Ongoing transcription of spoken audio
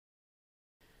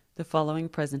The following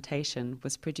presentation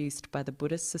was produced by the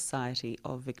Buddhist Society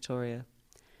of Victoria.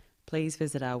 Please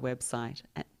visit our website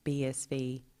at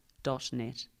bsv.net.au.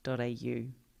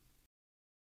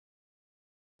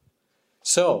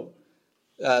 So,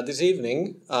 this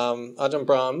evening, Ajahn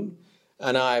Brahm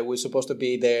and I were supposed to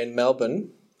be there in Melbourne,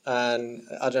 and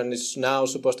Ajahn is now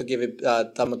supposed to give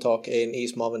a Dhamma talk in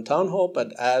East Melbourne Town Hall,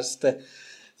 but as the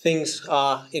things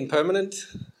are impermanent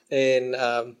in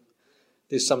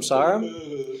this samsara,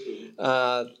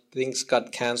 things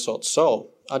got cancelled. So,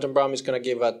 Ajahn Brahm is going to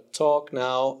give a talk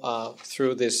now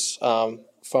through this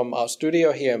from our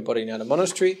studio here in Bodhinyana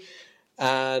Monastery,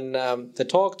 and the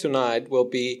talk tonight will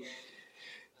be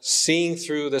seeing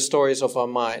through the stories of our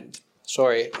mind.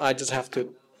 Sorry, I just have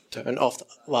to turn off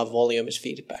our volume is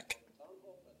feedback.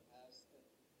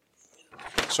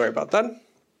 Sorry about that.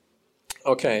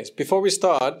 Okay, before we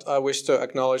start, I wish to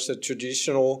acknowledge the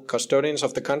traditional custodians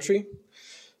of the country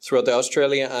throughout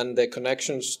Australia and their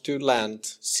connections to land,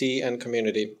 sea and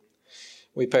community.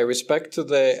 We pay respect to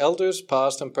the elders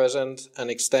past and present and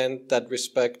extend that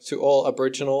respect to all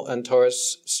Aboriginal and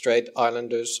Torres Strait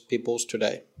Islanders peoples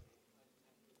today.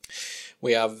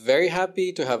 We are very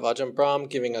happy to have Ajahn Brahm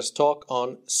giving us talk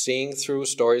on seeing through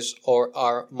stories or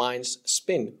our mind's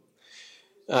spin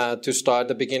to start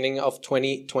the beginning of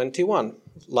 2021,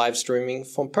 live streaming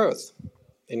from Perth.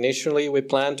 Initially, we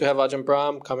planned to have Ajahn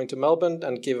Brahm coming to Melbourne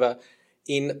and give a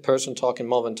in-person talk in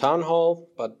Melbourne Town Hall,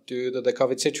 but due to the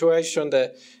COVID situation,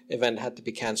 the event had to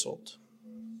be cancelled.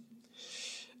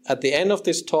 At the end of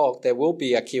this talk, there will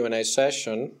be a Q&A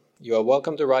session. You are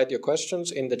welcome to write your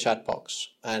questions in the chat box,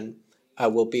 and I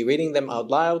will be reading them out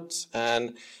loud.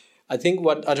 And I think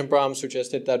what Ajahn Brahm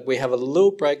suggested, that we have a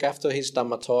little break after his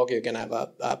Dhamma talk. You can have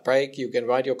a break, you can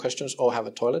write your questions or have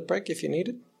a toilet break if you need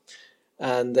it.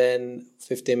 And then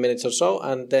 15 minutes or so,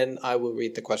 and then I will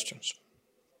read the questions.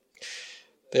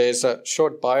 There's a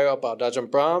short bio about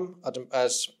Ajahn Brahm,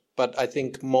 but I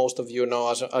think most of you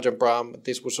know Ajahn Brahm.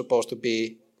 This was supposed to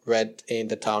be read in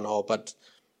the town hall, but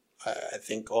I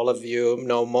think all of you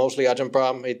know mostly Ajahn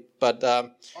Brahm. I don't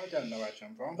know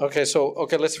Ajahn Brahm. Okay,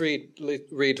 let's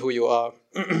read who you are.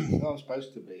 Who I'm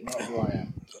supposed to be, not who I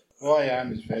am. Who I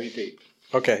am is very deep.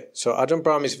 Okay, so Ajahn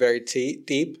Brahm is very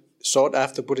deep, sought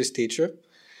after Buddhist teacher,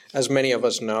 as many of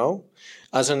us know.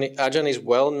 Ajahn is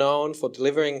well known for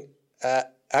delivering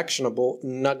actionable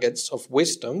nuggets of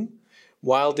wisdom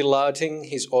while delighting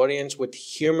his audience with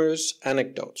humorous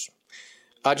anecdotes.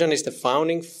 Ajahn is the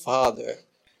founding father.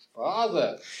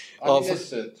 I'm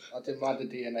innocent. I did my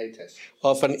DNA test.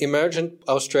 Of an emergent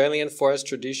Australian forest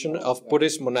tradition of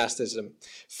Buddhist monasticism,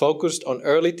 focused on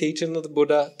early teaching of the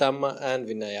Buddha, Dhamma and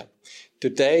Vinaya. To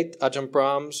date, Ajahn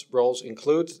Brahm's roles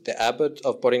include the abbot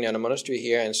of Bodhinyana Monastery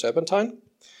here in Serpentine,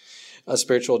 a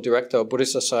spiritual director of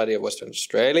Buddhist Society of Western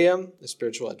Australia, the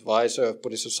spiritual advisor of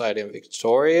Buddhist Society in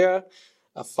Victoria,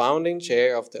 a founding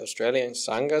chair of the Australian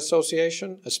Sangha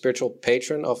Association, a spiritual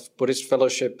patron of Buddhist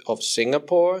Fellowship of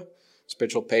Singapore,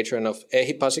 spiritual patron of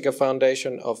Ehipasika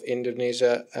Foundation of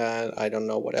Indonesia, and I don't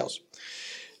know what else.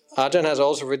 Ajahn has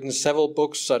also written several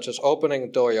books such as Opening the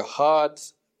Door Your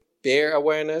Heart, Bear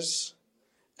Awareness,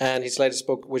 and his latest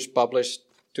book, which published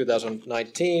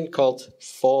 2019, called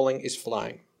Falling is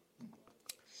Flying.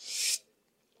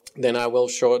 Then I will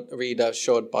read a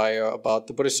short bio about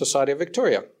the Buddhist Society of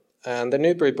Victoria and the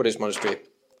Newbury Buddhist Monastery.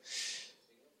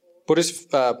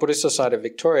 Buddhist Society of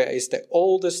Victoria is the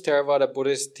oldest Theravada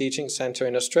Buddhist teaching centre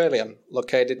in Australia,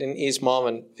 located in East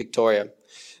Melbourne, Victoria.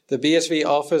 The BSV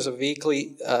offers a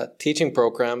weekly teaching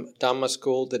program, Dhamma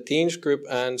School, the Teens Group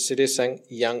and Citizen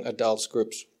Young Adults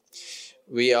Groups.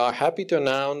 We are happy to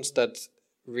announce that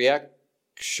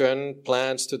reaction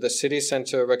plans to the city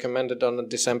centre recommended on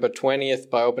December 20th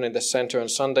by opening the centre on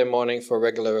Sunday morning for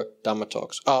regular Dhamma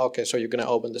talks. Okay, so you're going to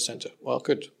open the centre. Well,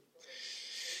 good.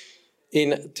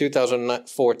 In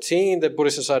 2014, the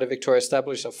Buddhist Society of Victoria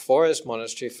established a forest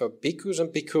monastery for bhikkhus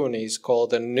and bhikkhunis called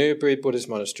the Newbury Buddhist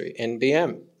Monastery,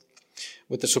 NBM.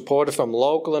 With the support from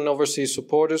local and overseas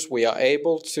supporters, we are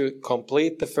able to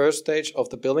complete the first stage of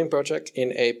the building project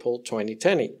in April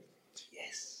 2020.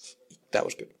 Yes, that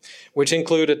was good. Which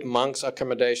included monks'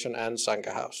 accommodation and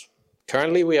Sangha house.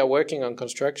 Currently, we are working on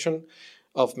construction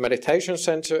of meditation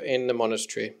center in the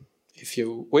monastery. If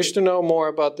you wish to know more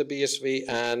about the BSV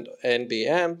and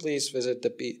NBM, please visit the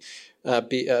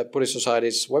Buddhist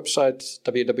Society's website,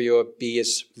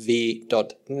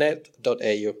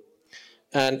 www.bsv.net.au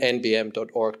and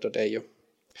nbm.org.au.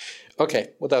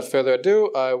 Okay, without further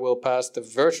ado, I will pass the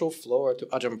virtual floor to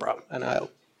Ajahn Brahm, and I'll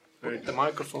put the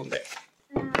microphone there.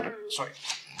 Sorry.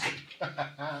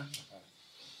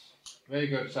 Very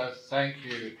good. So thank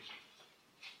you,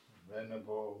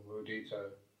 Venerable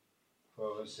Mudita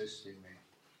for assisting me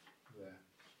there.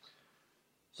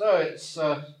 So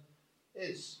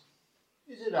is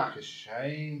it like a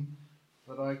shame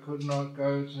that I could not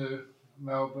go to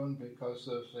Melbourne because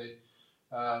of the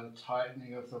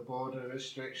tightening of the border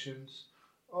restrictions?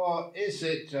 Or is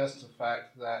it just the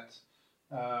fact that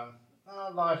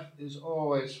our life is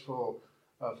always full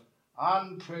of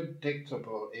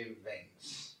unpredictable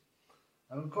events?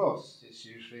 And of course, it's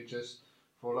usually just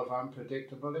full of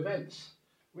unpredictable events,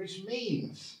 which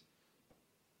means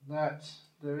that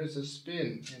there is a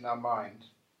spin in our mind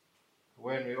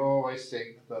when we always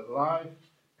think that life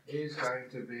is going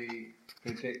to be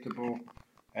predictable,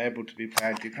 able to be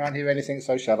planned. You can't hear anything,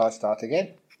 so shall I start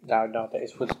again? No, that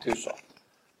is too soft.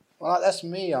 Well, that's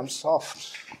me, I'm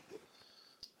soft.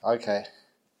 Okay.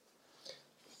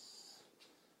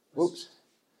 Whoops.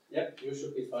 Yep, you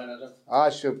should be fine, Ajahn. I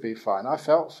should be fine. I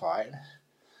felt fine.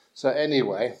 So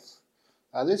anyway,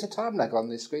 there's a time lag on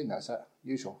this screen, though. Is that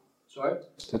usual? Sorry?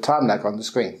 The time lag on the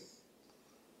screen.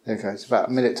 There you go. It's about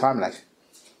a minute time lag.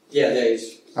 Yeah, there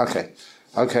is.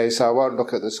 Okay, so I won't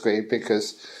look at the screen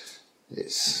because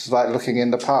it's like looking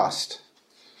in the past.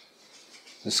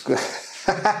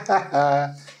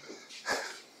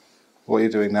 What are you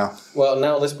doing now? Well,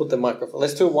 now let's put the microphone.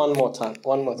 Let's do one more time.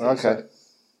 One more time. Okay.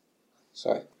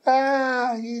 Sorry.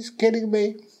 He's kidding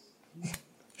me.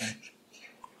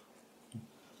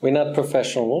 We're not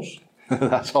professionals.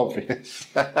 That's obvious.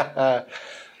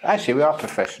 Actually, we are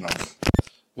professionals.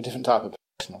 We're a different type of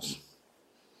professionals.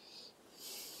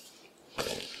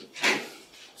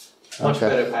 Much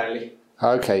better, apparently.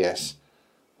 Okay, yes.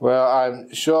 Well,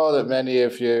 I'm sure that many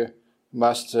of you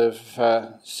must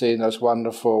have seen those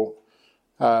wonderful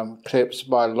clips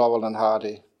by Laurel and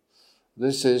Hardy.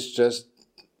 This is just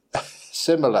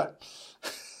similar.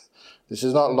 This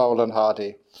is not Laurel and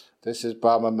Hardy. This is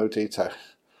Brahm and Mudito,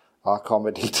 our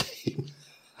comedy team.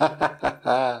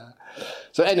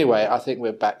 So anyway, I think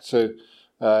we're back to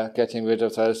getting rid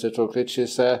of those little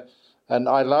glitches there. And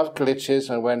I love glitches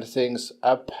and when things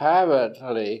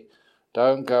apparently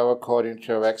don't go according to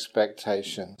your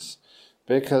expectations,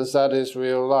 because that is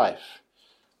real life.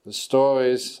 The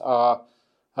stories our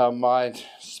mind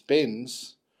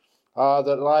spins are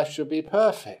that life should be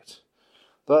perfect,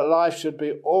 that life should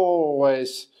be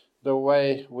always the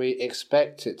way we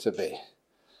expect it to be.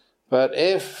 But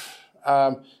if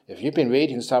you've been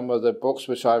reading some of the books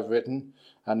which I've written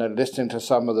and are listening to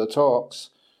some of the talks,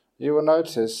 you will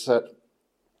notice that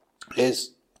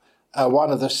is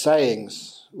one of the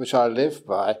sayings which I live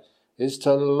by is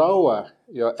to lower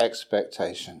your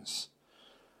expectations.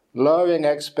 Lowering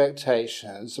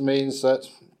expectations means that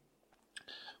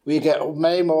we get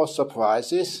way more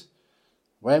surprises,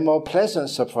 way more pleasant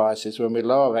surprises when we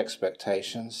lower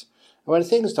expectations. And when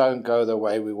things don't go the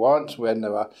way we want, when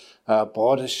there are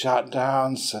border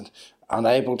shutdowns and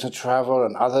unable to travel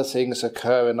and other things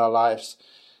occur in our lives,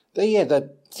 the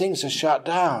things are shut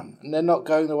down and they're not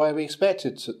going the way we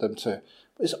expected them to.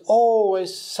 But there's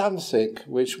always something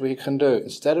which we can do.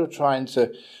 Instead of trying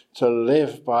to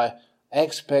live by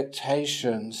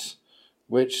expectations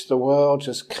which the world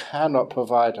just cannot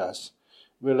provide us,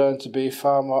 we learn to be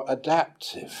far more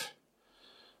adaptive.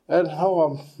 And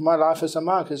my life as a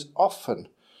monk is often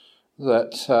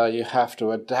that you have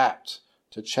to adapt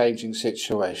to changing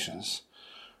situations.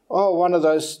 Oh, one of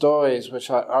those stories which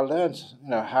I learned,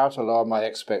 how to lower my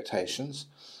expectations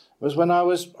was when I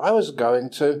was going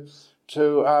to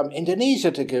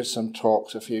Indonesia to give some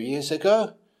talks a few years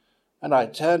ago, and I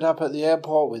turned up at the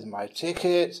airport with my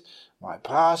ticket, my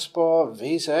passport,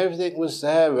 visa, everything was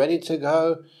there, ready to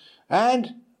go,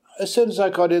 and as soon as I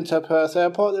got into Perth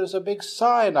Airport, there was a big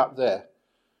sign up there.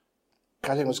 I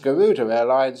think it was Garuda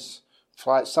Airlines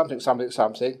flight something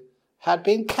had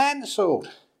been cancelled.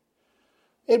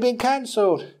 It had been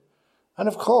cancelled. And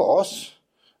of course,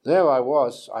 there I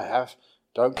was.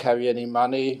 Don't carry any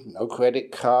money, no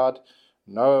credit card,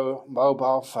 no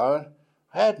mobile phone.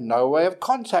 I had no way of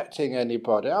contacting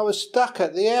anybody. I was stuck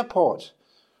at the airport.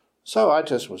 So I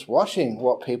just was watching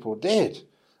what people did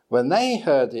when they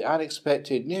heard the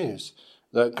unexpected news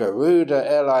that Garuda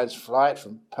Airlines flight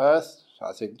from Perth,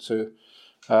 I think, to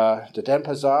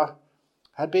Denpasar,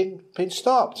 had been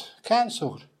stopped,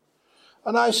 cancelled.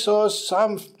 And I saw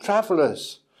some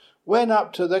travellers went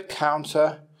up to the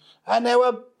counter and they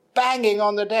were banging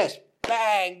on the desk.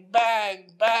 Bang,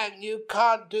 bang, bang, you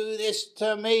can't do this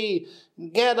to me.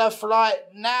 Get a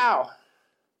flight now.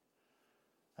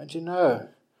 And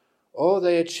all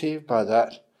they achieved by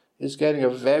that is getting a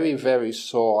very, very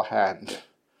sore hand.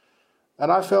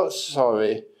 And I felt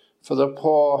sorry for the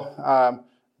poor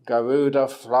Garuda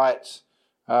flight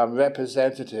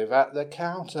representative at the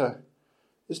counter.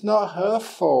 It's not her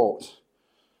fault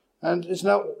And there's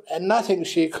nothing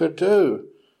she could do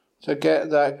to get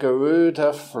that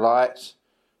Garuda flight,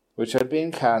 which had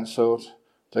been cancelled,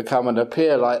 to come and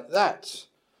appear like that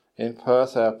in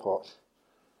Perth Airport.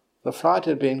 The flight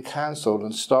had been cancelled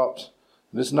and stopped.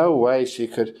 There's no way she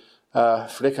could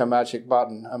flick a magic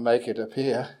button and make it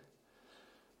appear.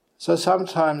 So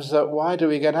sometimes, why do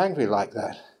we get angry like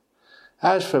that?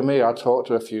 As for me, I talked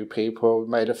to a few people,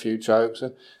 made a few jokes,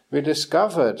 and we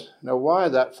discovered why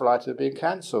that flight had been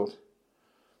cancelled.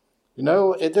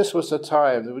 This was the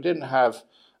time that we didn't have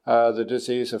the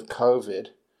disease of COVID,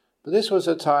 but this was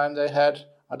the time they had,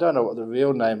 I don't know what the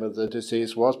real name of the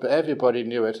disease was, but everybody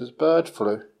knew it as bird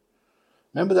flu.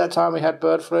 Remember that time we had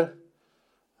bird flu?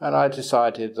 And I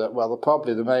decided that,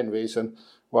 probably the main reason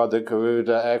why the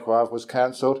Garuda aircraft was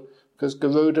cancelled, because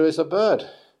Garuda is a bird.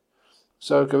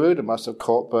 So Garuda must have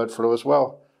caught bird flu as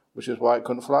well, which is why it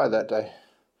couldn't fly that day.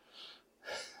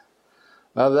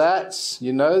 Now that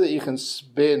you can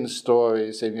spin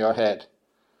stories in your head.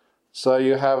 So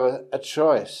you have a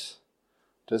choice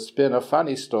to spin a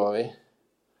funny story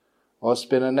or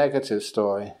spin a negative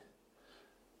story.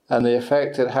 And the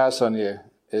effect it has on you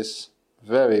is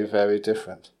very, very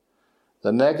different.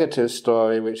 The negative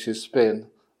story which you spin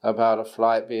about a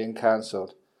flight being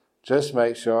cancelled just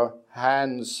makes your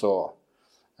hands sore.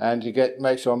 And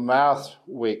makes your mouth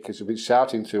weak because you've been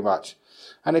shouting too much.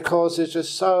 And it causes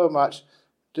just so much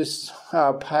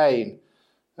pain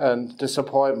and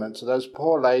disappointment to those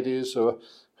poor ladies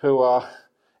who are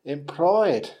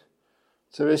employed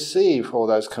to receive all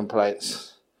those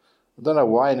complaints. I don't know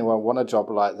why anyone would want a job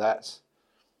like that.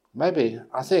 Maybe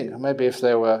if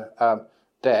they were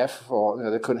deaf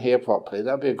or they couldn't hear properly,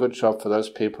 that would be a good job for those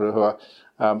people who are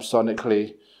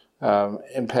sonically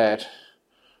impaired,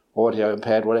 audio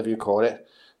impaired, whatever you call it.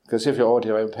 Because if you're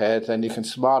audio impaired, then you can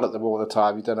smile at them all the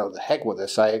time. You don't know what the heck what they're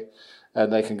saying,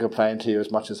 and they can complain to you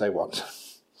as much as they want.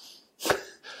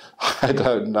 I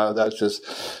don't know, that's just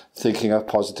thinking of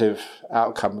positive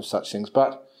outcome of such things.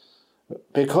 But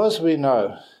because we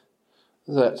know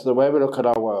that the way we look at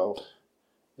our world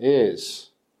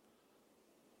is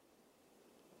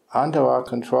under our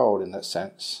control in that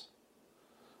sense,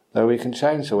 that we can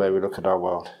change the way we look at our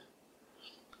world.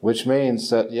 Which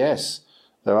means that, yes,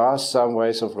 there are some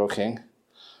ways of looking,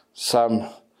 some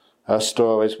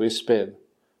stories we spin,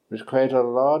 which create a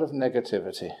lot of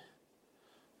negativity.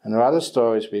 And there are other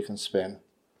stories we can spin,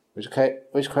 which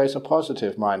creates a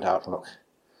positive mind outlook.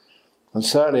 And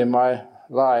certainly in my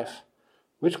life,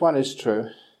 which one is true?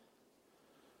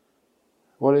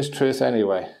 What is truth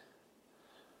anyway?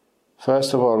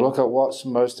 First of all, look at what's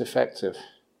most effective.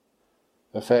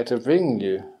 Effective bringing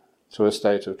you to a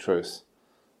state of truth,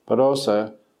 but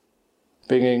also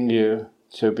bringing you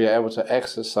to be able to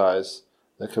exercise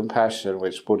the compassion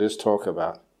which Buddhists talk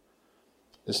about.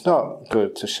 It's not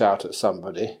good to shout at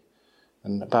somebody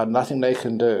and about nothing they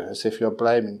can do, as if you're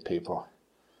blaming people.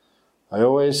 I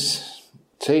always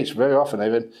teach, very often,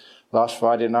 even last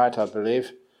Friday night I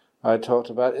believe, I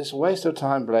talked about it's a waste of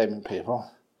time blaming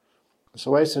people. It's a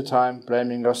waste of time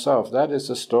blaming yourself. That is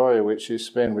the story which you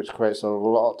spin, which creates a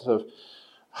lot of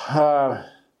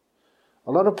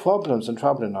problems and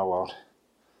trouble in our world.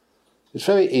 It's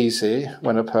very easy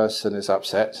when a person is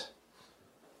upset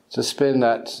to spin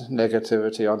that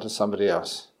negativity onto somebody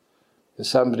else. It's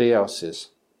somebody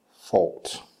else's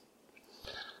fault.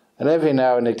 And every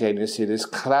now and again you see these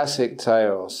classic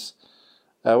tales.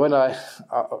 I'm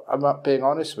not being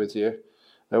honest with you,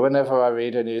 whenever I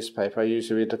read a newspaper, I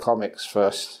usually read the comics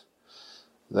first.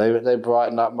 They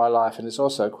brighten up my life, and there's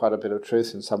also quite a bit of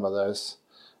truth in some of those.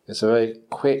 It's a very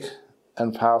quick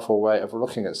and powerful way of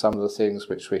looking at some of the things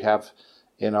which we have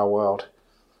in our world.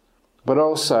 But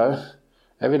also,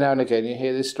 every now and again you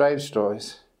hear these strange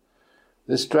stories.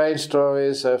 These strange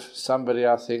stories of somebody,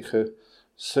 I think, who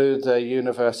sued their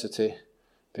university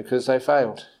because they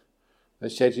failed. They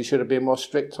said, you should have been more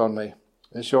strict on me.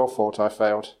 It's your fault I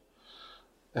failed.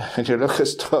 And you look at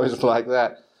stories like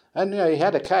that. And he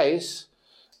had a case,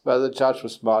 but the judge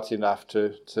was smart enough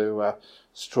to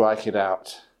strike it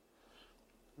out.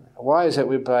 Why is it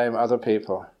we blame other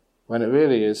people when it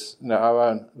really is our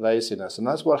own laziness? And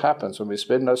that's what happens when we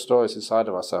spin those stories inside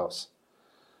of ourselves.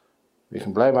 We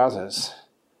can blame others,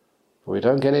 but we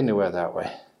don't get anywhere that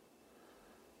way.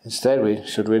 Instead, we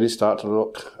should really start to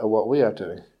look at what we are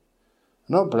doing.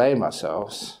 Not blame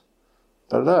ourselves,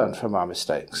 but learn from our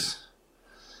mistakes.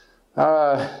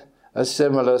 A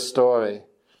similar story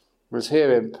was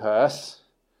here in Perth.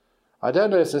 I don't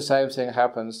know if the same thing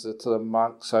happens to the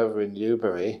monks over in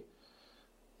Newbury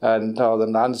or the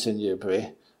nuns in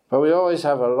Newbury, but we always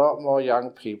have a lot more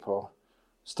young people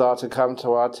start to come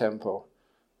to our temple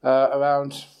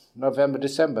around November,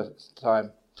 December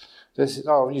time.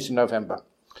 Usually November.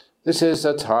 This is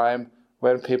the time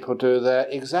when people do their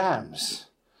exams.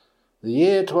 The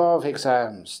Year 12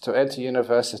 exams to enter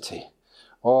university.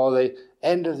 Or the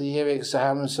end of the year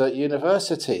exams at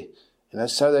university.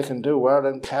 So they can do well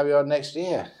and carry on next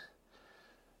year.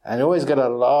 And you always get a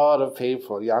lot of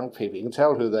people, young people, you can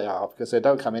tell who they are because they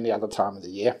don't come any other time of the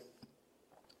year.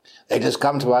 They just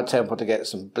come to our temple to get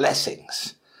some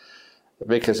blessings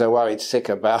because they're worried sick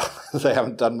about they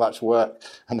haven't done much work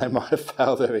and they might have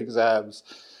failed their exams.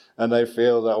 And they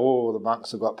feel that, the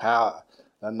monks have got power,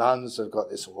 the nuns have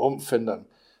got this warmth in them,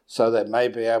 so they may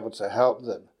be able to help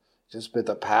them just with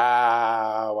the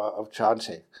power of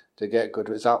chanting to get good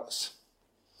results.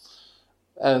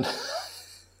 And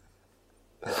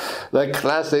the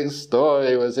classic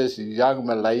story was this young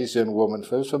Malaysian woman,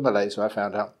 first from Malaysia I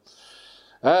found out,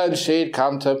 and she'd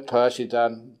come to Perth, she'd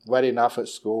done well enough at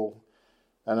school,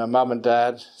 and her mum and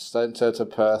dad sent her to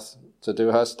Perth to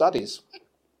do her studies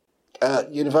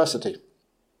at university.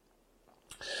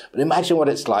 But imagine what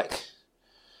it's like.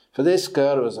 For this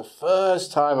girl, it was the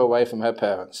first time away from her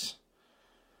parents.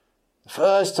 The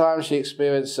first time she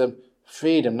experienced some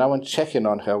freedom, no one checking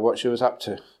on her, what she was up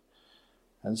to.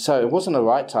 And so it wasn't the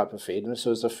right type of freedom. This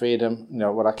was the freedom,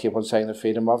 what I keep on saying, the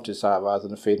freedom of desire rather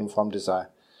than the freedom from desire.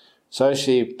 So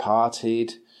she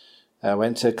partied,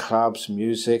 went to clubs,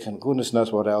 music, and goodness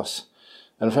knows what else.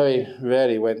 And very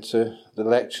rarely went to the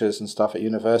lectures and stuff at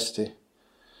university.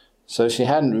 So she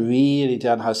hadn't really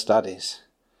done her studies.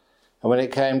 And when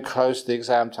it came close to the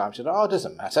exam time, she said, it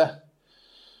doesn't matter.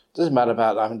 It doesn't matter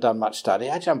about I haven't done much study.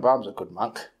 Ajahn Brahm's a good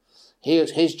monk.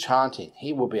 He's chanting.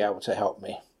 He will be able to help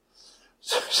me.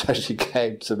 So she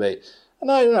came to me. And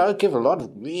I give a lot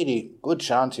of really good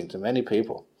chanting to many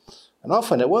people. And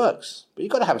often it works. But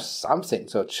you've got to have something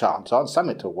to chant on,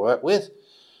 something to work with.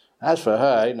 As for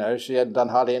her, she hadn't done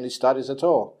hardly any studies at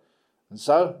all. And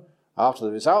so, after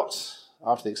the exams,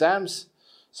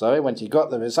 when she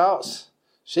got the results,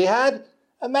 she had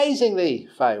amazingly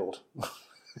failed.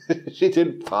 She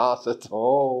didn't pass at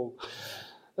all.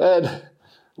 And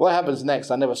what happens next?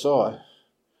 I never saw her.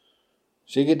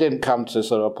 She didn't come to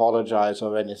sort of apologize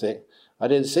or anything. I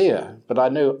didn't see her, but I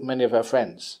knew many of her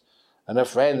friends. And her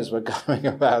friends were coming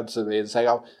around to me and saying,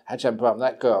 Ajahn Brahm,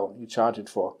 that girl you chanted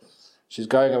for, she's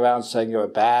going around saying you're a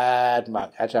bad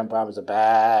monk. Ajahn Brahm is a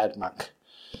bad monk.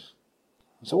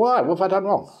 I said, why? What have I done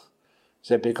wrong? She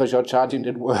said, because your chanting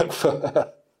didn't work for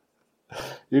her.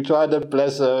 You tried to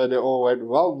bless her and it all went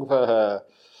wrong for her.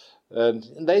 And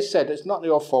they said, it's not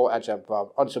your fault, Ajahn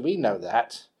Brahm. So we know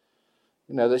that.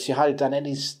 That she hadn't done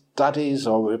any studies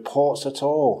or reports at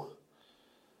all.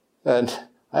 And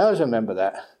I always remember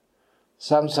that.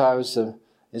 Sometimes,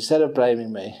 instead of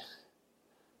blaming me,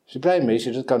 she blamed me,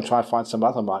 she'd just go and try and find some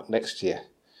other monk next year.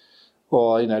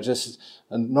 Or,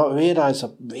 and not realise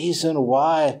the reason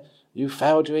why you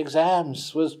failed your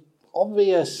exams was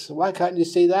obvious. Why can't you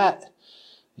see that?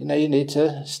 You need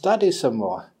to study some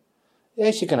more.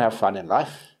 Yes, you can have fun in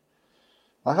life.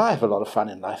 Like I have a lot of fun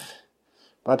in life.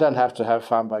 But I don't have to have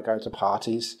fun by going to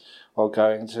parties or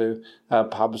going to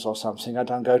pubs or something. I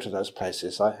don't go to those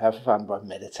places. I have fun by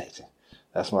meditating.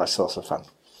 That's my source of fun.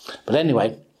 But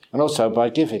anyway, and also by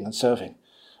giving and serving.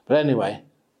 But anyway,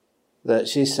 that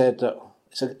she said that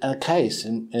it's a case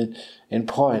in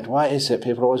point. Why is it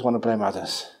people always want to blame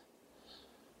others?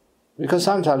 Because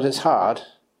sometimes it's hard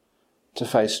to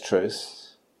face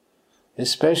truth,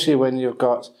 especially when you've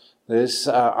got this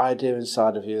idea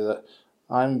inside of you that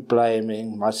I'm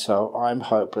blaming myself, I'm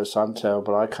hopeless, I'm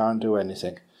terrible, I can't do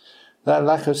anything. That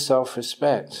lack of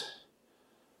self-respect.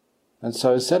 And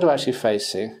so instead of actually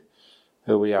facing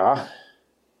who we are,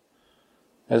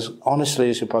 as honestly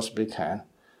as you possibly can,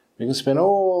 we can spin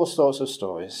all sorts of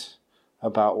stories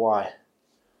about why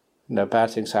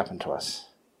bad things happen to us.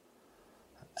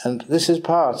 And this is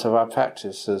part of our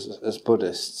practice as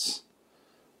Buddhists,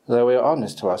 that we're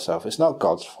honest to ourselves. It's not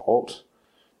God's fault.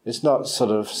 It's not sort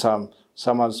of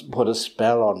someone's put a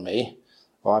spell on me,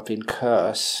 or I've been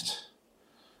cursed.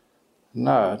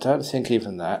 No, don't think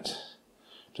even that.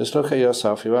 Just look at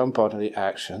yourself, your own bodily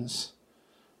actions,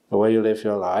 the way you live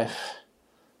your life,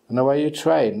 and the way you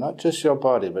train, not just your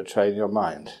body, but train your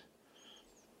mind.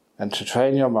 And to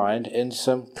train your mind in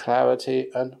some clarity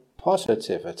and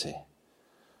positivity.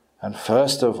 And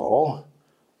first of all,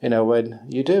 when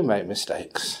you do make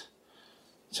mistakes,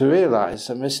 to realize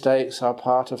that mistakes are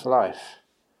part of life.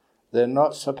 They're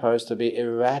not supposed to be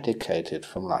eradicated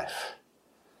from life.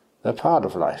 They're part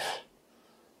of life.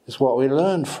 It's what we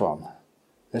learn from.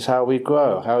 It's how we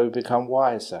grow, how we become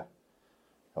wiser.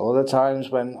 All the times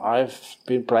when I've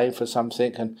been blamed for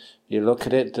something and you look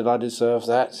at it, did I deserve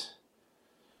that?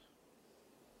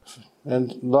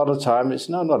 And a lot of time it's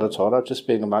no, not at all. I'm just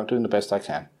being a monk, doing the best I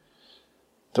can.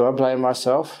 Do I blame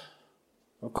myself?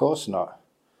 Of course not.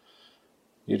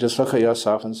 You just look at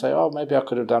yourself and say, oh, maybe I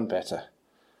could have done better.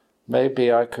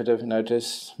 Maybe I could have,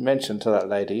 just mentioned to that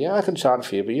lady, yeah, I can chant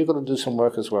for you, but you've got to do some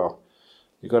work as well.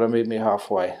 You've got to meet me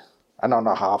halfway. And I'm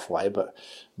not halfway, but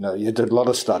you did a lot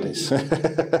of studies.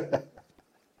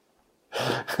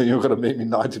 You're going to meet me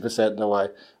 90% of the way.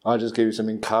 I'll just give you some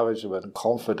encouragement and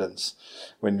confidence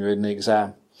when you're in the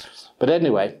exam. But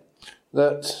anyway,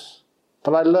 but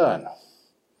I learn.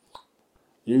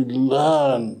 You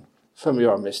learn from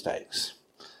your mistakes.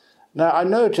 Now, I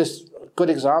know just a good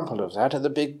example of that at the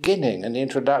beginning, in the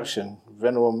introduction.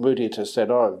 Venerable Mudita said,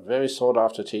 very sought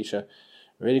after teacher,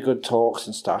 really good talks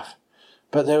and stuff.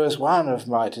 But there was one of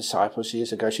my disciples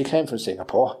years ago, she came from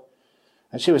Singapore,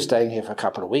 and she was staying here for a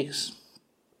couple of weeks.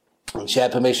 And she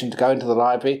had permission to go into the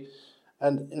library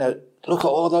and, look at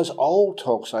all those old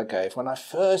talks I gave when I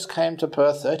first came to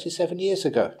Perth 37 years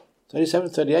ago.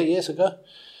 38 years ago.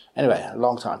 Anyway, a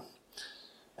long time.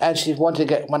 And she wanted to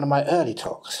get one of my early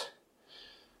talks.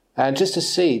 And just to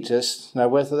see,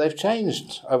 whether they've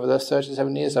changed over those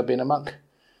 37 years I've been a monk.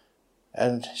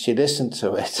 And she listened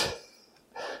to it.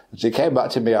 And she came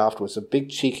back to me afterwards, a big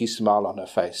cheeky smile on her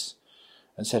face,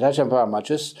 and said, Ajahn Brahm, I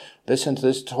just listened to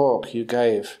this talk you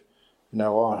gave, it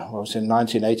was in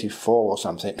 1984 or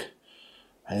something.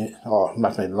 And it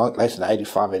must have been later than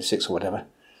 85, 86 or whatever.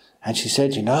 And she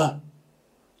said,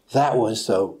 that was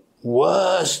the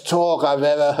worst talk I've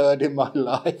ever heard in my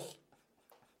life.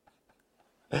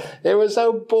 It was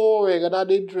so boring and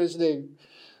uninteresting.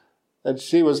 And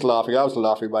she was laughing. I was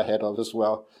laughing my head off as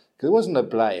well. Because it wasn't a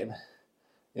blame.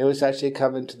 It was actually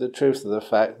coming to the truth of the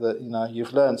fact that,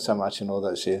 you've learned so much in all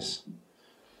those years.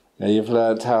 You've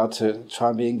learned how to try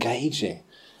and be engaging.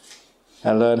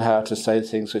 And learn how to say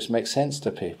things which make sense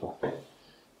to people.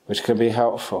 Which can be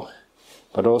helpful.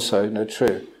 But also,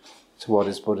 true to what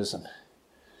is Buddhism.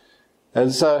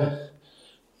 And so,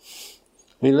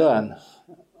 we learn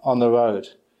on the road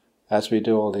as we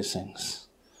do all these things.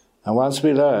 And once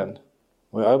we learn,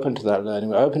 we're open to that learning,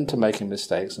 we're open to making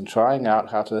mistakes and trying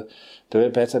out how to do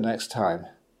it better next time.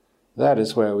 That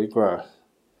is where we grow.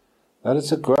 That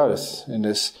is a growth in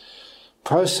this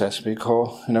process we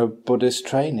call, Buddhist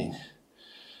training.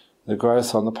 The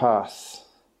growth on the path.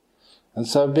 And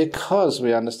so because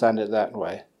we understand it that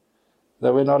way,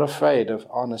 that we're not afraid of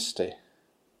honesty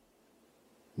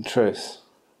and truth.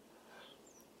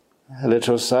 A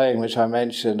little saying which I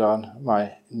mentioned on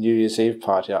my New Year's Eve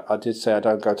party. I did say I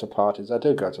don't go to parties. I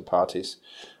do go to parties.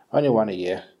 Only one a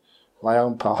year. My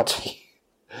own party.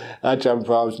 Ajahn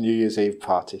Brahm's New Year's Eve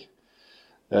party.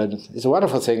 And it's a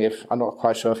wonderful thing I'm not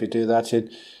quite sure if you do that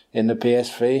in the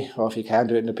BSV, or if you can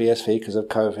do it in the BSV because of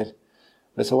COVID.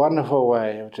 But it's a wonderful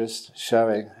way of just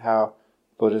showing how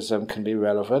Buddhism can be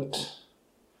relevant.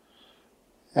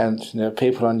 And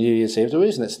people on New Year's Eve, the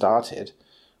reason it started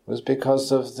was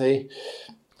because of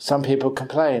some people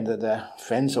complained that their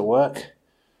friends at work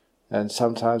and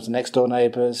sometimes the next door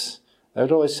neighbours, they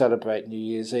would always celebrate New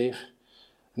Year's Eve.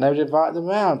 And they would invite them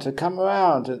around to come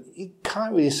around, and you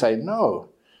can't really say no.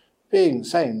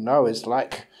 Saying no is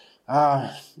like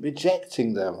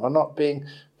rejecting them or not being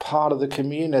part of the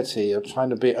community or trying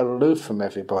to be aloof from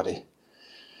everybody.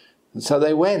 And so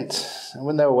they went, and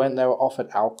when they went, they were offered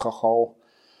alcohol,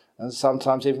 and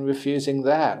sometimes even refusing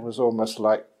that was almost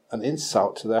like an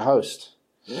insult to their host.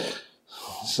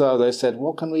 So they said,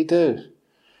 what can we do?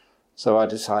 So I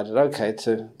decided, okay,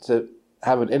 to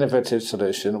have an innovative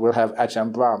solution, we'll have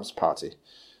Ajahn Brahm's party,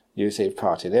 New Year's Eve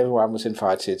party. And everyone was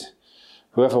invited,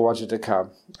 whoever wanted to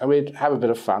come. And we'd have a bit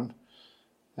of fun,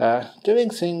 doing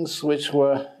things which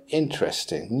were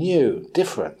interesting, new,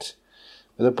 different,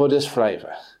 with a Buddhist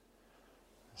flavour.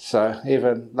 So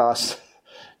even last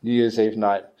New Year's Eve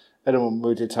night, Venerable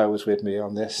Mudita was with me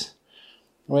on this.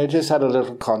 We just had a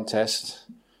little contest.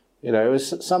 It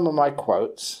was some of my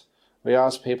quotes. We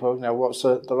asked people, what's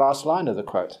the last line of the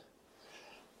quote?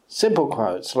 Simple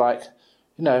quotes like,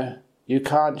 you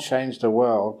can't change the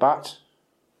world, but...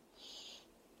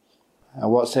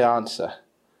 And what's the answer?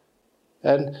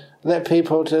 And let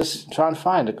people just try and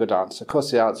find a good answer. Of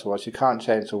course the answer was, you can't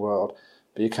change the world,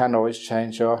 but you can always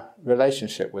change your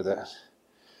relationship with it.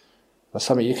 That's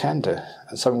something you can do,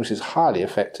 and something which is highly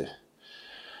effective.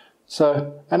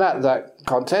 So, and at that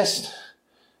contest,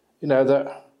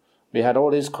 that we had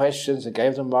all these questions and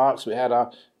gave them marks. We had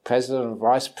our president and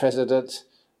vice president,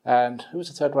 and who was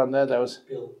the third one there? That was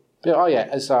Bill. Oh yeah,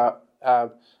 as our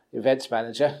events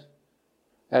manager,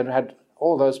 and we had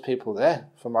all those people there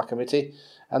from our committee,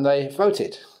 and they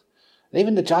voted. And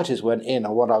even the judges weren't in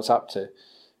on what I was up to,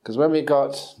 because when we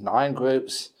got 9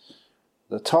 groups,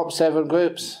 the top 7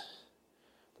 groups,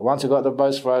 the ones who got the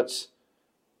most votes,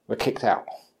 were kicked out.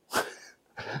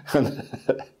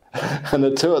 and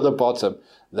the 2 at the bottom,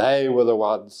 they were the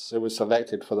ones who were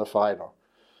selected for the final.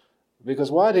 Because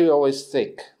why do you always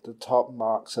think the top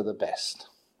marks are the best?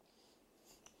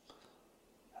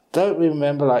 Don't we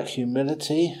remember like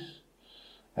humility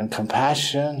and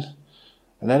compassion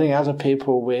and letting other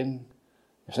people win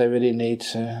if they really need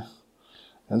to?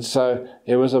 And so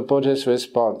it was a Buddhist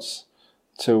response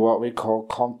to what we call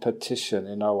competition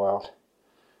in our world.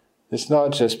 It's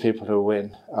not just people who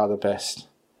win are the best.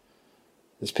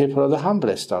 It's people who are the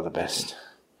humblest are the best.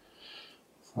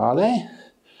 Are they?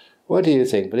 What do you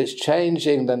think? But it's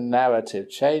changing the narrative,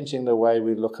 changing the way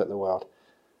we look at the world.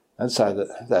 And so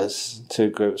those 2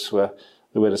 groups were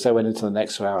the winners. They went into the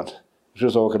next round, which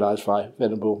was organised by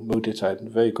Venerable Mudita.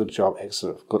 Very good job,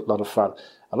 excellent, good, lot of fun.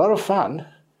 A lot of fun,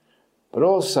 but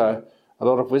also a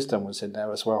lot of wisdom was in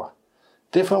there as well.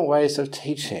 Different ways of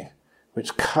teaching,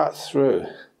 which cut through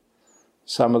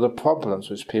some of the problems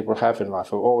which people have in life,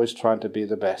 of always trying to be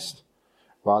the best,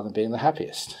 rather than being the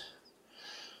happiest.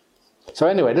 So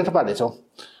anyway, little by little,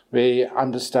 we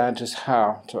understand just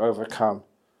how to overcome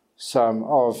some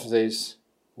of these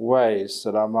ways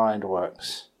that our mind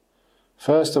works.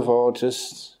 First of all,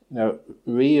 just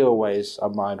real ways our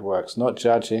mind works, not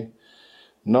judging,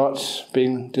 not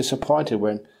being disappointed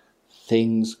when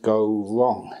things go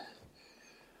wrong.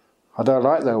 I don't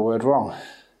like that word wrong.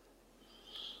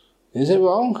 Is it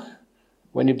wrong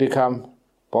when you become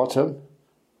bottom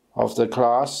of the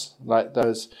class, like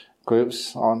those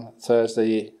groups on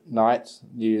Thursday night,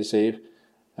 New Year's Eve,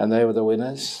 and they were the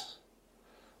winners?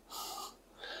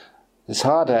 It's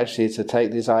hard actually to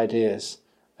take these ideas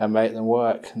and make them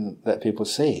work and let people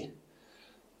see.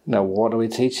 What are we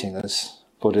teaching as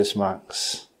Buddhist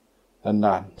monks and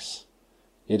nuns?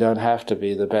 You don't have to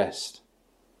be the best.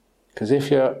 Because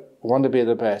if you want to be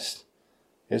the best,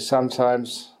 it's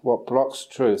sometimes what blocks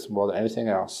truth more than anything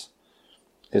else.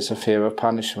 It's a fear of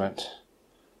punishment,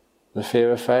 the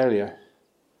fear of failure.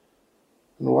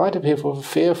 And why do people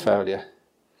fear failure?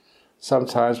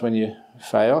 Sometimes when you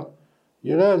fail,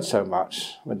 you learn so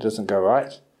much when it doesn't go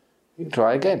right. You can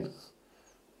try again.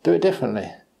 Do it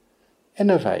differently.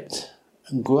 Innovate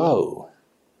and grow.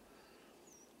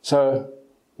 So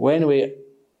when we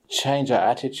change our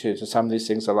attitude to some of these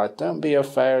things, are like, don't be a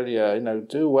failure,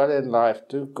 do well in life,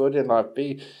 do good in life,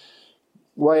 be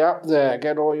way up there,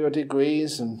 get all your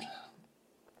degrees and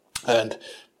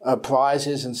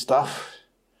prizes and stuff.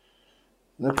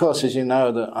 And of course, as you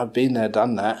know, that I've been there,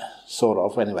 done that, sort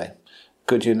of, anyway.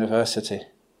 Good university.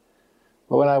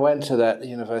 But when I went to that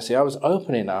university, I was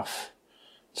open enough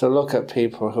to look at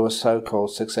people who were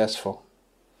so-called successful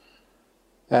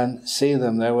and see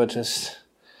them. They were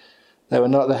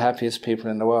not the happiest people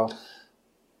in the world,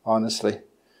 honestly.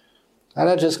 And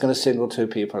I'm just going to single 2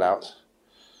 people out.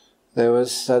 There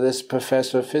was this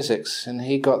professor of physics, and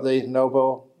he got the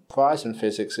Nobel Prize in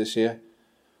physics this year.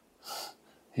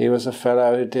 He was a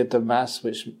fellow who did the maths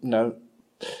which,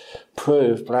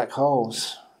 proved black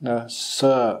holes.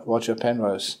 Sir Roger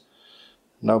Penrose,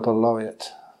 Nobel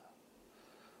laureate.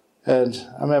 And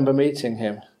I remember meeting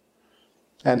him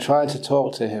and trying to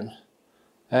talk to him.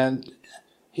 And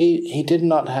he did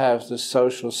not have the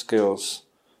social skills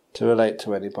to relate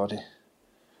to anybody.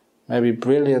 Maybe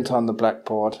brilliant on the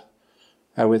blackboard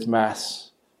with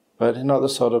maths, but not the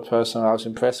sort of person I was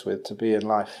impressed with to be in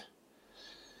life.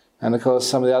 And of course,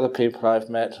 some of the other people I've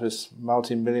met was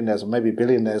multi-millionaires, or maybe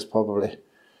billionaires probably,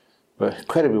 but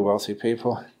incredibly wealthy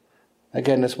people.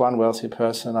 Again, this one wealthy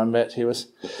person I met, he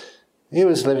was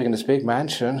living in this big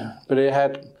mansion, but he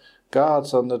had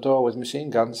guards on the door with machine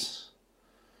guns.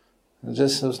 It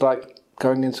was like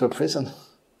going into a prison.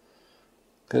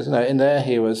 Because in there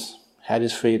he had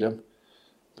his freedom,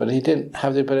 but he didn't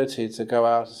have the ability to go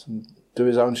out and do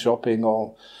his own shopping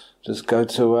or just go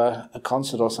to a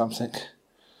concert or something.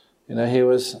 He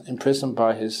was imprisoned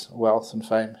by his wealth and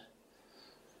fame.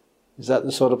 Is that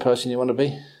the sort of person you want to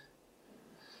be?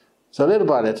 So little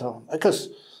by little, because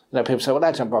people say, well,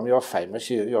 Ajahn Brahm, you're famous,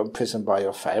 you're imprisoned by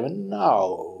your fame. And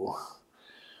no.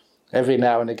 Every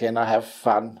now and again I have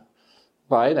fun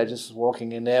by just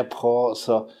walking in airports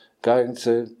or going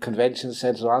to convention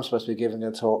centres where I'm supposed to be giving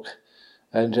a talk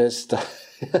and just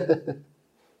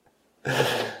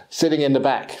sitting in the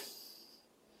back.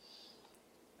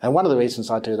 And one of the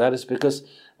reasons I do that is because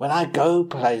when I go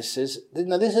places,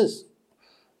 this is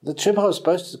the trip I was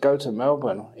supposed to go to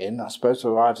Melbourne in, I was supposed to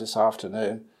arrive this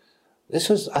afternoon. This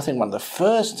was, I think, one of the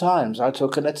first times I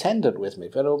took an attendant with me,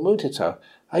 Venerable Mudita.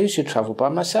 I usually travel by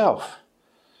myself.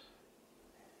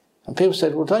 And people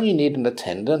said, well, don't you need an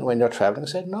attendant when you're travelling?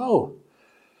 I said, no.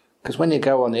 Because when you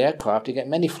go on the aircraft, you get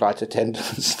many flight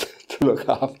attendants to look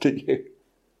after you.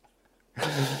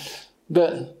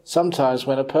 But sometimes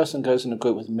when a person goes in a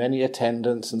group with many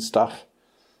attendants and stuff,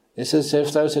 it's as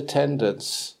if those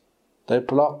attendants, they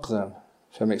block them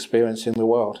from experiencing the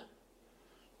world.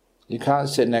 You can't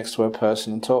sit next to a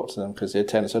person and talk to them because the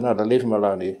attendants say, no, leave him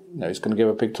alone. He's going to give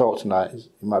a big talk tonight.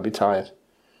 He might be tired.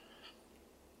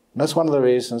 And that's one of the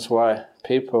reasons why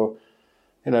people,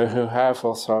 who have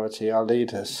authority, are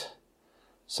leaders.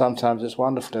 Sometimes it's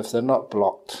wonderful if they're not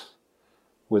blocked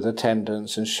with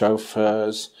attendants and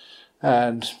chauffeurs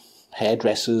and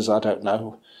hairdressers. I don't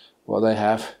know what they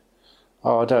have.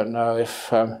 Oh, I don't know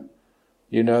if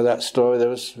you know that story there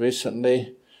was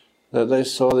recently that they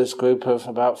saw this group of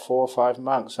about 4 or 5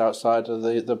 monks outside of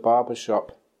the barber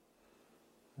shop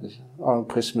on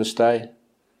Christmas Day.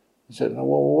 I said, well,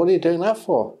 what are you doing that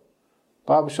for?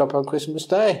 Barber shop on Christmas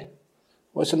Day?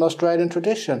 Well, it's an Australian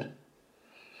tradition.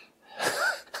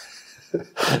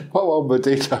 What one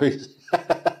Mudito is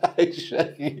he's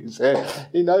shaking his head.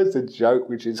 He knows the joke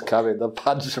which is coming, the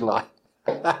punchline.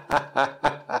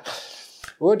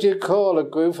 What do you call a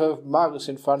group of monks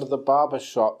in front of the barber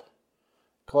shop?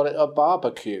 Call it a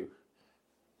barbecue.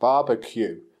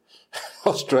 Barbecue.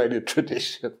 Australian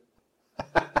tradition.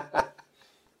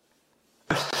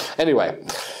 Anyway.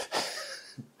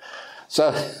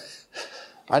 So,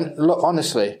 and look,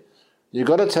 honestly, you've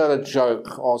got to tell a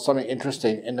joke or something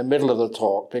interesting in the middle of the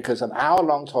talk, because an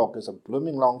hour-long talk is a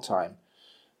blooming long time.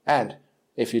 And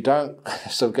if you don't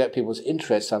sort of get people's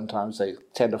interest, sometimes they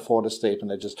tend to fall asleep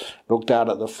and they just look down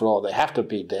at the floor. They have to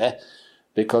be there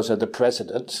because of the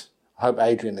president. I hope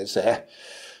Adrian is there.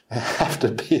 They have to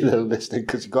be there listening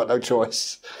because you've got no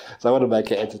choice. So I want to make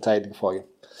it entertaining for you.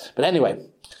 But anyway,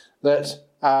 that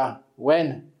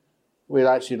when we'll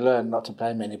actually learn not to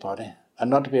blame anybody and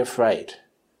not to be afraid.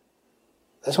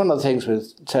 That's one of the things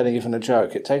with telling even a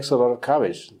joke. It takes a lot of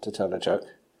courage to tell a joke.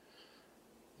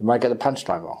 You might get the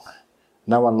punchline wrong.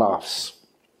 No one laughs.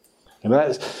 And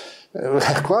that's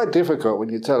quite difficult when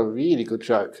you tell a really good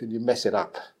joke and you mess it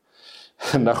up.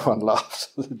 And no one laughs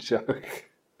at the joke.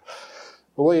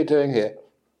 But what you're doing here,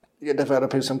 you're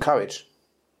developing some courage.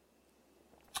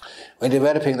 When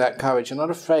developing that courage, you're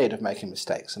not afraid of making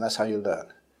mistakes, and that's how you learn.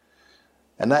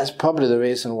 And that's probably the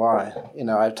reason why,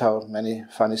 I've told many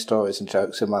funny stories and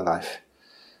jokes in my life.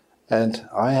 And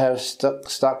I have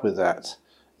stuck with that.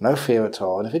 No fear at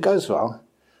all. And if it goes wrong,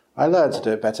 I learn to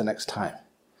do it better next time.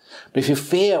 But if you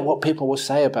fear what people will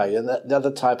say about you, the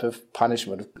other type of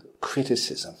punishment,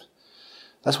 criticism,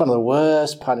 that's one of the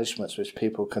worst punishments which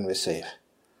people can receive.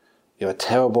 You're a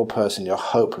terrible person, you're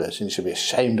hopeless, and you should be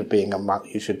ashamed of being a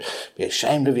monk, you should be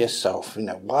ashamed of yourself.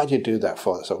 Why do you do that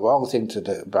for? It's a wrong thing to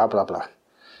do, blah, blah, blah.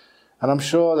 And I'm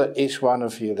sure that each one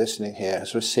of you listening here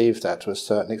has received that to a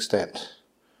certain extent.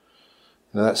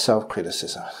 That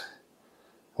self-criticism.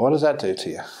 What does that do to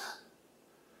you?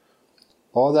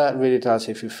 All that really does,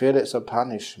 if you feel it's a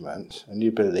punishment and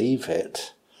you believe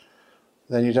it,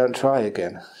 then you don't try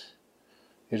again.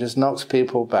 It just knocks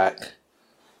people back,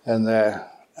 and their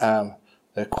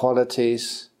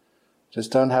qualities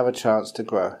just don't have a chance to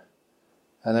grow.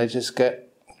 And they just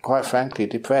get, quite frankly,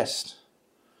 depressed.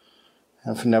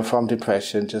 And from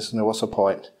depression, just, what's the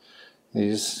point?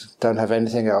 You just don't have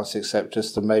anything else except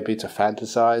just maybe to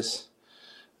fantasize,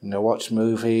 watch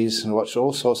movies and watch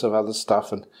all sorts of other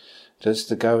stuff, and just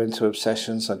to go into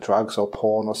obsessions and drugs or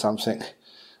porn or something,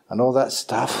 and all that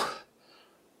stuff.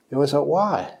 You always thought,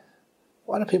 why?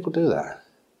 Why do people do that?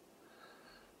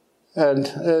 And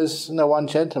as one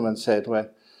gentleman said when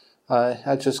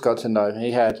I just got to know him,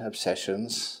 he had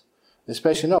obsessions,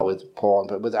 especially not with porn,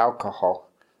 but with alcohol.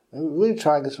 Really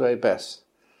trying his very best.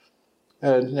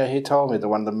 And he told me that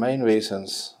one of the main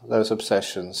reasons those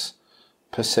obsessions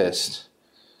persist,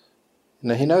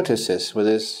 he noticed this with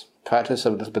his practice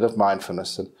of a little bit of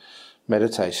mindfulness and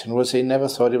meditation, was he never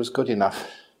thought he was good enough.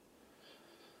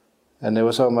 And it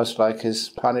was almost like his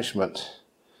punishment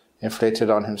inflicted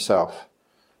on himself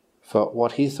for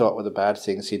what he thought were the bad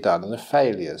things he'd done and the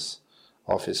failures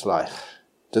of his life.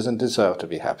 Doesn't deserve to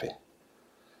be happy.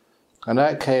 And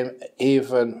that came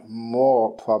even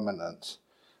more prominent,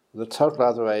 the total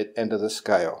other end of the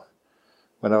scale,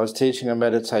 when I was teaching a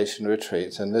meditation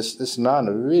retreat, and this nun,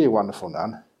 a really wonderful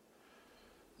nun,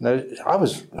 I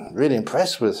was really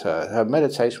impressed with her. Her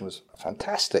meditation was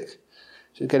fantastic.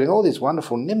 She was getting all these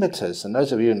wonderful nimittas, and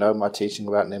those of you who know my teaching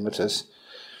about nimittas,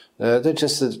 they're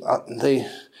just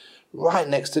right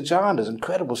next to jhanas,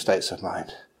 incredible states of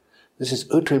mind. This is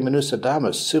Uttari Manusa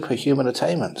Dhammas, superhuman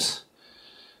attainments.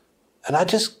 And I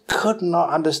just could not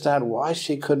understand why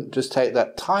she couldn't just take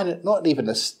that tiny, not even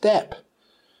a step,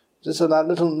 just a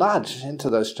little nudge into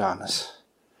those jhanas.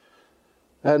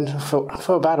 And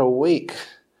for about a week,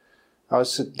 I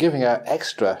was giving her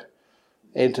extra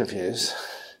interviews.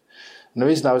 And the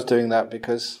reason I was doing that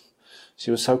because she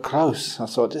was so close. I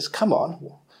thought, just come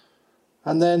on.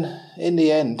 And then in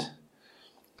the end,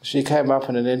 she came up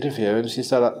in an interview and she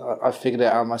said, I figured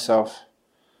it out myself,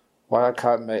 why I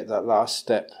can't make that last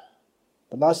step.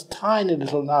 The last tiny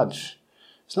little nudge.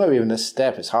 It's not even a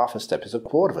step, it's half a step, it's a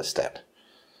quarter of a step.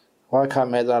 Why I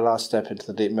can't make that last step into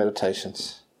the deep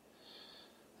meditations.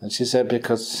 And she said,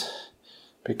 because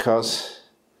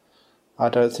I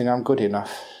don't think I'm good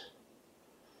enough.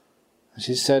 And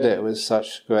she said it with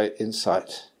such great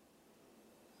insight.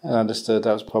 And understood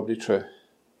that was probably true.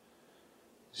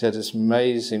 She had this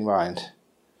amazing mind.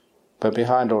 But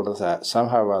behind all of that,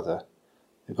 somehow or other,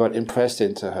 it got impressed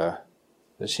into her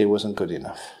that she wasn't good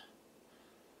enough.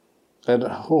 And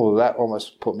that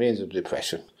almost put me into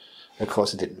depression. Of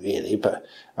course it didn't really, but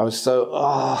I was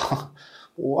so,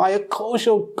 why, of course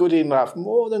you're good enough,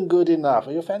 more than good enough,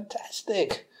 you're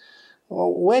fantastic.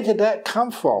 Well, where did that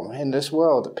come from in this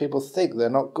world, that people think they're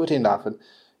not good enough? And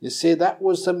you see, that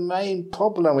was the main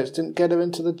problem, which didn't get her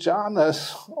into the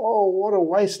jhanas. Oh, what a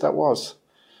waste that was.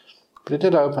 But it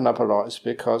did open up a lot. It's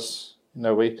because,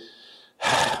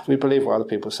 we believe what other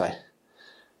people say.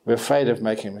 We're afraid of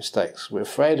making mistakes. We're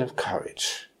afraid of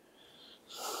courage.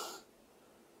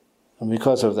 And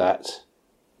because of that,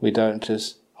 we don't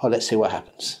just, let's see what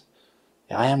happens.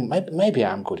 Maybe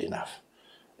I'm good enough.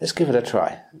 Let's give it a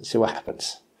try and see what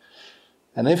happens.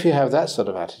 And if you have that sort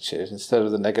of attitude, instead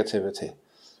of the negativity,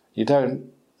 you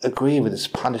don't agree with this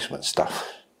punishment stuff.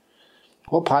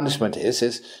 What punishment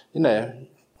is,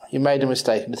 you made a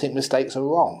mistake and you think mistakes are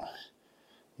wrong.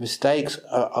 Mistakes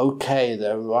are okay,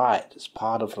 they're right, it's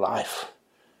part of life.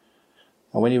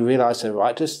 And when you realise they're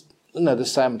right, just, the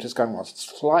same, just going on a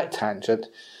slight tangent,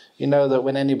 you know that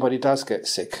when anybody does get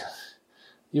sick,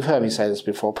 you've heard me say this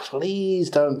before, please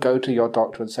don't go to your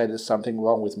doctor and say there's something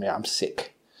wrong with me, I'm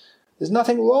sick. There's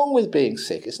nothing wrong with being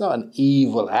sick. It's not an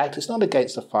evil act. It's not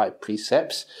against the 5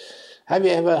 precepts. Have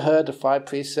you ever heard the 5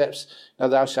 precepts? No,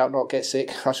 thou shalt not get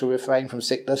sick. I shall refrain from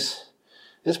sickness.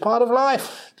 It's part of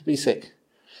life to be sick.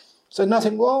 So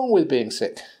nothing wrong with being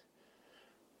sick.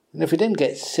 And if we didn't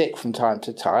get sick from time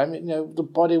to time, the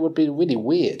body would be really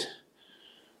weird.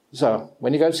 So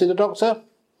when you go to see the doctor,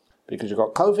 because you've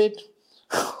got COVID,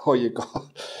 or you've got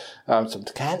some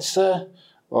cancer,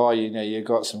 or you've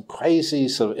got some crazy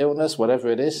sort of illness, whatever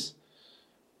it is,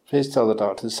 please tell the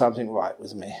doctor there's something right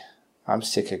with me. I'm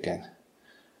sick again.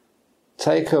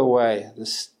 Take away the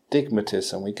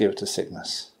stigmatism we give to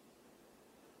sickness.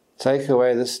 Take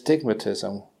away the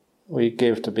stigmatism we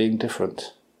give to being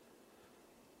different.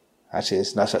 Actually,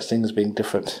 there's no such thing as being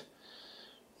different.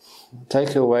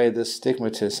 Take away the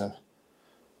stigmatism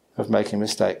of making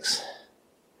mistakes.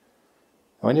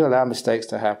 And when you allow mistakes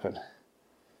to happen,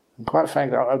 and quite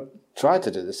frankly, I've tried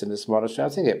to do this in this monastery. I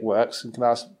think it works. You can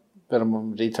ask a bit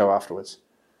more detail afterwards.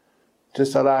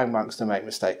 Just allowing monks to make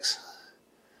mistakes.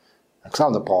 Because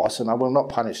I'm the boss and I will not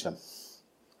punish them.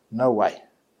 No way.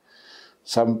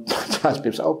 Sometimes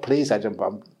people say, please,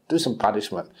 Ajahn, do some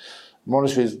punishment. The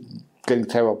monastery is getting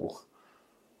terrible.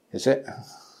 Is it?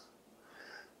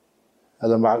 Are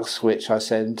the monks which I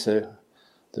send to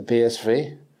the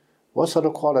BSV, what sort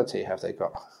of quality have they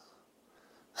got?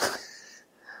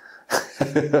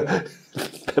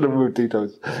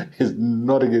 Peramudito is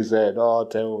nodding his head. Oh,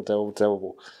 terrible, terrible,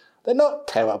 terrible. They're not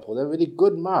terrible. They're really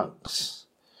good monks.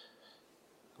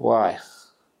 Why?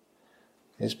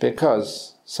 It's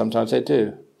because sometimes they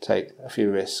do take a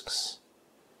few risks.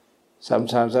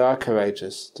 Sometimes they are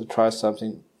courageous to try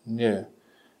something new,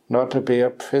 not to be a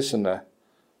prisoner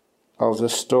of the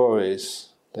stories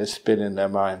they spin in their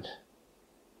mind.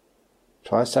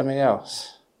 Try something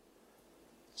else.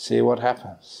 See what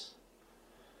happens.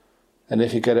 And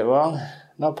if you get it wrong,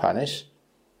 not punish.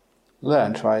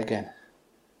 Learn, try again.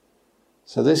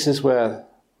 So this is where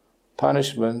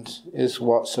punishment is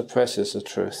what suppresses the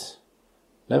truth.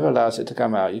 Never allows it to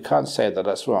come out. You can't say that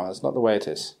that's wrong. That's not the way it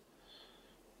is.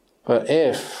 But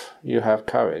if you have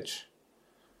courage,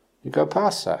 you go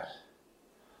past that.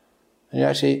 And you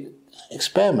actually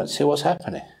experiment, see what's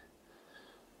happening.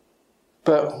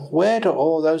 But where do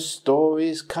all those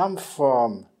stories come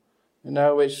from?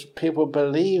 Which people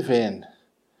believe in.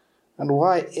 And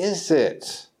why is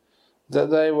it that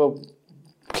they will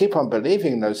keep on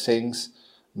believing those things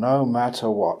no matter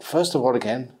what? First of all,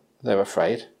 again, they're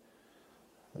afraid.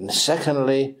 And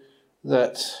secondly,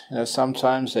 that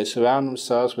sometimes they surround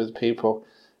themselves with people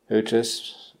who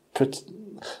just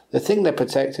they think they're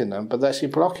protecting them, but they're actually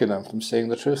blocking them from seeing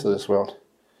the truth of this world.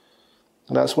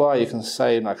 And that's why you can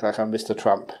say, like I'm Mr.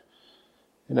 Trump,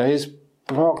 he's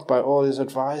blocked by all his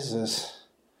advisors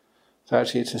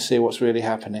to see what's really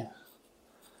happening.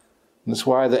 And that's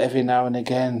why that every now and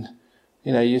again,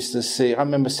 used to see, I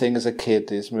remember seeing as a kid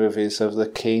these movies of the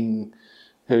king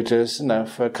who just,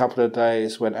 for a couple of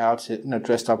days went out,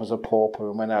 dressed up as a pauper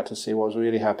and went out to see what was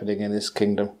really happening in his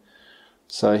kingdom.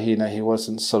 So he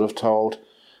wasn't sort of told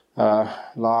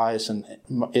lies and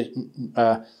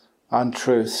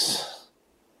untruths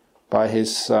by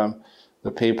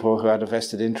the people who had a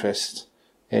vested interest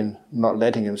in not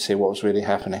letting him see what was really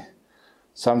happening.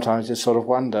 Sometimes you sort of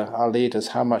wonder, our leaders,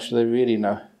 how much do they really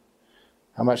know?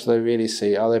 How much do they really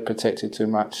see? Are they protected too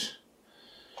much?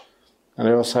 And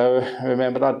I also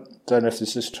remember, I don't know if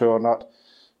this is true or not,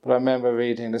 but I remember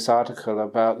reading this article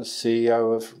about the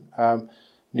CEO of Air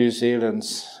New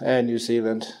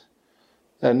Zealand.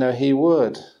 And he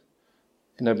would,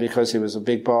 because he was a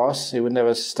big boss, he would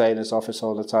never stay in his office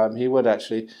all the time. He would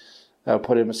actually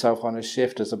put himself on a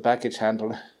shift as a baggage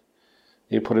handler.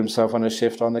 He put himself on a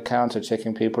shift on the counter,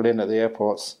 checking people in at the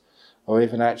airports, or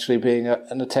even actually being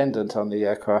an attendant on the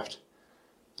aircraft,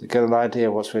 to get an idea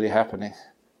of what's really happening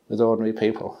with ordinary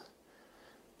people.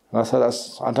 And I thought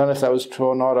I don't know if that was true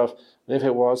or not, but if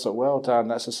it was, well done,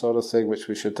 that's the sort of thing which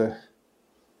we should do.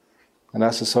 And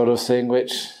that's the sort of thing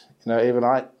which, even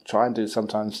I try and do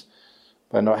sometimes,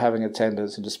 by not having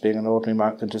attendance and just being an ordinary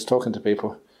monk and just talking to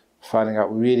people, finding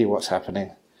out really what's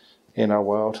happening in our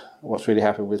world, what's really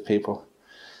happening with people.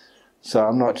 So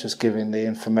I'm not just giving the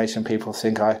information people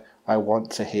think I want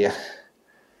to hear.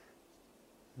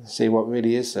 See what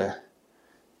really is there.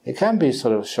 It can be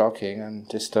sort of shocking and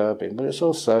disturbing, but it's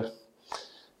also,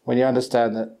 when you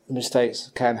understand that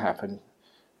mistakes can happen,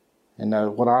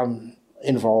 what I'm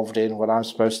involved in, what I'm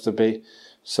supposed to be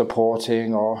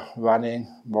supporting or running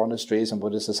monasteries and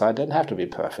Buddhist society, doesn't have to be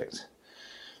perfect.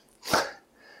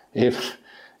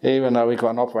 Even though we've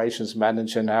got an operations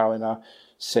manager now in our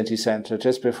city centre,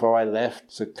 just before I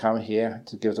left to come here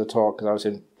to give the talk, because I was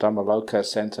in Dhamma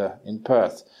Centre in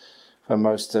Perth for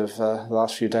most of the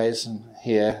last few days, and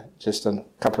here just a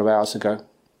couple of hours ago,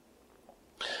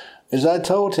 is I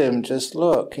told him, just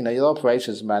look, you're the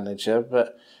operations manager,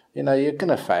 but you're going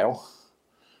to fail.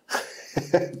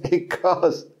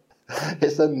 Because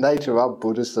it's the nature of our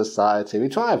Buddhist society. We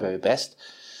try our very best,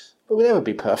 but we'll never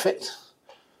be perfect.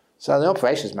 So the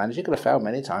operations manager, you're going to fail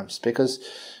many times, because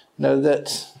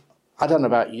that, I don't know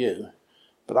about you,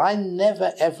 but I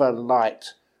never ever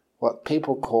liked what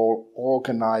people call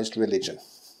organised religion.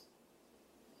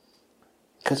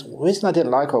 Because the reason I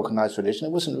didn't like organised religion,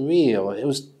 it wasn't real, it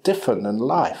was different than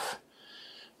life.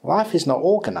 Life is not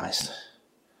organised.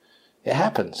 It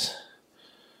happens.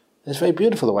 It's very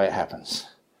beautiful the way it happens.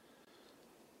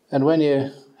 And when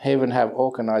you even have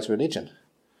organised religion,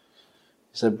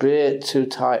 it's a bit too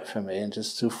tight for me and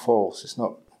just too false. It's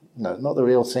not the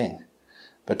real thing.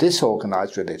 But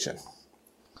disorganised religion,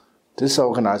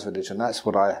 that's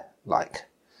what I like.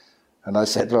 And I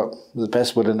said, look, the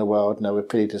best will in the world, we're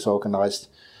pretty disorganised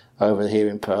over here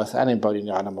in Perth and in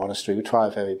Bodhinyana Monastery. We try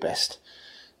our very best.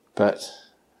 But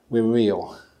we're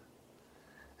real.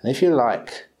 And if you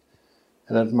like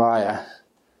and admire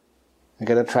and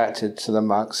get attracted to the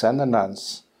monks and the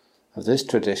nuns of this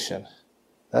tradition,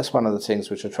 that's one of the things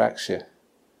which attracts you.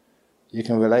 You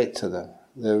can relate to them.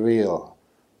 They're real.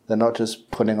 They're not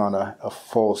just putting on a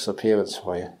false appearance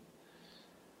for you.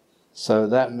 So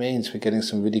that means we're getting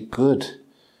some really good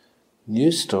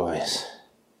news stories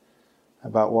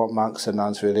about what monks and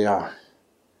nuns really are,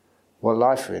 what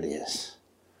life really is.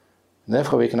 And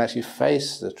therefore we can actually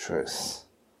face the truth.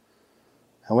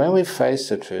 And when we face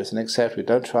the truth and accept, we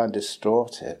don't try and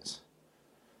distort it,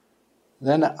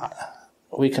 then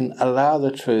we can allow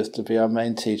the truth to be our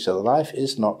main teacher. Life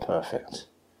is not perfect.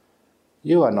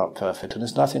 You are not perfect, and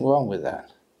there's nothing wrong with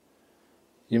that.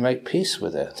 You make peace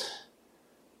with it.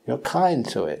 You're kind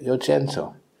to it. You're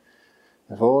gentle.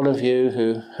 If all of you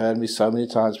who heard me so many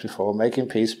times before, making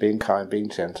peace, being kind, being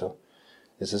gentle,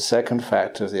 is the second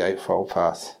factor of the Eightfold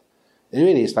Path. It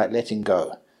really is like letting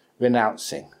go,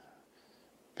 renouncing,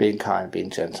 being kind, being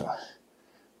gentle.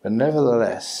 But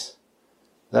nevertheless,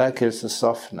 that gives the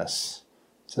softness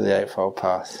to the Eightfold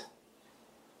Path.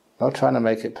 Not trying to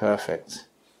make it perfect,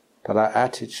 but our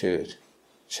attitude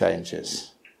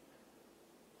changes.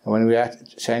 And when we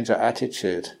change our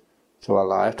attitude to our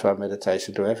life, to our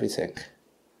meditation, to everything,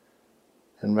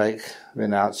 and make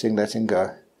renouncing, letting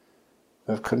go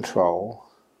of control,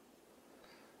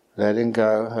 letting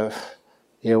go of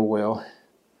ill will,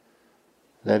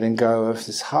 letting go of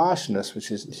this harshness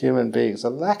which is human beings, a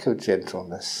lack of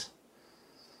gentleness.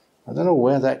 I don't know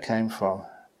where that came from.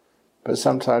 But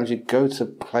sometimes you go to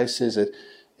places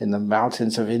in the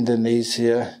mountains of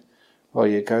Indonesia, or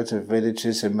you go to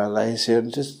villages in Malaysia, and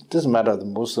it just doesn't matter the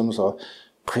Muslims or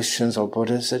Christians or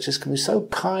Buddhists, they just can be so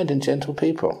kind and gentle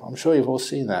people. I'm sure you've all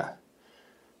seen that.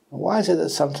 Why is it that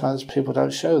sometimes people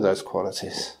don't show those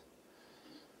qualities?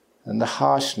 And the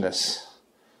harshness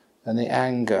and the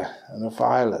anger and the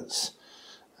violence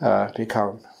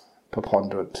become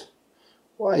preponderant.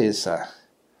 Why is that?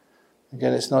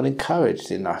 Again, it's not encouraged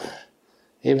enough.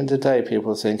 Even today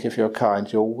people think if you're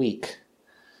kind, you're weak.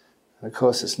 And of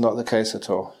course it's not the case at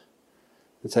all.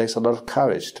 It takes a lot of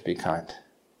courage to be kind.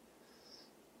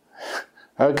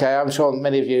 Okay, I'm sure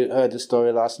many of you heard the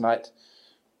story last night.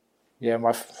 Yeah,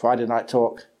 my Friday night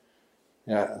talk.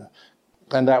 Yeah,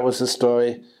 and that was the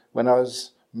story when I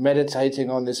was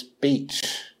meditating on this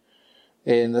beach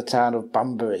in the town of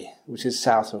Bunbury, which is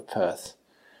south of Perth.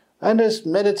 And just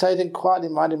meditating quietly,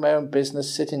 minding my own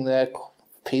business, sitting there,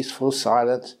 peaceful,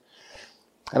 silent.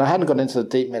 And I hadn't gone into the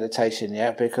deep meditation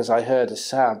yet because I heard a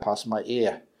sound pass my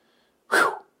ear.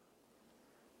 Whew.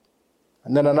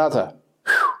 And then another.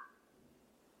 Whew.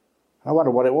 I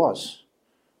wondered what it was.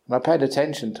 And I paid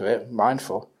attention to it,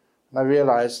 mindful, and I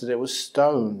realized that it was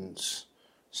stones.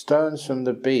 Stones from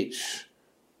the beach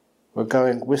were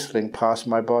going whistling past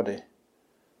my body.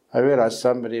 I realized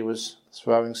somebody was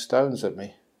throwing stones at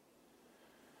me.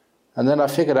 And then I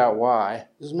figured out why.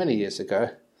 This was many years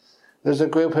ago. There was a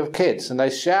group of kids and they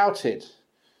shouted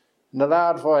in a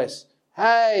loud voice,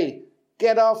 "Hey,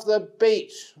 get off the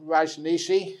beach,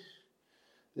 Rajneeshi."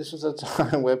 This was a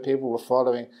time where people were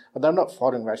following, well, they're not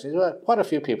following Rajneesh, quite a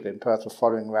few people in Perth were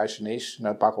following Rajneesh,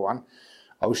 Bhagawan,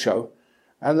 Osho.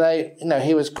 And they,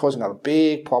 he was causing a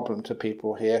big problem to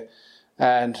people here.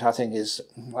 And I think his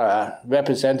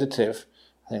representative,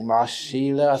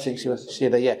 Sheila,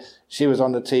 she was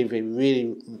on the TV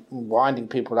really winding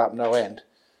people up no end.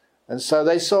 And so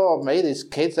they saw me, these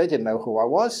kids, they didn't know who I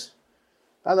was.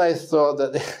 And they thought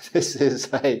that this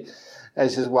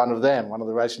is one of them, one of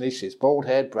the Rajneeshis. Bald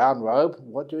head, brown robe,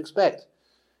 what do you expect?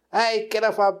 "Hey, get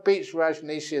off our beach,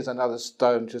 Rajneeshi," as another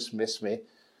stone just missed me.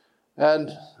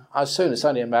 And I assume it's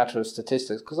only a matter of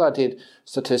statistics, because I did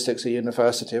statistics at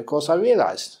university, of course I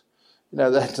realised,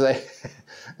 that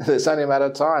it's only a matter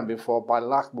of time before, by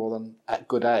luck more than at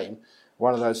good aim,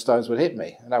 one of those stones would hit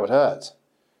me, and that would hurt.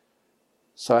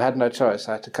 So I had no choice.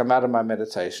 I had to come out of my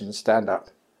meditation and stand up.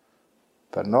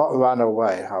 But not run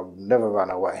away. I'll never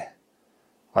run away.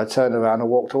 I turned around and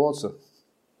walked towards them.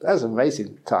 That was an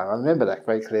amazing time. I remember that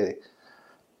very clearly.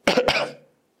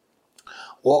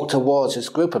 Walked towards this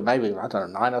group of maybe,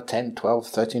 9 or 10, 12,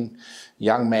 13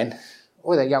 young men.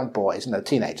 Or they're young boys,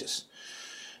 teenagers.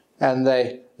 And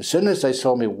as soon as they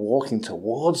saw me walking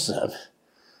towards them,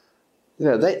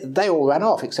 they all ran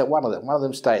off except one of them. One of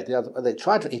them stayed. The other,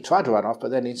 he tried to run off,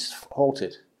 but then he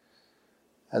halted.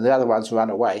 And the other ones ran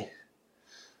away.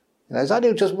 There's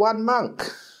only just one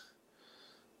monk.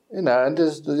 And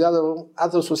the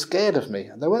others were scared of me.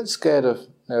 They weren't scared of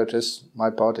just my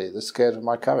body. They're scared of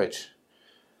my courage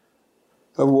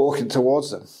of walking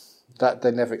towards them. That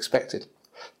they never expected.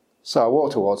 So I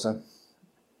walked towards them.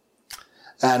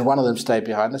 And one of them stayed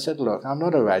behind. I said, "Look, I'm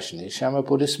not a Rajneesh. I'm a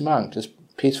Buddhist monk, just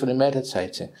peacefully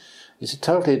meditating. It's a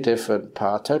totally different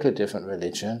path, totally different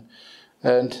religion.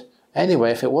 And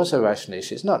anyway, if it was a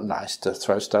Rajneesh, it's not nice to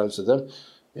throw stones at them.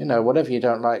 Whatever you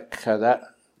don't like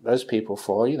those people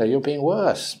for, you're being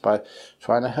worse by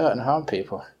trying to hurt and harm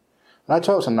people." And I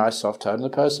talked in a nice soft tone, and the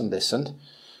person listened,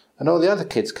 and all the other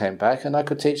kids came back, and I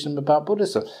could teach them about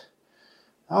Buddhism.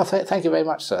 "Oh, thank you very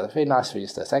much, sir. Very nice of you,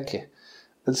 sir. Thank you."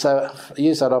 And so I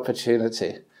used that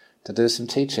opportunity to do some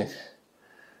teaching.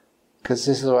 Because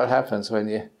this is what happens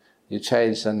when you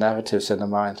change the narratives in the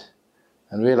mind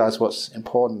and realize what's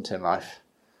important in life.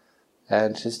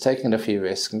 And just taking a few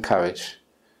risks and courage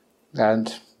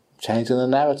and changing the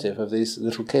narrative of these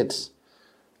little kids.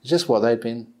 It's just what they'd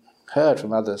been heard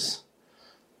from others.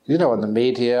 On the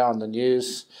media, on the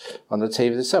news, on the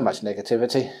TV, there's so much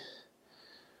negativity.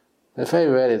 But very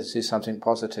rarely they see something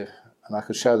positive, and I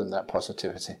could show them that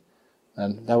positivity.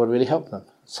 And that would really help them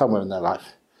somewhere in their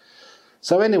life.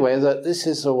 So anyway, this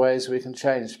is the ways we can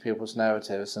change people's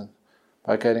narratives, and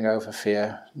by getting over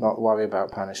fear, not worry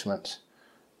about punishment,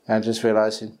 and just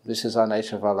realizing this is our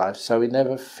nature of our life. So we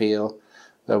never feel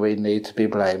that we need to be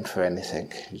blamed for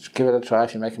anything. You just give it a try.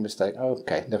 If you make a mistake,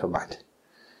 okay, never mind.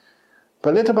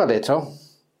 But little by little,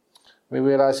 we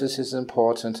realize this is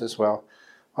important as well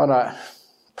on our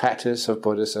practice of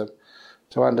Buddhism,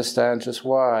 to understand just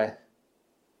why.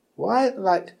 Why,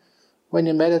 like when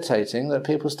you're meditating, that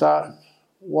people start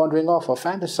wandering off or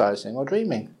fantasizing or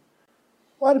dreaming.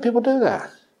 Why do people do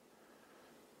that?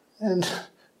 And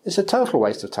It's a total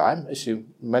waste of time, as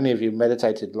many of you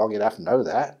meditated long enough know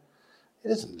that. It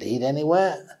doesn't lead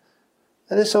anywhere.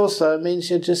 And this also means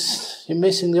you're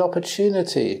missing the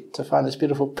opportunity to find this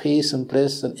beautiful peace and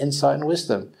bliss and insight and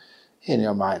wisdom in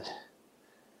your mind.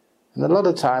 And a lot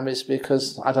of time it's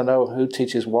because, I don't know who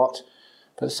teaches what,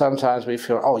 but sometimes we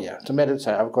feel, oh yeah, to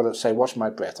meditate I've got to say, watch my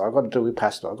breath, I've got to do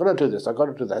Vipassana, I've got to do this, I've got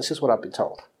to do that. This is what I've been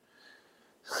told.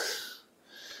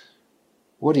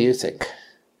 What do you think?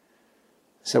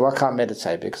 So I can't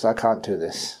meditate because I can't do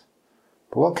this.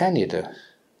 But what can you do?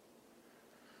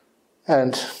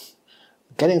 And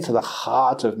getting to the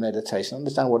heart of meditation,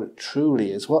 understand what it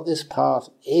truly is, what this path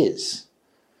is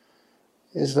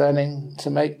learning to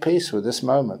make peace with this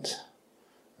moment.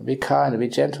 And be kind and be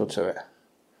gentle to it.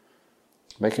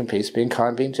 Making peace, being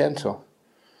kind, being gentle.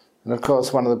 And of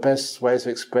course, one of the best ways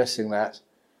of expressing that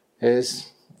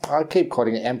is, I keep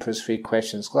calling it Emperor's Three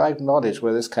Questions, because I acknowledge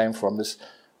where this came from, this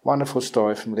wonderful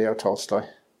story from Leo Tolstoy.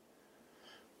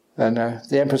 And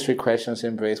the Emperor's Three Questions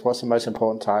in brief: what's the most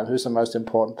important time? Who's the most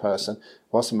important person?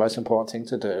 What's the most important thing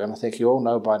to do? And I think you all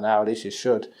know by now, at least you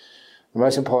should, the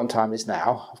most important time is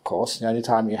now, of course. The only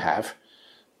time you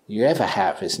ever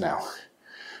have is now.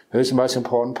 Who's the most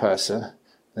important person?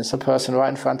 It's the person right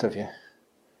in front of you.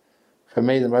 For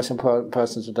me, the most important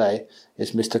person today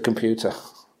is Mr. Computer.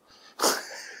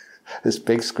 This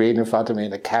big screen in front of me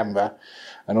and a camera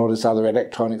and all this other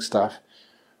electronic stuff.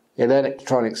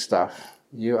 Electronic stuff.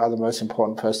 You are the most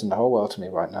important person in the whole world to me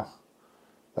right now.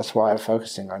 That's why I'm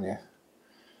focusing on you.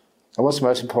 And what's the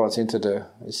most important thing to do?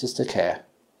 It's just to care.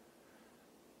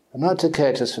 And not to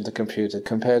care just for the computer,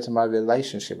 compared to my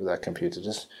relationship with that computer,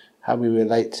 just how we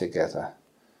relate together.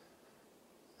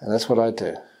 And that's what I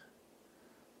do.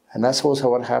 And that's also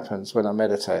what happens when I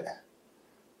meditate.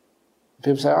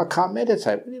 People say, I can't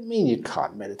meditate. What do you mean you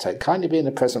can't meditate? Can't you be in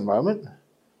the present moment?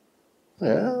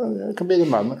 Yeah, it can be the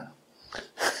moment.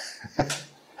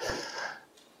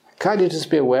 Can't you just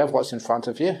be aware of what's in front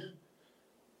of you?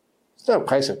 It's no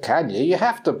case of can you, you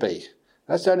have to be.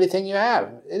 That's the only thing you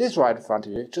have. It is right in front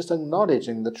of you, just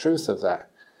acknowledging the truth of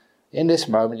that. In this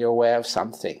moment you're aware of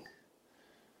something.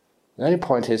 The only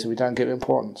point is that we don't give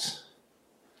importance.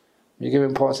 You give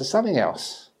importance to something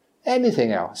else,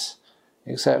 anything else,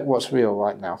 except what's real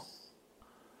right now.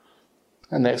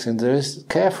 And next thing to do is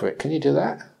care for it. Can you do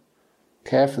that?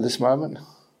 Care for this moment?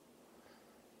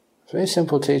 Very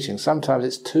simple teaching. Sometimes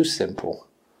it's too simple.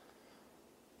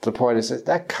 The point is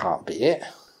that can't be it.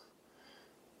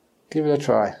 Give it a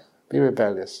try. Be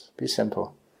rebellious. Be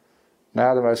simple.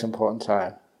 Now the most important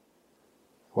time.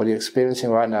 What you're experiencing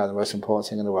right now, the most important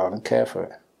thing in the world, and care for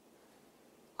it.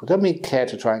 It doesn't mean care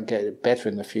to try and get it better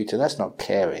in the future. That's not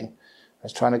caring.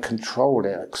 That's trying to control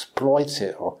it, exploit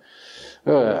it, or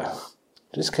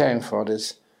just caring for it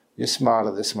is you smile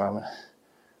at this moment.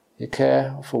 You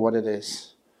care for what it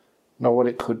is. Not what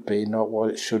it could be, not what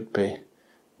it should be,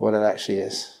 what it actually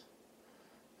is.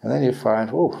 And then you find,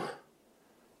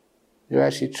 you're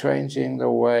actually changing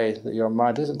the way that your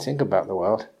mind doesn't think about the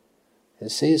world. It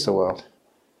sees the world,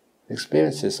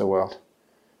 experiences the world.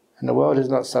 And the world is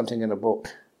not something in a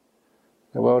book.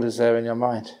 The world is there in your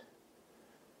mind.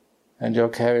 And you're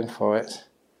caring for it,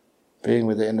 being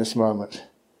with it in this moment.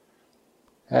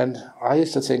 And I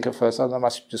used to think at first, I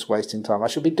must be just wasting time. I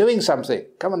should be doing something.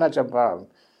 Come on, Ajahn Brahm.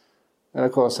 And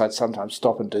of course I'd sometimes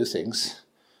stop and do things.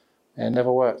 And it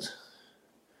never worked.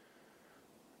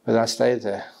 But I stayed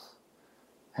there.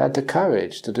 Had the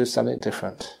courage to do something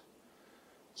different.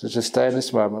 So just stay in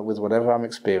this moment with whatever I'm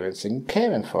experiencing,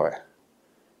 caring for it.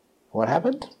 What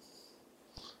happened?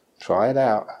 Try it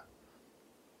out.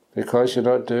 Because you're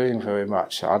not doing very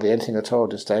much, hardly anything at all,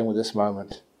 just staying with this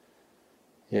moment,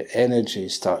 your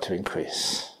energies start to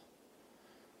increase.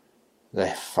 The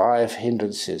 5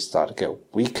 hindrances start to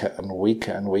get weaker and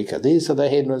weaker and weaker. These are the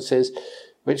hindrances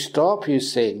which stop you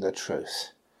seeing the truth.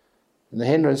 And the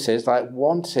hindrances, like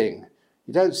wanting,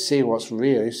 you don't see what's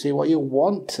real, you see what you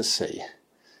want to see.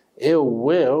 Ill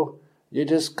will, you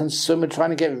just consume it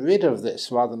trying to get rid of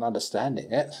this rather than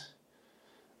understanding it.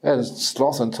 And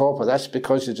sloth and torpor, that's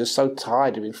because you're just so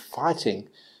tired, you've been fighting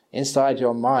inside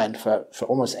your mind for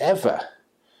almost ever.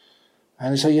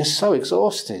 And so you're so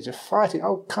exhausted, you're fighting.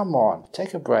 Oh, come on,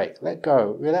 take a break, let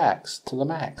go, relax to the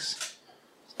max.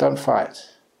 Don't fight.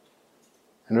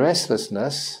 And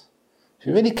restlessness, if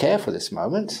you really care for this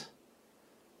moment,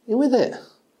 you're with it.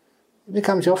 It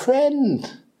becomes your friend.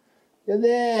 You're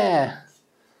there.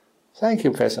 Thank you,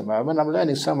 present moment. I'm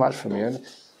learning so much from you. And,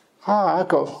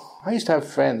 I used to have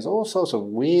friends, all sorts of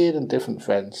weird and different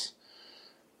friends.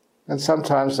 And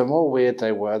sometimes the more weird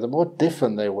they were, the more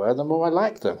different they were, the more I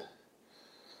liked them.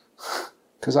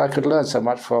 Because I could learn so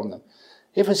much from them.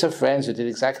 If it's a friend who did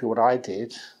exactly what I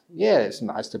did, yeah, it's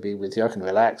nice to be with you, I can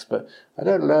relax, but I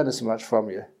don't learn as much from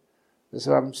you as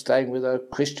if I'm staying with a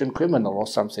Christian criminal or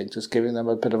something, just giving them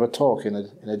a bit of a talk in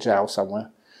a jail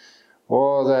somewhere.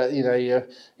 Or that, you're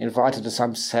invited to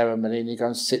some ceremony and you go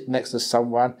and sit next to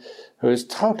someone who is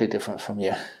totally different from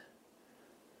you.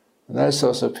 And those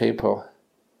sorts of people,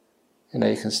 you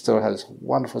can still have this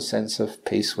wonderful sense of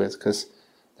peace with, because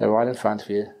they're right in front of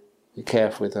you, you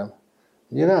care for them,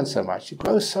 and you learn so much, you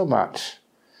grow so much.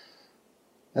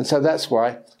 And so that's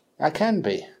why I can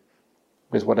be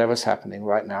with whatever's happening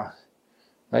right now.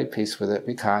 Make peace with it,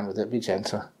 be kind with it, be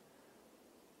gentle.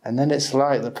 And then it's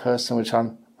like the person which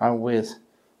I'm with,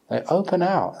 they open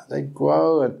out, they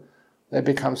grow, and they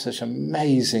become such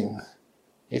amazing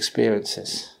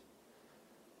experiences.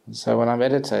 And so when I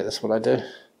meditate, that's what I do.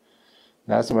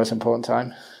 Now's the most important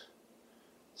time.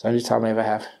 It's the only time I ever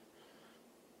have.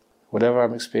 Whatever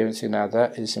I'm experiencing now,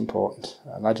 that is important.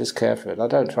 And I just care for it. I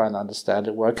don't try and understand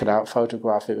it, work it out,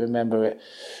 photograph it, remember it,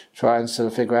 try and sort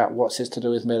of figure out what's this to do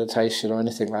with meditation or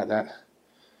anything like that.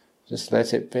 Just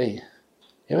let it be.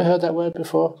 You ever heard that word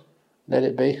before? Let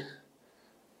it be.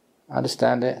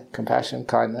 Understand it, compassion,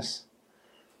 kindness.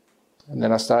 And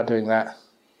then I start doing that.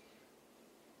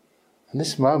 And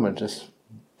this moment just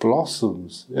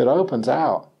blossoms. It opens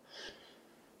out.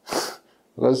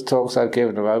 Those talks I've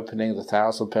given of opening the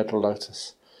 1,000-petal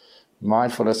lotus,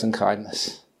 mindfulness and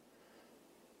kindness.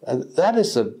 And that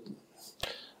is an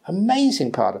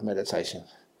amazing part of meditation.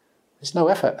 It's no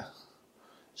effort.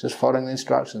 It's just following the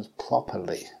instructions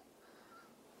properly.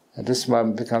 And this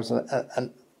moment becomes a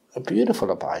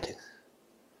beautiful abiding.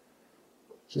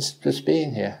 Just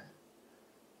being here.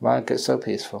 Mind gets so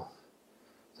peaceful.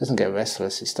 It doesn't get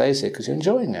restless. It stays here because you're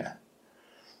enjoying it.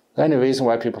 The only reason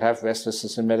why people have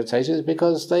restlessness in meditation is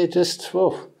because they're just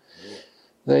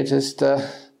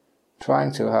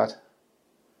trying too hard.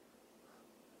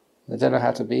 They don't know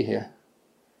how to be here.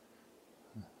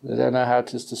 They don't know how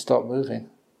just to stop moving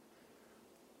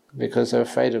because they're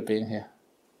afraid of being here.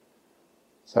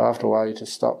 So after a while you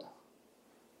just stop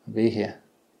and be here.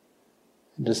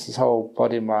 And just this whole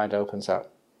body-mind opens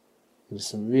up. With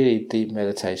some really deep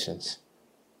meditations.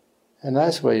 And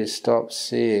that's where you stop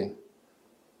seeing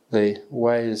the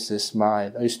ways this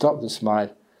mind, or you stop this mind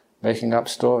making up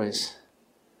stories,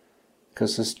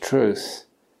 because this truth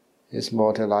is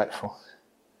more delightful.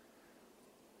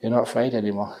 You're not afraid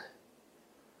anymore.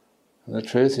 And the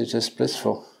truth is just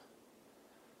blissful.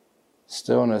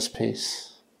 Stillness,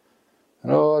 peace.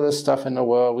 And all the stuff in the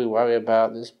world we worry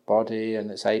about, this body and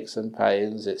its aches and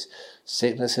pains, its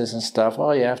sicknesses and stuff,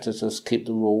 you have to just keep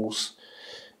the rules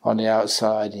on the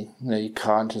outside. You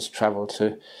can't just travel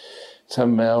to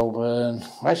Melbourne.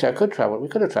 Actually, I could travel. We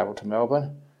could have travelled to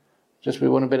Melbourne. Just we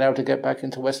wouldn't have been able to get back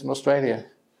into Western Australia.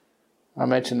 I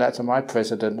mentioned that to my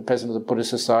president, the president of the Buddhist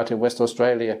Society of West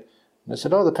Australia. And I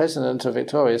said, the president of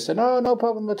Victoria said, no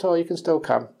problem at all, you can still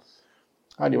come.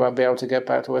 Only won't be able to get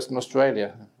back to Western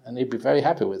Australia. And he'd be very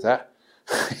happy with that.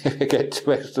 If you get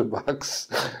 2 extra bucks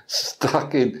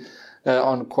stuck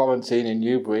on quarantine in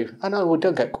Newbury. I know we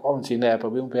don't get quarantine there,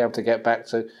 but we won't be able to get back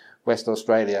to West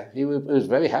Australia. He was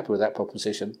very happy with that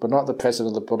proposition, but not the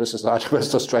president of the Buddhist Society of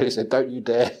West Australia said, don't you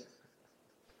dare.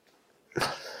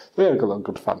 We had a lot of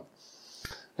good fun.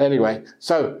 Anyway,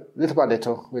 so little by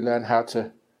little we learn how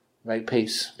to make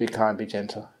peace, be kind, be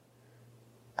gentle.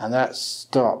 And that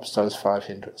stops those 5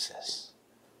 hindrances.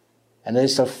 And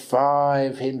it's the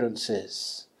 5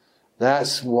 hindrances.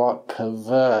 That's what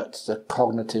perverts the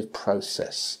cognitive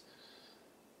process.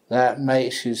 That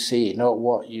makes you see not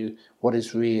what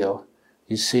is real.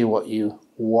 You see what you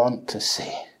want to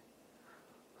see.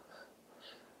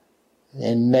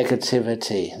 In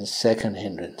negativity, the second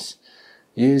hindrance,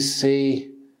 you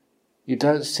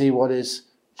don't see what is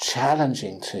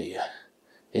challenging to you.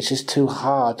 It's just too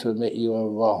hard to admit you are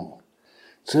wrong.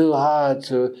 Too hard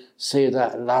to see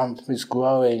that lump is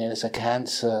growing and it's a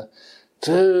cancer.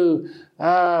 Too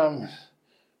hard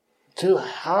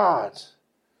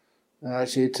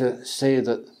actually to see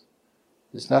that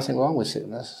there's nothing wrong with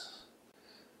sickness.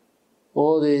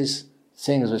 All these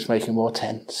things which make you more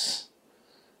tense.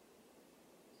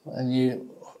 And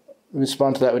you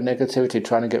respond to that with negativity,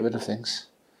 trying to get rid of things.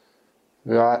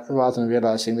 Rather than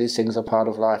realizing these things are part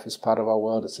of life, it's part of our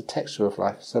world, it's a texture of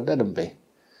life, so let them be.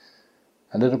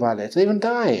 And little by little, even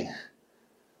dying.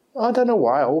 I don't know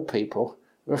why old people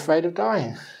are afraid of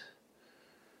dying.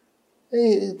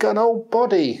 You've got an old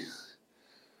body.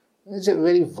 Is it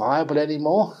really viable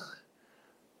anymore?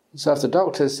 So if the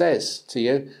doctor says to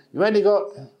you, you've only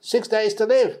got 6 days to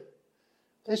live.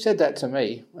 They said that to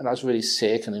me when I was really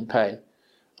sick and in pain.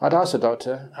 I'd ask the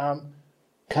doctor,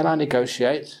 can I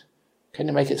negotiate Can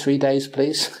you make it 3 days,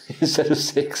 please, instead of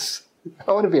 6?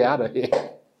 I want to be out of here.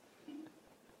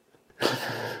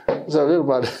 So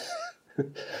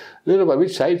little by, we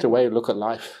changed the way we look at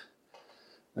life.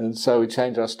 And so we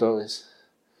change our stories.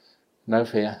 No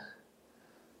fear.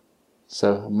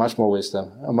 So much more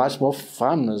wisdom, and much more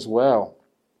fun as well.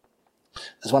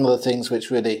 It's one of the things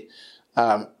which really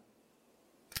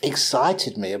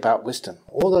excited me about wisdom.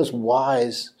 All those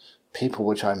wise people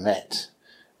which I met,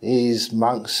 these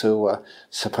monks who were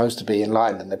supposed to be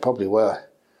enlightened, and they probably were.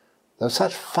 They were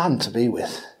such fun to be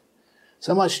with.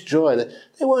 So much joy that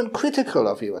they weren't critical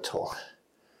of you at all.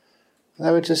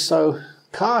 They were just so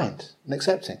kind and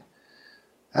accepting.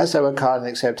 As they were kind and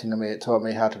accepting of me, it taught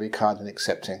me how to be kind and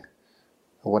accepting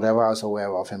of whatever I was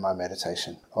aware of in my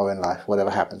meditation or in life, whatever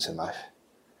happens in life.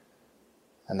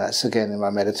 And that's again in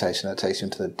my meditation that takes you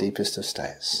into the deepest of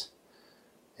states.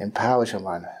 Empowers your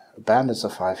mind, abandons the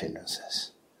 5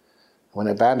 hindrances. When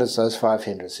it abandons those 5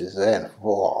 hindrances, then,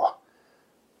 whoa,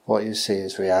 what you see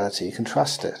is reality. You can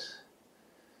trust it.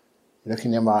 You look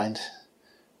in your mind,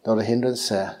 not a hindrance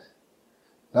there.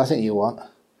 Nothing you want.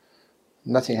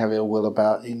 Nothing you have ill will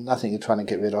about. Nothing you're trying to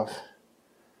get rid of.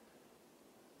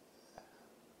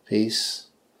 Peace,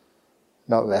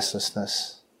 not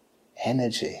restlessness.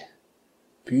 Energy.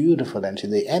 Beautiful energy.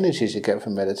 The energies you get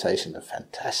from meditation are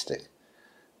fantastic.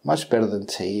 Much better than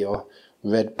tea or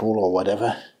Red Bull or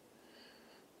whatever.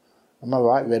 Am I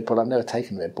right, Red Bull? I've never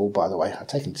taken Red Bull, by the way. I've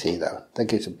taken tea, though. That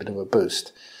gives a bit of a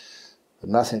boost. But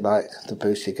nothing like the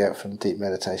boost you get from deep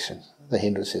meditation. The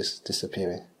hindrances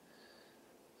disappearing.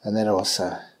 And then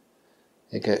also,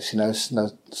 it gets, no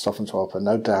stop and torpor,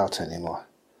 no doubt anymore.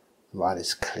 The mind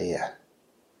is clear.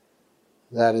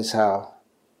 That is how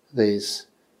these,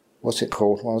 what's it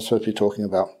called? What am I supposed to be talking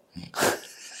about?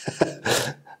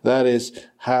 That is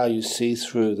how you see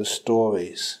through the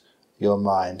stories your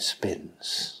mind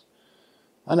spins.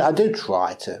 And I do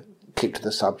try to keep to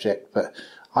the subject, but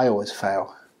I always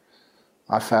fail.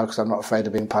 I fail because I'm not afraid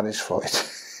of being punished for it.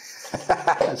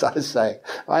 As I say,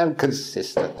 I am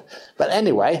consistent. But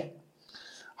anyway,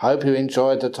 I hope you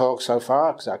enjoyed the talk so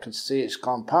far, because I can see it's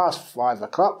gone past 5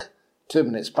 o'clock, 2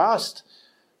 minutes past.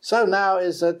 So now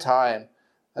is the time,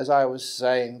 as I was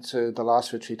saying to the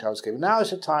last retreat I was giving, now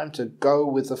is the time to go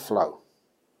with the flow.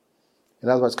 In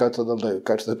other words, go to the loo,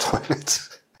 go to the toilet.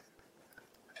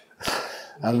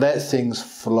 And let things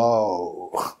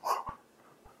flow.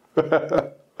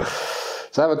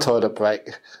 So have a toilet break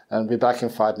and be back in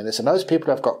 5 minutes. And those people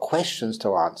who have got questions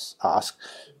to ask,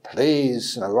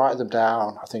 please write them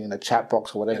down, I think in the chat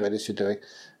box or whatever it is you're doing.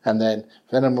 And then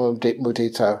Venerable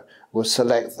Mudita will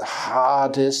select the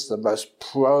hardest, the most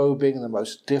probing, the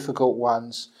most difficult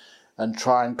ones and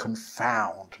try and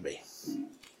confound me.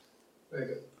 Very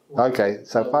good. Okay,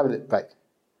 so 5 minutes break.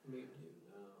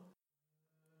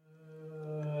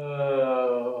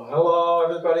 Hello,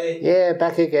 everybody. Yeah,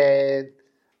 back again.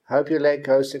 Hope you let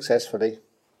go successfully.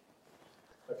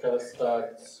 Okay, let's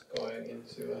start going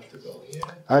into, I have to go here.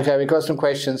 Okay, we've got some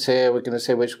questions here. We're going to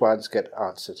see which ones get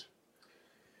answered.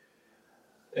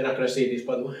 They're not going to see these,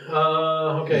 by the way.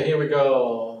 Okay, here we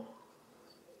go.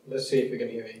 Let's see if we can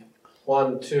hear me.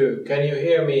 1, 2. Can you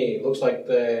hear me? Looks like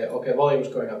the volume's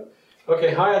going up.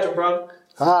 Okay, hi, Ajahn Brahm.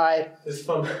 Hi. This is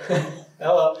from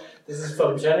hello. This is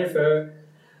from Jennifer.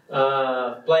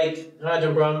 Blake. Hi,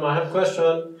 Ajahn Brahm. I have a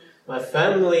question. My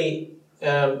family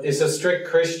is a strict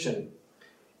Christian.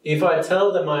 If I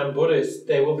tell them I am Buddhist,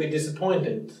 they will be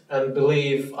disappointed and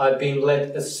believe I've been led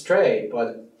astray by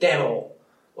the devil.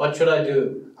 What should I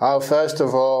do? First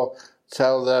of all,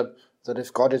 tell them that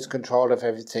if God is in control of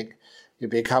everything, you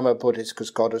become a Buddhist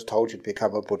because God has told you to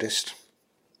become a Buddhist.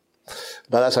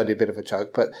 Now that's only a bit of a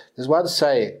joke, but there's one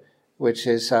saying which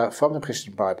is from the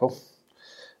Christian Bible,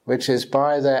 which is,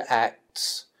 by their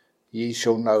acts ye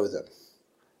shall know them.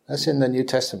 That's in the New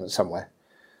Testament somewhere.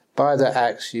 By their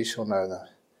acts ye shall know them.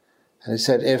 And he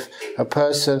said if a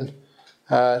person,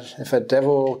 if a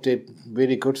devil did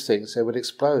really good things, they would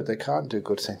explode. They can't do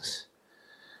good things.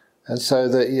 And so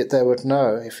that they would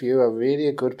know if you are really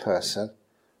a good person,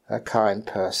 a kind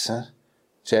person,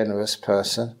 generous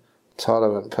person,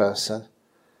 tolerant person,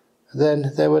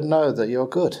 then they would know that you're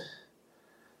good.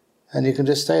 And you can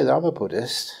just say that I'm a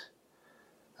Buddhist,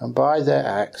 and by their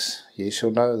acts ye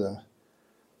shall know them.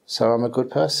 So I'm a good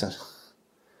person.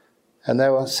 And they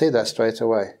will see that straight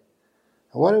away.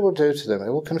 And what it will do to them, it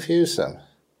will confuse them.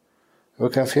 It will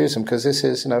confuse them because this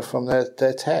is, from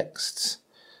their texts.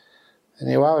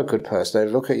 And you are a good person.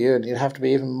 They look at you and you have to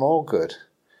be even more good.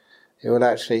 It will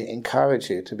actually encourage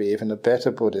you to be even a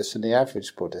better Buddhist than the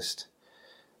average Buddhist.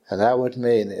 And that would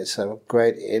mean it's a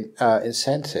great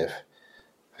incentive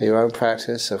for your own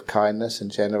practice of kindness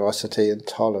and generosity and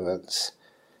tolerance.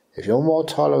 If you're more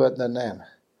tolerant than them,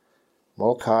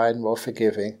 more kind, more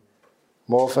forgiving,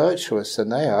 more virtuous than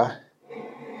they are,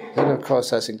 then of course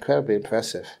that's incredibly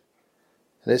impressive.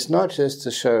 And it's not just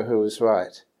to show who is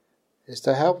right, it's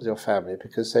to help your family,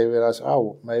 because they realize,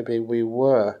 oh, maybe we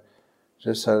were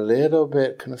just a little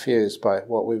bit confused by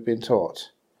what we've been taught.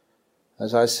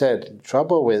 As I said, the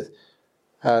trouble with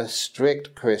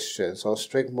strict Christians or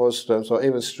strict Muslims or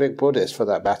even strict Buddhists for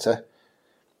that matter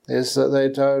is that they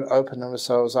don't open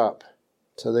themselves up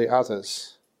to the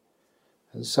others.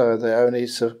 And so they only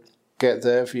get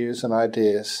their views and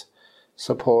ideas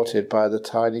supported by the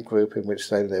tiny group in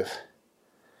which they live.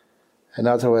 In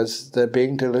other words, they're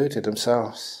being deluded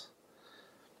themselves.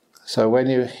 So when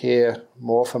you hear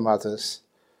more from others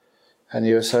and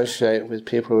you associate with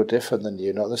people who are different than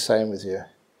you, not the same with you,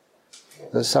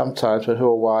 there's sometimes but who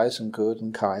are wise and good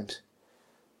and kind.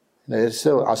 You know, it's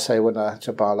still Asevana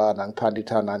Jabalanang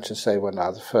Panditanang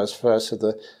Sevana, the first verse of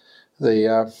the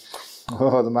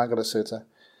Mangala Sutta.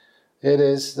 It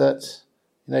is that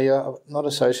you're not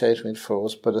associating with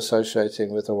fools, but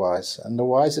associating with the wise. And the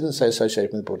wise didn't say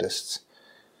associating with Buddhists,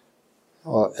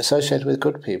 or associating with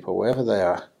good people, wherever they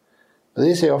are. But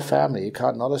these are your family, you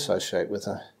can't not associate with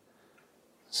them.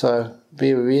 So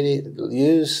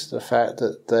use the fact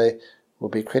that they will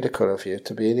be critical of you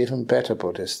to be an even better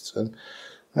Buddhist. And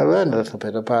learn a little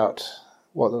bit about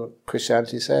what the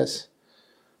Christianity says.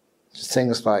 Just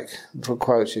things like little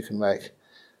quotes you can make,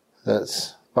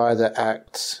 that by their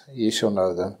acts ye shall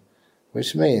know them,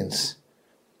 which means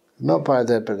not by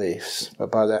their beliefs,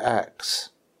 but by their acts,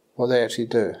 what they actually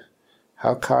do,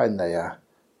 how kind they are,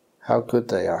 how good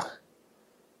they are.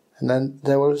 And then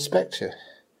they will respect you.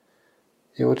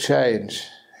 You will change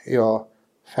your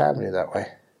family that way.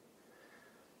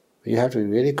 But you have to be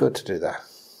really good to do that.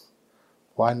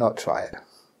 Why not try it?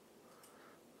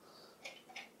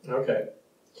 Okay.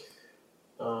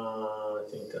 I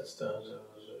think that's that.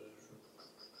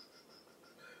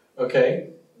 Okay.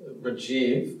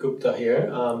 Rajiv Gupta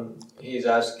here. He's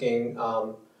asking.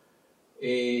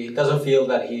 He doesn't feel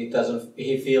that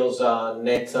he feels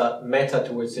metta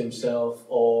towards himself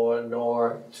or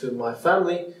nor to my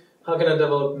family. How can I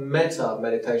develop metta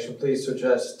meditation? Please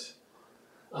suggest.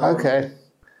 Okay.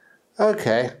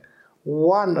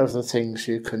 One of the things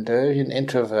you can do, if you're an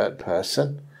introvert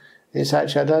person, is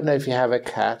actually, I don't know if you have a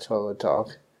cat or a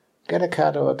dog, get a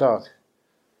cat or a dog.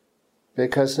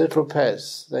 Because little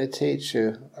pets, they teach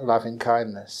you loving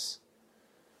kindness.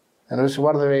 And it's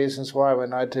one of the reasons why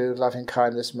when I do loving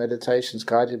kindness meditations,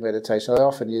 guided meditation, I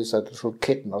often use a little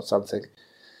kitten or something.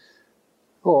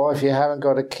 Or if you haven't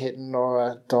got a kitten or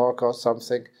a dog or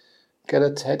something, get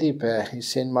a teddy bear. You've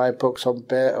seen my books on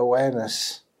bear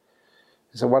awareness.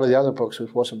 It's one of the other books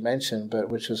which wasn't mentioned, but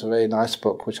which was a very nice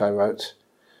book which I wrote,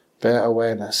 Bear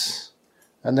Awareness.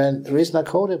 And then the reason I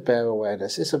called it Bear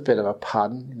Awareness, it's a bit of a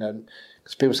pun,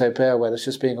 because people say bear awareness,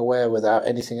 just being aware without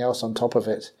anything else on top of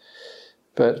it.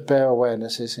 But bear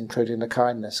awareness is including the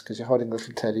kindness, because you're holding a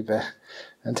little teddy bear.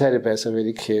 And teddy bears are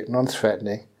really cute,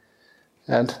 non-threatening.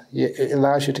 And it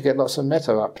allows you to get lots of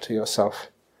metta up to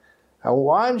yourself. And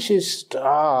once you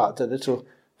start the little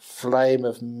flame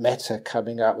of metta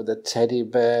coming up with a teddy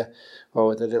bear or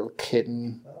with a little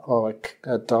kitten or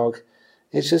a dog,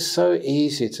 it's just so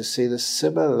easy to see the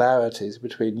similarities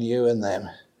between you and them.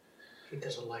 He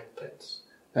doesn't like pets.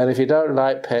 And if you don't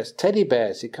like pets, teddy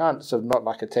bears, you can't sort of not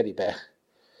like a teddy bear.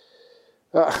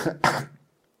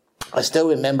 I still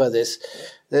remember this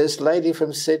lady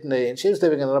from Sydney, and she was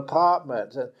living in an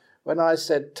apartment. And when I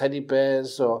said teddy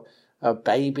bears or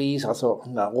babies, I thought,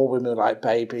 no, all women like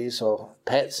babies or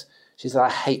pets. She said, I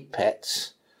hate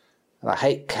pets. And I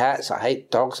hate cats, I hate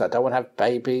dogs, I don't want to have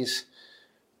babies.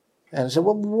 And I said,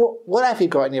 well, what have you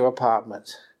got in your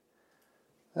apartment?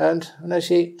 And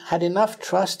she had enough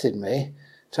trust in me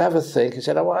to have a think and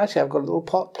said, oh, well, actually, I've got a little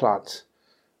pot plant.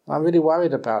 I'm really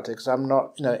worried about it because I'm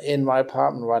not, in my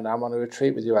apartment right now. I'm on a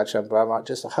retreat with you, Ajahn Brahm. I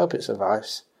hope it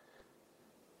survives.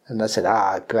 And I said,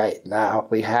 great, now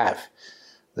we have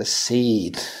the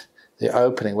seed, the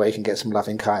opening where you can get some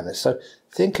loving kindness. So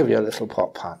think of your little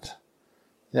pot plant.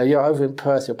 You're over in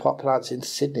Perth, your pot plant's in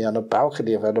Sydney on a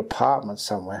balcony of an apartment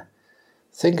somewhere.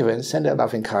 Think of it and send it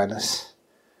loving kindness.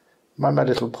 My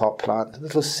little pot plant, a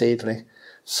little seedling.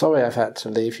 Sorry I've had to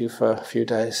leave you for a few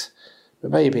days.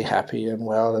 But may you be happy and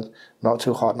well and not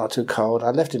too hot, not too cold.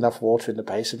 I left enough water in the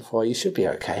basin for you. You should be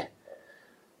okay.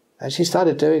 And she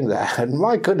started doing that. And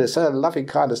my goodness, her loving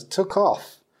kindness took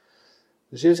off.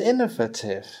 She was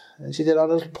innovative. And she did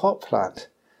on a little pot plant.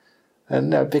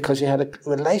 And because she had a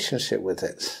relationship with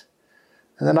it.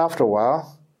 And then after a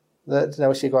while, that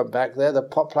when she got back there, the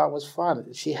pot plant was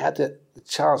fun. She had the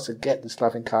chance to get this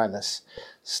loving kindness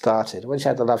started. When she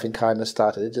had the loving kindness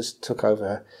started, it just took over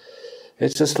her.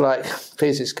 It's just like,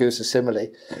 please excuse the simile,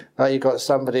 like you got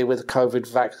somebody with COVID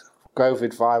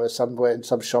virus somewhere in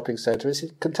some shopping centre. It's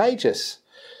contagious.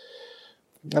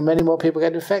 And many more people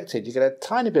get infected. You get a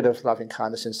tiny bit of loving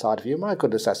kindness inside of you. My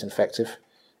goodness, that's infectious.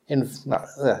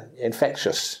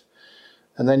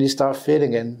 And then you start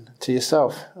feeling it to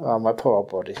yourself. Oh, my poor old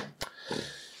body.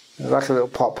 Like a little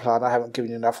pot plant, I haven't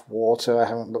given you enough water, I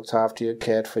haven't looked after you,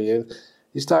 cared for you.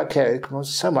 You start caring, it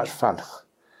becomes so much fun.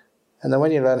 And then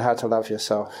when you learn how to love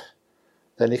yourself,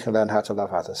 then you can learn how to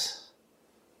love others.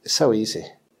 It's so easy.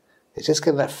 It's just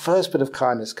getting that first bit of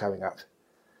kindness coming up.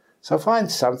 So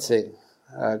find something,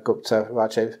 Gupta,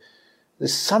 Rajiv,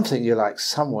 there's something you like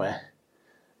somewhere.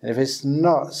 And if it's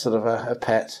not sort of a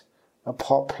pet, a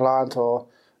pot plant or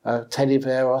a teddy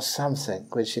bear or something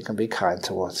which you can be kind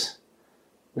towards,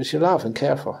 which you love and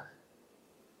care for.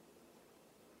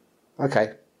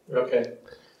 Okay. Okay.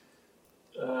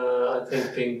 I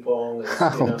think ping pong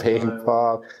is ping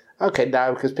pong. Okay,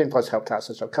 no, because ping pong's helped out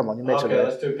so come on, you mentioned it. Okay,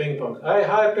 let's do ping pong. Hey,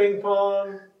 hi ping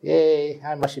pong. Yay,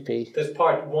 hi Mushy P. This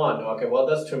part 1. Okay, well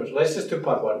that's too much. Let's just do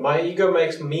part 1. My ego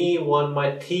makes me want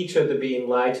my teacher to be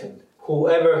enlightened,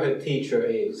 whoever her teacher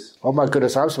is. Oh my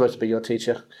goodness, I'm supposed to be your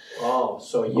teacher. Oh,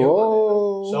 so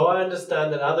you So I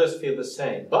understand that others feel the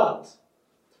same. But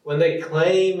when they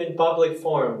claim in public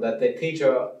forum that their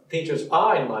teachers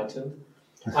are enlightened,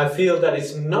 I feel that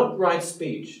it's not right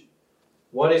speech.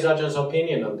 What is Ajahns'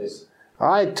 opinion on this?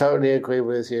 I totally agree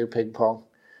with you, ping pong.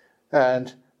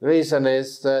 And the reason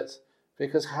is that,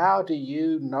 because how do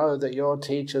you know that your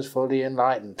teacher's fully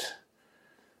enlightened?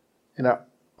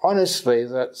 Honestly,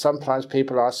 that sometimes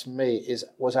people ask me,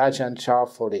 was Ajahn Chah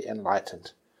fully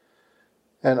enlightened?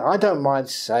 And I don't mind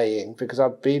saying, because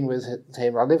I've been with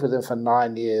him, I lived with him for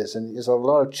 9 years, and there's a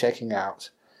lot of checking out.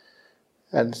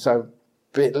 And so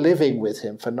living with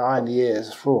him for 9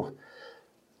 years,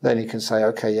 then you can say,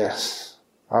 okay, yes,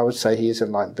 I would say he is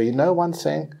enlightened. But you know one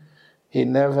thing? He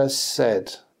never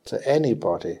said to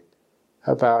anybody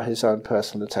about his own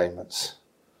personal attainments.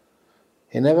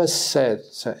 He never said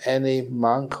to any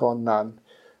monk or nun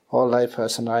or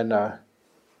layperson I know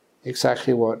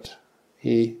exactly where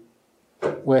he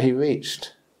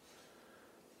reached.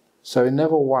 So he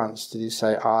never once did he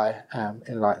say, I am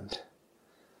enlightened.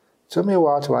 It took me a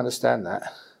while to understand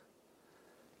that.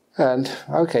 And,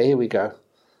 okay, here we go.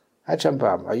 Ajahn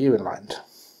Brahm, are you enlightened?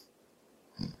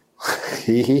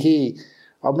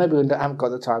 Or maybe we haven't got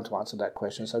the time to answer that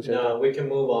question. So no, we can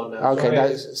move on now. Okay,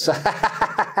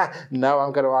 no,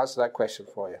 I'm going to answer that question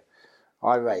for you.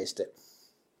 I raised it.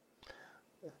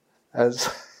 And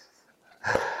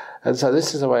so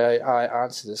this is the way I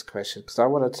answer this question, because I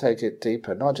want to take it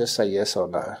deeper, not just say yes or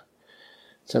no.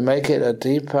 To make it a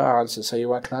deeper answer so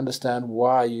you can understand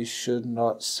why you should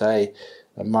not say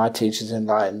that my teacher's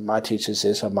enlightened, my teacher's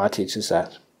this, or my teacher's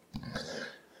that.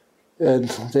 And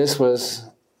this was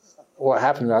what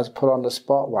happened. I was put on the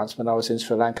spot once when I was in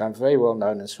Sri Lanka. I'm very well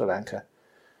known in Sri Lanka.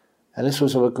 And this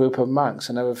was with a group of monks,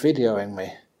 and they were videoing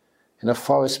me in a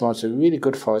forest monastery, a really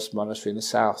good forest monastery in the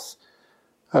south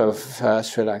of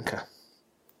Sri Lanka.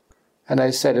 And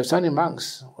they said, it was only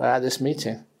monks were at this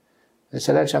meeting. They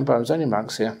said, Ajahn Brahm, there's only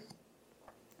monks here.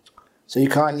 So you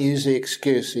can't use the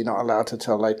excuse you're not allowed to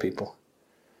tell lay people.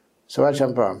 So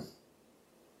Ajahn Brahm,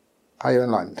 are you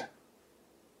enlightened?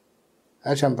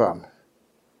 Ajahn Brahm,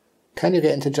 can you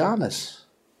get into jhanas?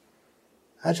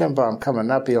 Ajahn Brahm, come on,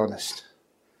 now be honest.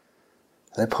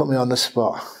 They put me on the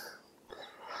spot.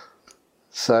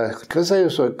 So, because they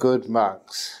were good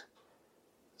monks,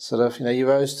 you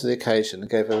rose to the occasion and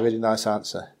gave a really nice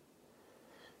answer.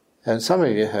 And some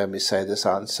of you heard me say this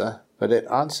answer, but it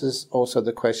answers also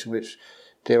the question which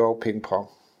dear old Ping Pong,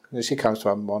 she comes to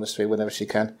our monastery whenever she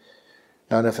can,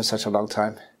 known her for such a long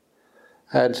time.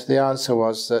 And the answer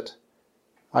was that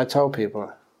I told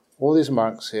people, all these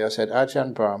monks here, I said,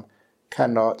 Ajahn Brahm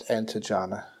cannot enter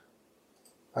jhana.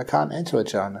 I can't enter a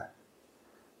jhana.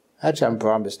 Ajahn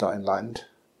Brahm is not enlightened.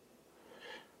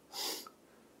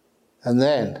 And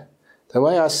then, the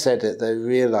way I said it, they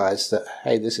realized that,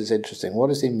 hey, this is interesting.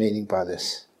 What is he meaning by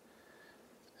this?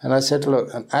 And I said,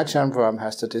 look, an Ajahn Brahm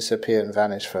has to disappear and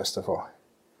vanish first of all.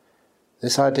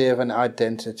 This idea of an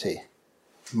identity,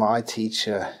 my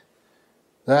teacher,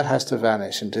 that has to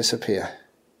vanish and disappear.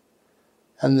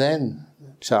 And then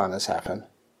jhanas happen.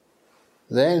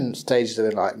 Then stages of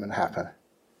enlightenment happen.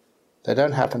 They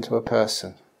don't happen to a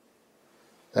person.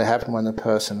 They happen when the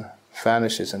person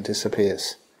vanishes and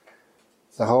disappears.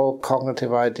 The whole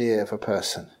cognitive idea of a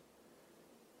person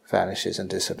vanishes and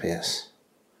disappears.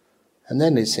 And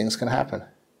then these things can happen,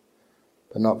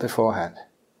 but not beforehand.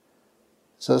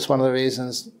 So that's one of the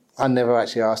reasons I never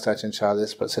actually asked Ajahn Chah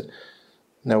this, but said,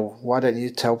 why don't you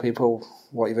tell people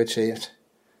what you've achieved?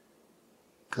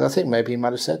 Because I think maybe he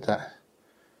might have said that.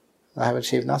 I have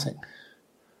achieved nothing.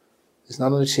 It's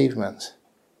not an achievement,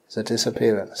 it's a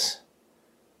disappearance.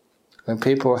 When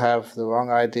people have the wrong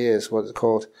ideas, what's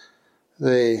called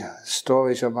the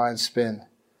stories your mind spin,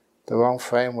 the wrong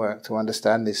framework to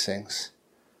understand these things,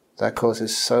 that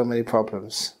causes so many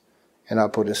problems in our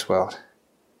Buddhist world.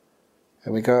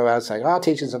 And we go around saying, our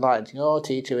teacher's enlightened, your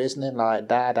teacher isn't enlightened,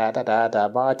 da da da da da,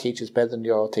 my teacher's better than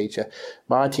your teacher,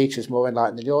 my teacher's more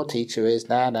enlightened than your teacher is,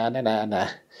 na na na na na.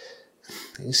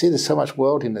 You see there's so much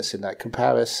worldliness in that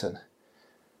comparison,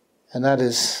 and that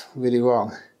is really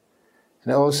wrong.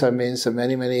 And it also means that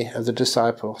many of the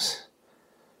disciples,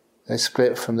 they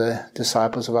split from the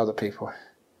disciples of other people.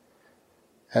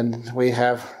 And we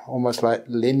have almost like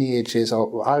lineages,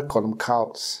 or I call them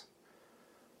cults.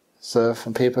 So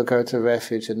when people go to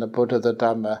refuge in the Buddha, the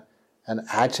Dhamma, and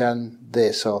Ajahn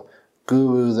this, or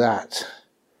Guru that.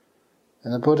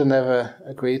 And the Buddha never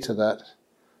agreed to that.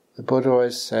 The Buddha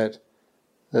always said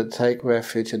that take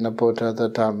refuge in the Buddha, the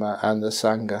Dhamma, and the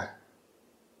Sangha.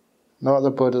 Not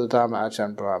the Buddha, the Dhamma,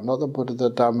 Ajahn Brahm. Not the Buddha,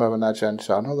 the Dhamma, and Ajahn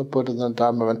Chah. Not the Buddha, the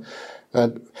Dhamma,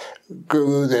 and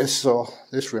Guru this, or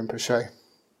this Rinpoche.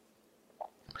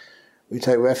 We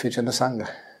take refuge in the Sangha.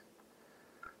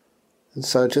 And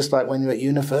so just like when you're at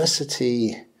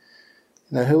university,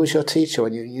 who was your teacher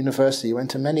when you were at university? You went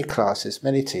to many classes,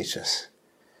 many teachers.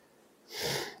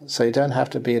 So you don't have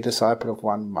to be a disciple of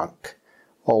one monk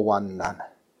or one nun.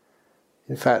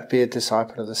 In fact, be a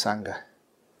disciple of the Sangha.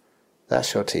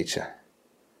 That's your teacher.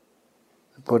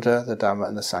 The Buddha, the Dhamma,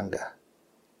 and the Sangha.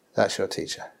 That's your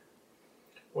teacher.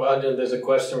 Well, there's a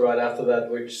question right after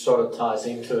that which sort of ties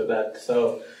into that.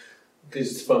 So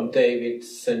this is from David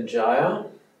Sanjaya.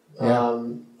 Yeah.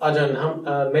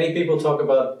 Ajahn, many people talk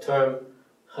about the term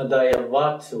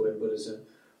Hadayavatu in Buddhism.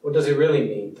 What does it really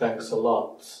mean? Thanks a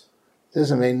lot. It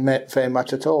doesn't mean very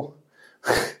much at all.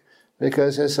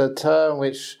 Because it's a term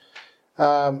which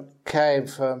came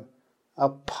from a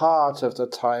part of the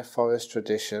Thai forest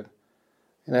tradition.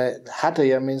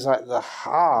 Hadaya means like the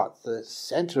heart, the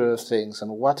center of things,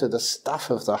 and what are the stuff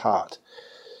of the heart.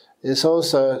 It's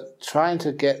also trying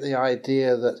to get the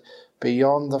idea that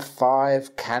beyond the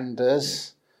 5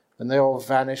 khandhas, when they all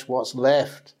vanish, what's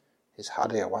left is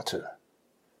Hadayawatu.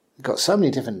 You've got so many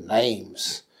different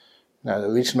names. The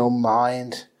original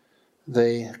mind,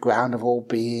 the ground of all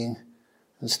being,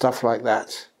 and stuff like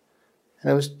that. And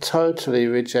it was totally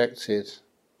rejected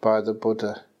by the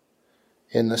Buddha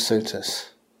in the suttas.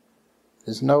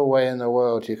 There's no way in the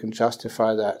world you can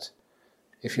justify that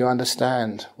if you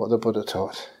understand what the Buddha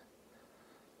taught.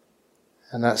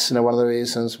 And that's one of the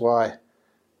reasons why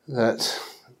that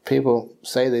people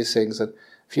say these things, and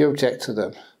if you object to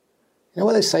them,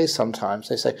 what they say sometimes,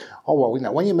 they say, oh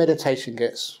well, when your meditation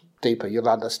gets deeper, you'll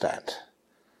understand.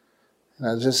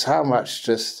 Just how much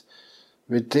just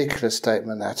ridiculous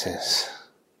statement that is.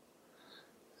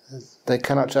 They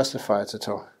cannot justify it at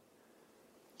all.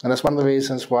 And that's one of the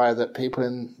reasons why that people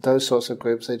in those sorts of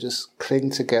groups, they just cling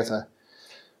together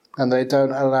and they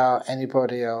don't allow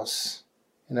anybody else,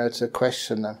 to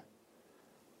question them.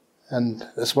 And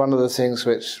it's one of the things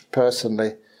which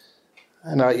personally,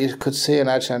 you could see in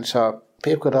Ajahn Chah,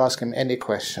 people could ask him any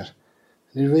question.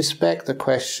 You respect the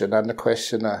question and the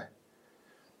questioner.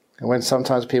 And when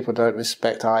sometimes people don't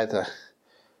respect either,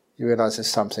 you realise there's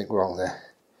something wrong there.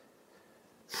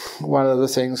 One of the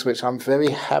things which I'm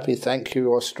very happy, thank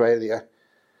you Australia,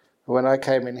 when I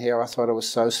came in here I thought I was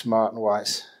so smart and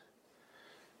wise.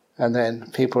 And then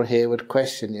people here would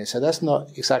question you, so that's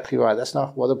not exactly right, that's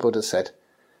not what the Buddha said.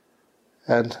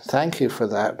 And thank you for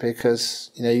that,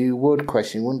 because you would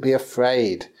question, you wouldn't be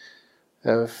afraid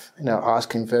of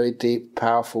asking very deep,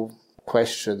 powerful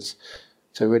questions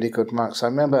to really good monks. I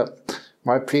remember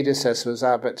my predecessor was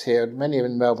abbot here, and many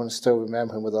in Melbourne still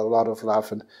remember him with a lot of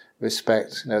love and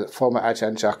respect, the former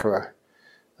Ajahn Jakaro.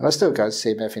 And I still go and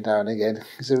see him every now and again.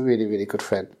 He's a really, really good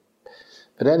friend.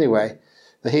 But anyway,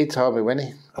 he told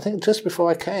me I think just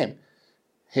before I came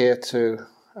here to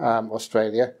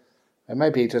Australia, and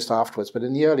maybe just afterwards, but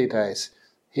in the early days,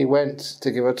 he went to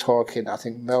give a talk in, I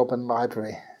think, Melbourne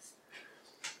Library.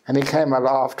 And he came out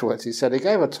afterwards. He said he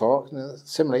gave a talk.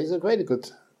 Similarly, he's a really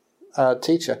good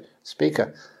teacher,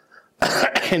 speaker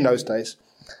in those days.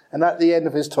 And at the end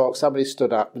of his talk, somebody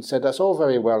stood up and said, that's all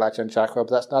very well, Ajahn Chakra,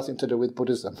 but that's nothing to do with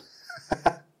Buddhism.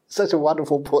 Such a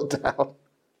wonderful put down.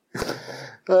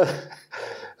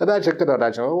 And Ajahn, good on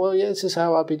Ajahn, well, yeah, this is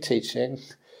how I've been teaching.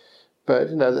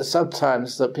 But, that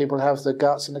sometimes that people have the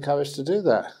guts and the courage to do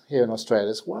that here in Australia.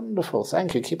 It's wonderful.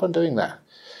 Thank you. Keep on doing that.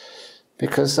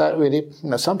 Because that really,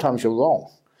 sometimes you're wrong.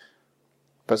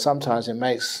 But sometimes it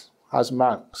makes us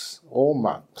monks, all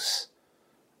monks,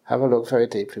 have a look very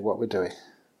deeply what we're doing.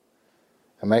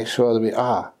 And make sure that we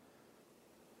are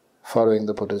following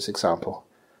the Buddha's example.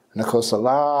 And of course the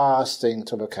last thing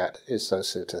to look at is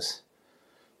those suttas.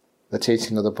 The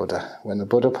teaching of the Buddha. When the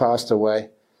Buddha passed away,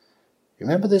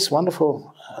 remember this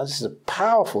wonderful, this is a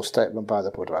powerful statement by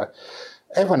the Buddha.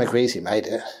 Everyone agrees he made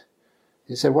it.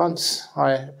 He said, once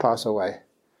I pass away,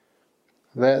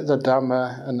 let the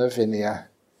Dhamma and the Vinaya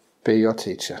be your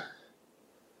teacher.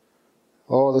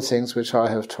 All the things which I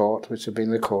have taught, which have been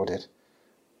recorded.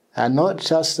 And not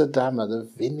just the Dhamma, the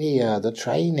Vinaya, the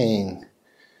training.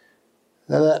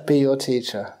 Let that be your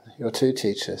teacher, your two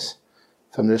teachers,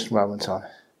 from this moment on.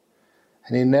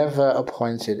 And he never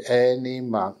appointed any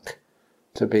monk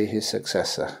to be his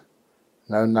successor.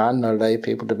 No nun, no lay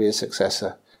people to be a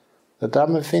successor. The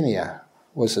Dhamma Vinaya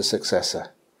was a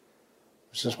successor.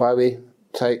 Which is why we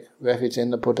take refuge in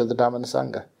the Buddha, the Dhamma and the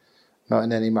Sangha, not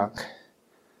in any monk.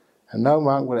 And no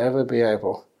monk will ever be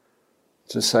able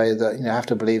to say that, you have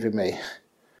to believe in me.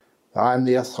 I'm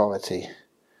the authority.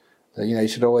 That, you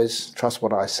should always trust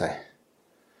what I say.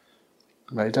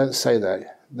 No, don't say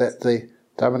that. Let the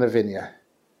Dhamma and Vinaya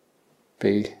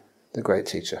be the great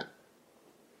teacher.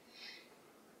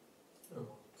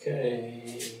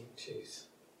 Okay, jeez.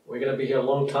 We're going to be here a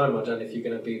long time, Ajahn, if you're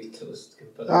going to be to us.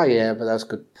 Oh yeah, but that's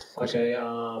good. Okay.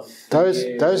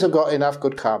 Those who've got enough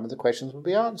good karma, the questions will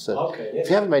be answered. Okay. Yes. If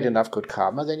you haven't made enough good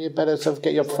karma, then you better sort of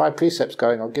get your 5 precepts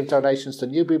going, or give donations to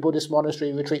Newbury Buddhist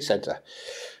Monastery Retreat Centre.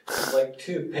 Like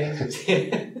 2 pages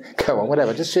here. Come on,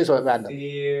 whatever. Just choose one at random.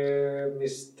 Fear,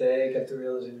 mistake, after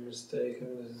realizing mistake.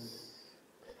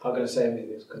 How can I say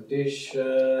anything?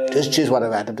 Condition. Just choose one at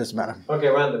random, doesn't matter. Okay,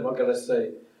 random. Okay, let's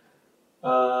say.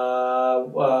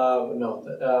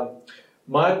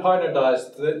 My partner dies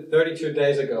 32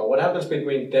 days ago. What happens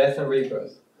between death and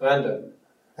rebirth? Random.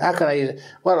 How can I use it?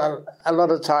 Well, a lot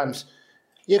of times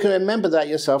you can remember that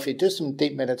yourself. You do some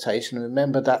deep meditation and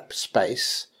remember that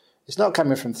space. It's not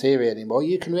coming from theory anymore.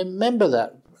 You can remember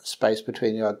that space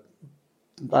between your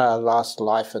last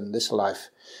life and this life.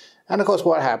 And of course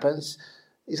what happens,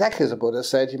 exactly as the Buddha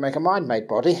said, you make a mind-made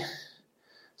body.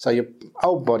 So your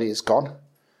old body is gone.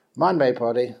 Mind-made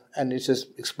body, and you just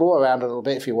explore around a little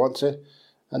bit if you want to,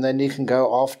 and then you can go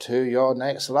off to your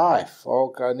next life, or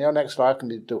go in your next life can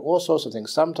do all sorts of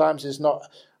things. Sometimes there's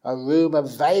not a room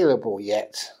available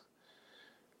yet,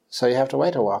 so you have to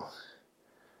wait a while.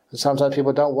 And sometimes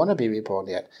people don't want to be reborn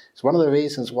yet. It's one of the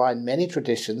reasons why in many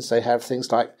traditions they have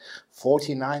things like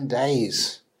 49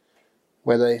 days,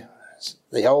 where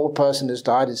the old person who's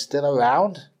died is still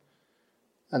around,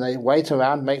 and they wait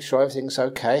around, make sure everything's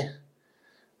okay.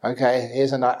 Okay,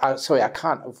 here's sorry, I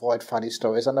can't avoid funny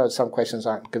stories. I know some questions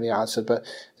aren't going to be answered, but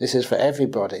this is for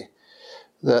everybody.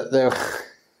 That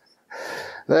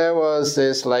there was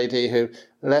this lady who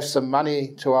left some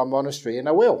money to our monastery in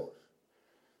a will.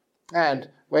 And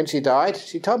when she died,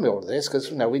 she told me all of this,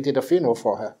 because, we did a funeral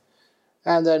for her.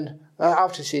 And then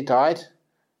after she died,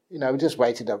 we just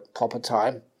waited a proper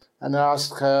time, and then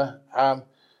asked her,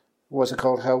 what's it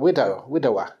called, her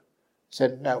widower.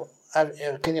 Said, no, have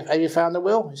you found the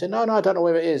will? He said, no, I don't know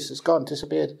where it is. It's gone,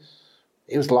 disappeared.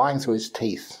 He was lying through his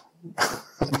teeth,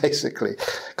 basically.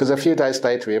 Because a few days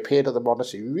later he appeared at the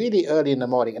monastery really early in the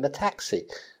morning in a taxi.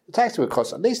 The taxi would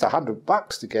cost at least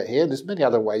 $100 to get here, and there's many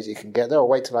other ways you can get there, or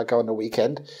wait till I go on the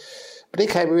weekend. But he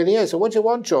came really early. So, what do you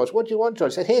want, George? What do you want,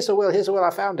 George? He said, here's the will, I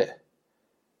found it.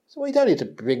 So, well, you don't need to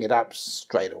bring it up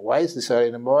straight away. It's this early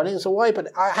in the morning. So, why?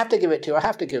 But I have to give it to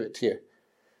you.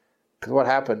 Because what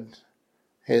happened?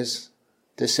 His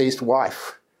deceased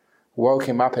wife woke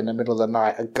him up in the middle of the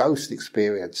night, a ghost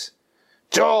experience.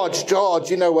 George,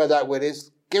 you know where that will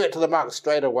is. Give it to the monk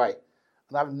straight away.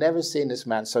 And I've never seen this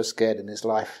man so scared in his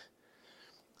life.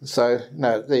 So,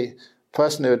 the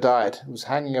person who died was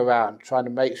hanging around trying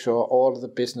to make sure all of the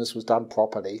business was done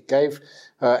properly. Gave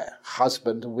her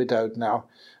husband, widowed now,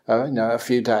 a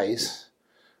few days.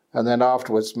 And then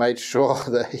afterwards made sure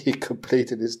that he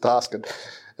completed his task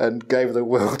and gave the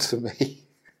will to me.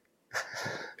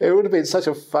 It would have been such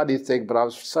a funny thing, but I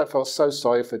felt so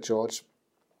sorry for George,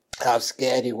 how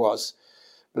scared he was.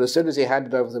 But as soon as he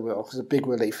handed over the will, it was a big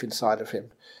relief inside of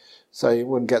him, so he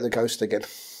wouldn't get the ghost again.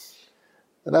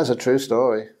 And that's a true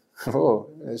story. Oh,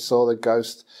 he saw the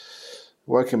ghost,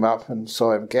 woke him up and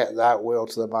saw him get that will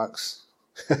to the monks.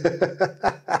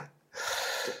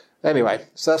 Anyway,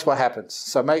 so that's what happens.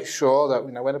 So make sure that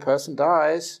when a person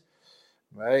dies,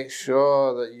 Make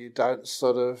sure that you don't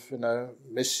sort of,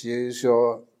 misuse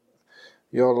your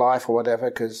life or whatever,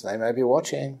 because they may be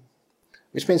watching.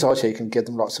 Which means also you can give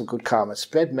them lots of good karma.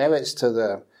 Spread merits to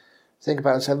them. Think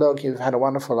about it and say, look, you've had a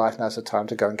wonderful life, now's the time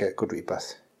to go and get a good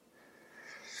rebirth.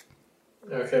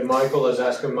 Okay, Michael is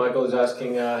asking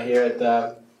here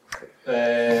that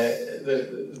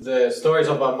the stories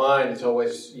of our mind is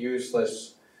always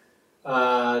useless.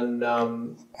 And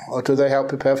or do they help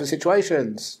prepare for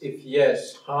situations? If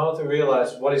yes, how to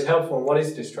realize what is helpful and what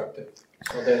is destructive?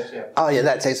 So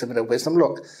that takes a bit of wisdom.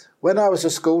 Look, when I was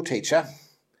a school teacher,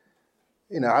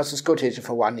 I was a school teacher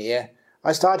for 1 year,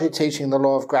 I started teaching the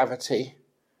law of gravity,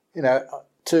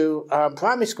 to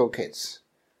primary school kids.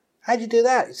 How do you do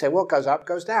that? You say, what goes up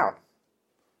goes down.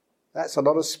 That's a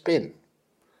lot of spin.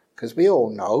 Because we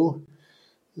all know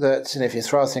that if you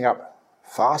throw a thing up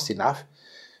fast enough,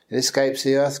 it escapes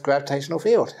the Earth's gravitational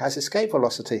field, has escape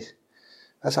velocity.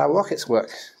 That's how rockets work,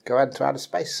 go out into outer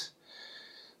space.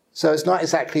 So it's not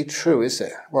exactly true, is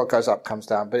it? What goes up comes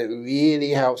down, but it really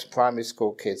helps primary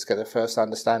school kids get their first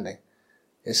understanding.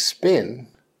 It's spin,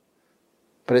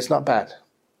 but it's not bad.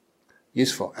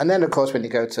 Useful. And then, of course, when you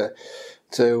go to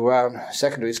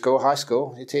secondary school, high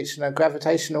school, you teach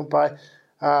gravitational by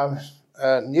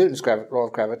Newton's law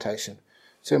of gravitation.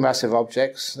 Two massive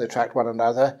objects, they attract one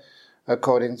another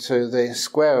according to the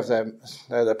square of them,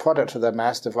 the product of their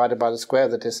mass divided by the square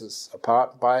of the distance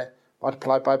apart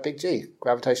multiplied by big G,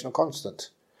 gravitational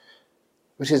constant.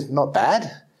 Which is not bad,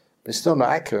 but it's still not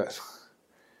accurate.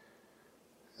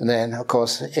 And then, of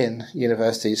course, in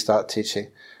university you start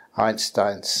teaching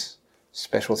Einstein's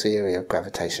special theory of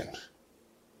gravitation.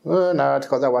 Oh no, I've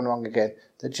got that one wrong again.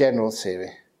 The general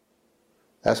theory.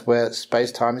 That's where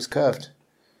space-time is curved.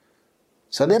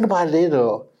 So little by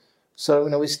little,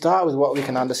 we start with what we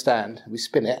can understand, we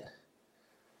spin it,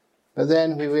 but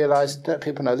then we realise that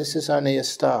people know this is only a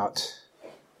start.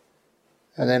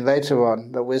 And then later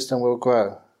on, the wisdom will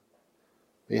grow.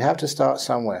 We have to start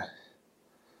somewhere.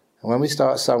 And when we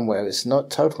start somewhere, it's not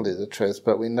totally the truth,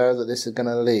 but we know that this is going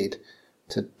to lead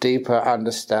to deeper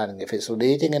understanding. If it's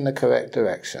leading in the correct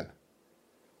direction,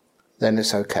 then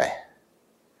it's okay.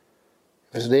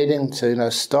 If it's leading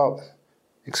to, stop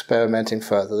experimenting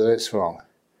further, then it's wrong.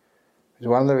 It's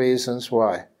one of the reasons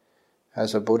why,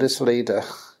 as a Buddhist leader,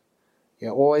 you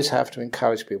always have to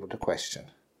encourage people to question.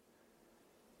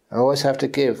 And always have to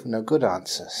give good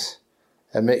answers.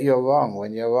 Admit you're wrong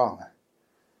when you're wrong.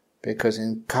 Because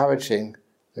encouraging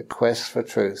the quest for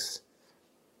truth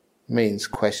means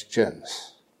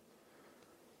questions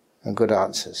and good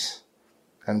answers.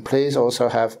 And please also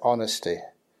have honesty.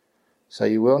 So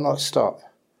you will not stop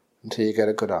until you get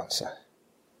a good answer.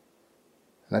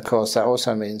 And of course that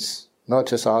also means not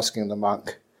just asking the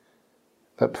monk,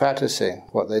 but practicing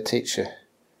what they teach you.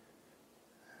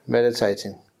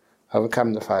 Meditating,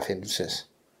 overcoming the 5 hindrances.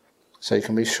 So you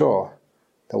can be sure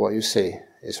that what you see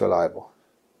is reliable.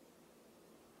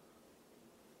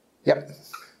 Yep.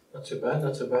 Not too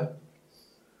bad.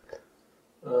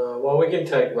 Well, we can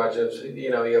take Rajab's,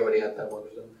 you already had that one.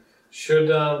 Should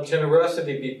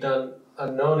generosity be done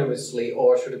anonymously,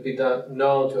 or should it be done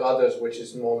known to others, which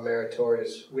is more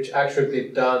meritorious? Which act should be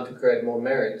done to create more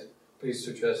merit? Please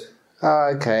suggest.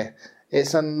 Okay.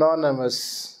 It's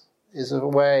anonymous is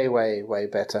way, way, way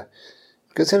better.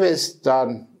 Because if it's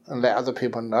done and let other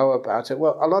people know about it,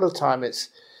 well, a lot of time it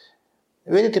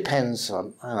really depends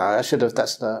on, that's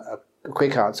a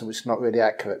quick answer which is not really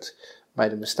accurate.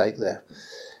 Made a mistake there.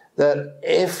 That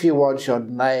if you want your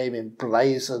name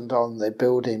emblazoned on the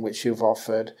building which you've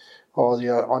offered, or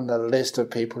you're on the list of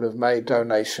people who've made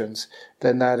donations,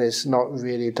 then that is not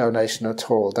really a donation at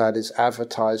all. That is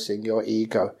advertising your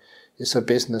ego. It's a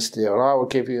business deal. I will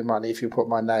give you money if you put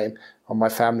my name on my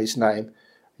family's name,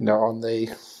 on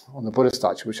the Buddha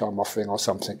statue which I'm offering or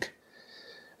something.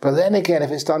 But then again,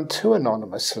 if it's done too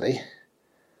anonymously,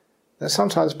 then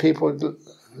sometimes people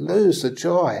lose the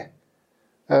joy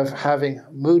of having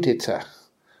mudita,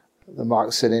 the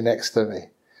monk sitting next to me.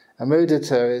 And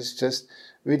mudita is just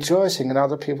rejoicing in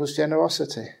other people's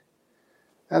generosity.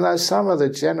 And there's some of the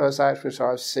generous acts which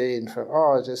I've seen I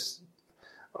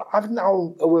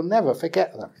will never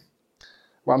forget them.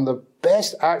 One of the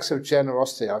best acts of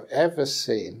generosity I've ever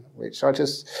seen, which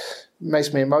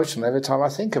makes me emotional every time I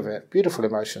think of it, beautiful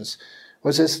emotions,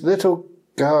 was this little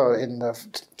girl in the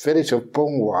village of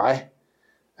Bungwai,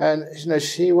 and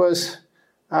she was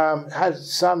had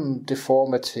some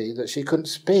deformity that she couldn't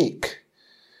speak.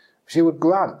 She would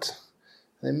grunt.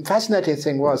 The fascinating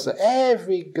thing was that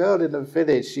every girl in the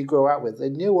village she grew up with, they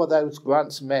knew what those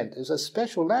grunts meant. It was a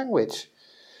special language.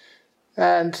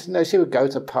 And she would go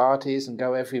to parties and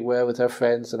go everywhere with her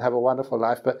friends and have a wonderful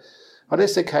life. But On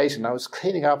this occasion, I was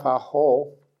cleaning up our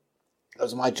hall. It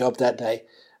was my job that day.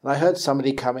 And I heard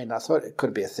somebody come in. I thought it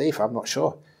could be a thief, I'm not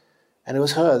sure. And it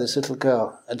was her, this little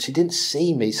girl. And she didn't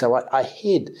see me, so I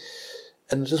hid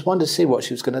and just wanted to see what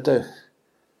she was going to do.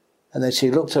 And then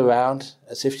she looked around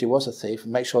as if she was a thief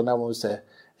and make sure no one was there.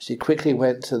 She quickly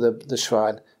went to the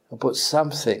shrine and put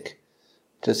something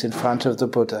just in front of the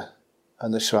Buddha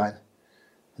and the shrine.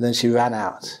 And then she ran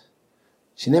out.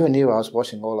 She never knew I was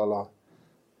watching all along.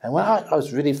 And when I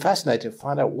was really fascinated to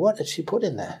find out what had she put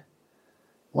in there.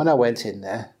 When I went in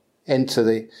there, into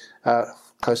the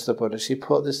close to the Buddha, she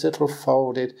put this little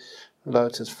folded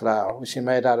lotus flower, which she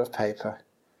made out of paper.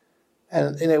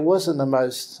 And it wasn't the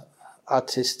most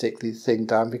artistically thing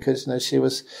done, because she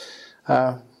was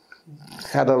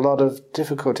had a lot of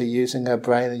difficulty using her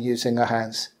brain and using her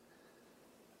hands.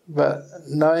 But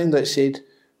knowing that she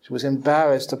was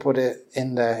embarrassed to put it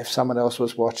in there if someone else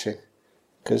was watching,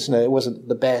 because it wasn't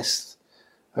the best,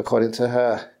 according to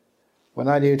her. When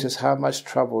I knew just how much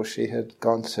trouble she had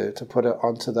gone to put it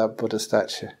onto that Buddha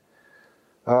statue.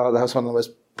 Oh, that was one of the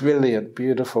most brilliant,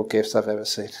 beautiful gifts I've ever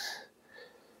seen.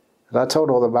 And I told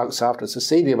all the monks afterwards, the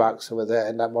senior monks who were there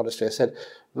in that monastery, I said,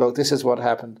 look, this is what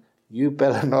happened. You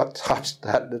better not touch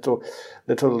that little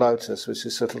lotus which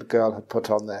this little girl had put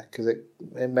on there, because it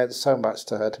meant so much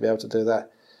to her to be able to do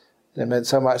that. It meant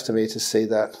so much to me to see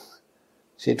that.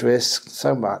 She'd risked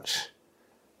so much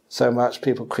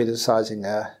people criticizing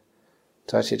her,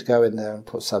 to actually go in there and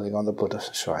put something on the Buddha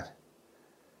shrine.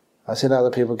 I've seen other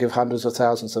people give hundreds of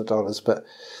thousands of dollars, but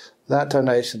that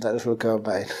donation that little girl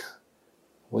made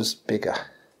was bigger.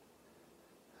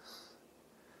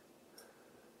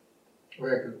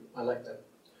 Very good. I like that.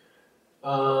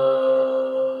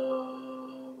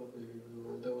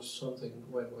 There was something.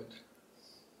 Wait.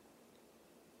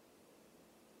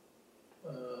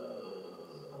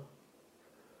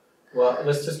 Well,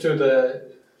 let's just do the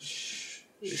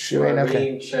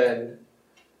Okay. Chen.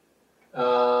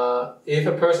 If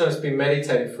a person has been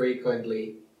meditating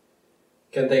frequently,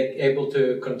 can they able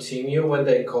to continue when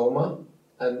they coma?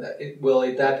 And will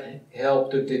that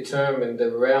help to determine the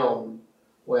realm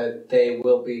where they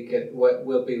will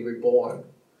be reborn?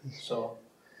 So,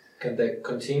 can they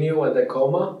continue when they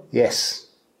coma? Yes.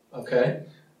 Okay.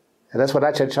 And that's what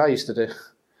Ajahn Chah used to do.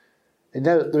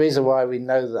 The reason why we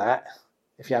know that,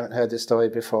 if you haven't heard this story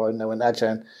before, when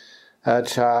Ajahn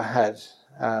Chah had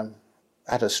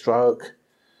a stroke,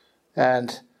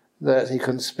 and that he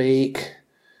couldn't speak,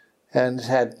 and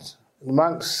had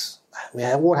monks. We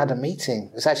all had a meeting.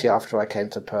 It was actually after I came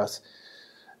to Perth,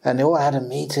 and they all had a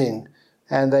meeting,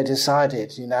 and they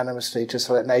decided unanimously just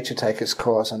to let nature take its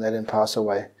course and let him pass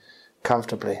away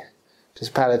comfortably,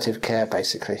 just palliative care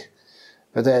basically.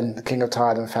 But then the King of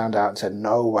Thailand found out and said,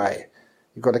 "No way,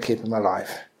 you've got to keep him alive."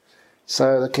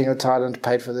 So the King of Thailand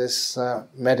paid for this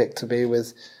medic to be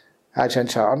with Ajahn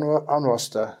Chah on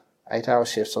roster, 8-hour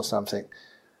shifts or something,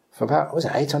 for about, was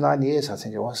it 8 or 9 years, I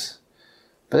think it was.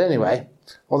 But anyway,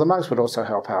 all the monks would also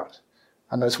help out.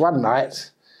 And there was one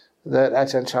night that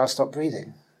Ajahn Chah stopped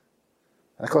breathing.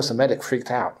 And of course the medic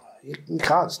freaked out. You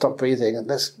can't stop breathing, and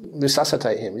let's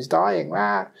resuscitate him, he's dying.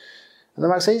 Rah! And the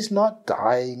monk said, he's not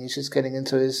dying, he's just getting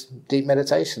into his deep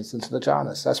meditations, into the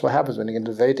jhanas. That's what happens when you get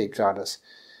into very deep jhanas.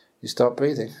 You stop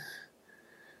breathing.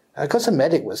 And because the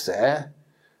medic was there,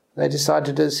 they decided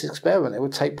to do this experiment. They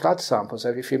would take blood samples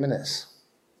every few minutes.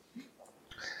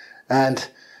 And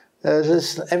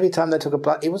every time they took a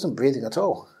blood, he wasn't breathing at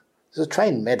all. He was a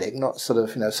trained medic, not sort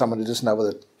of, someone who doesn't know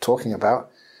what they're talking about.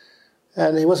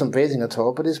 And he wasn't breathing at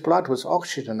all, but his blood was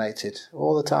oxygenated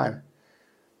all the time.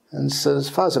 And so as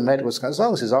far as the medic was concerned, as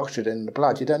long as there's oxygen in the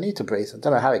blood, you don't need to breathe. I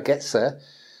don't know how it gets there,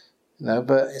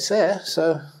 but it's there,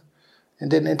 so it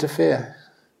didn't interfere.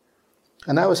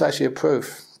 And that was actually a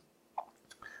proof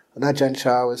that Ajahn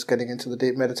Chah was getting into the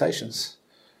deep meditations,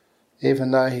 even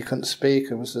though he couldn't speak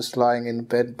and was just lying in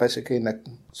bed, basically in a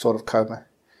sort of coma.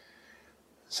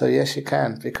 So yes, you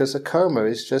can, because the coma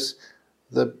is just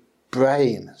the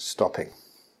brain stopping.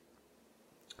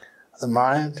 The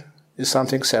mind is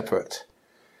something separate,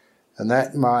 and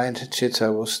that mind,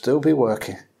 chitta, will still be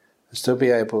working and still be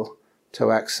able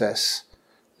to access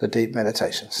the deep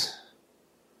meditations.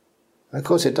 And of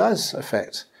course it does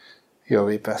affect your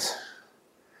rebirth.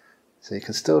 So you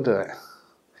can still do it.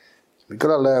 You've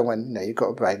got to learn when you've got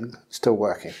a brain still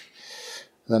working.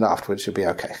 And then afterwards you'll be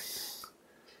okay.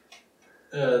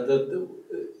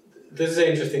 This is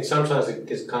interesting. Sometimes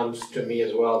this comes to me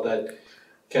as well, that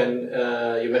can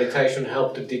your meditation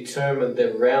help to determine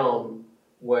the realm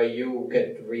where you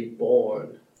get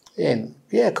reborn?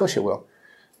 Yeah, of course it will.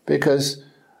 Because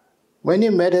when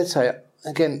you meditate,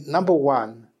 again, number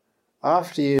one,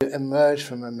 after you emerge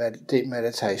from a deep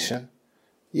meditation,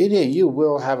 you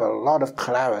will have a lot of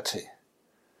clarity.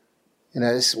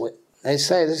 They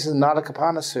say this is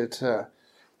Nalakapana Sutta.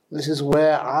 This is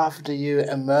where after you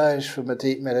emerge from a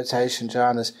deep meditation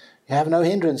jhanas, you have no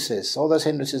hindrances. All those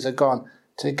hindrances are gone,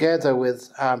 together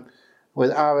with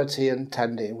arati and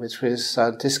tandi, which is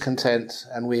discontent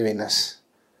and weariness.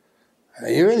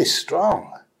 You're really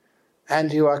strong,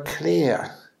 and you are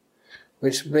clear,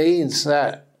 which means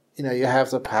that you have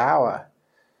the power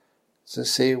to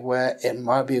see where it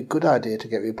might be a good idea to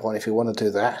get reborn if you want to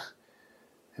do that.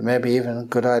 It may be even a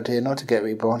good idea not to get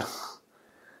reborn.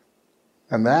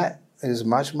 And that is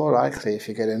much more likely if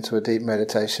you get into a deep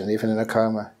meditation, even in a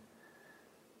coma.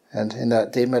 And in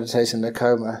that deep meditation in a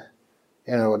coma,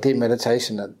 or deep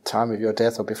meditation at the time of your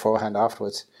death or beforehand,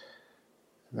 afterwards,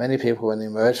 many people, when they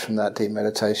emerge from that deep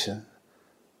meditation,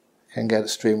 can get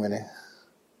stream winning.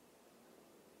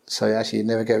 So actually you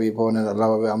never get reborn in a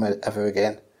lower realm ever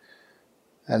again.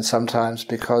 And sometimes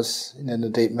because in the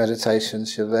deep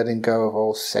meditations you're letting go of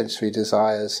all sensory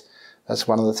desires. That's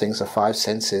one of the things, the five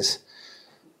senses.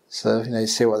 So you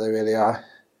see what they really are.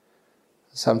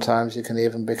 Sometimes you can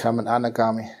even become an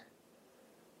anagami.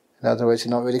 In other words,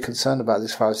 you're not really concerned about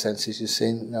these five senses. You've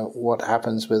seen what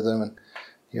happens with them, and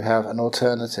you have an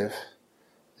alternative,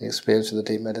 the experience of the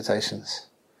deep meditations.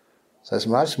 So it's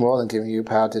much more than giving you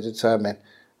power to determine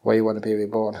where you want to be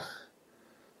reborn.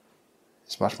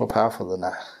 It's much more powerful than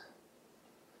that.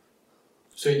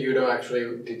 So you don't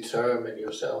actually determine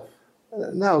yourself?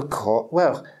 No,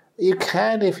 well, you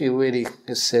can if you really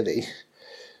are silly.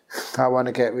 I want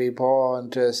to get reborn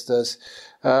just as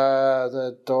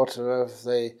the daughter of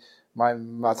my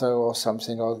mother or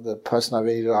something, or the person I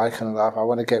really like and love. I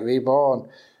want to get reborn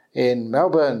in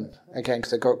Melbourne again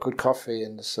because they got good coffee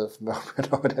in the sort of Melbourne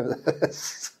or whatever.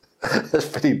 That's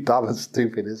pretty dumb and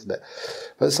stupid, isn't it?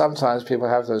 But sometimes people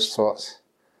have those thoughts.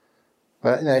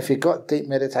 But if you've got deep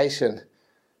meditation,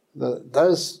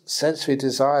 those sensory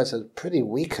desires are pretty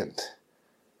weakened.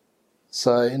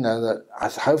 So that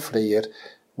hopefully you'd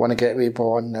want to get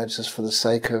reborn, just for the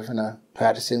sake of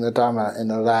practicing the Dhamma in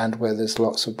a land where there's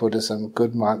lots of Buddhism,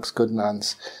 good monks, good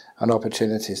nuns, and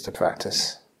opportunities to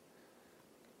practice.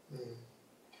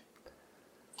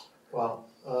 Wow.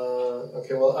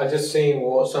 Okay, well, I just seen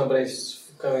what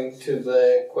somebody's coming to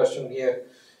the question here.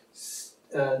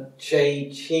 Jay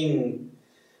Ching.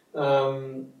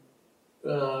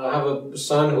 I have a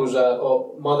son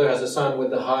or mother has a son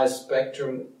with the high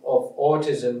spectrum of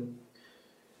autism.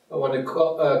 I want to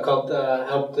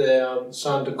help the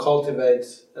son to cultivate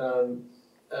and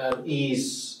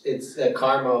ease the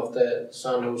karma of the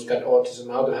son who's got autism.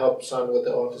 How to help son with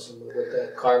the autism, with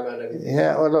the karma and everything.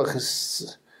 Yeah, well, look,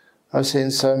 I've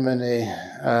seen so many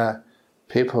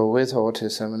people with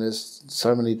autism, and there's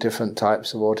so many different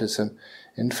types of autism.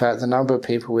 In fact, the number of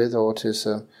people with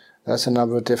autism, that's a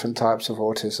number of different types of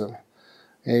autism.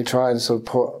 And you try and sort of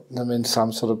put them in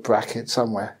some sort of bracket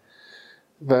somewhere.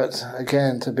 But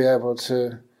again, to be able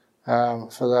to,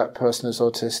 for that person who's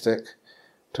autistic,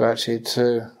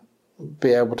 to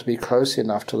be able to be close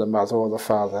enough to the mother or the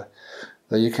father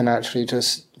that you can actually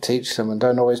just teach them, and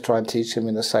don't always try and teach them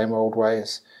in the same old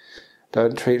ways.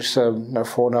 Don't teach them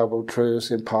Four Noble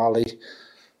Truths in Pali.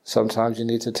 Sometimes you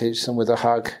need to teach them with a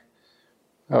hug,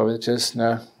 or just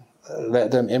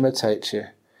let them imitate you.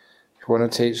 If you want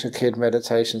to teach a kid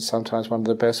meditation, sometimes one of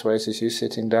the best ways is you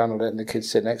sitting down and letting the kid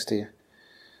sit next to you.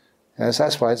 And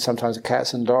that's why sometimes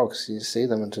cats and dogs, you see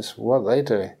them and just, what are they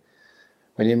doing?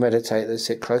 When you meditate, they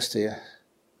sit close to you,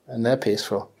 and they're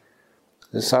peaceful.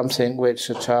 There's something which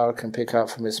a child can pick up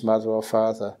from its mother or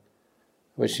father,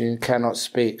 which you cannot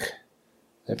speak.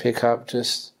 They pick up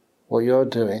just what you're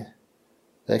doing.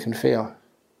 They can feel.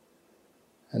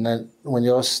 And then when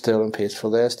you're still and peaceful,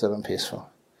 they're still and peaceful.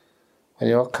 When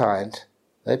you're kind,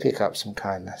 they pick up some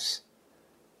kindness.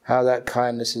 How that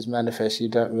kindness is manifest, you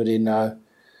don't really know.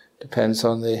 Depends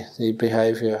on the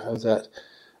behaviour of that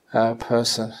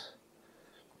person.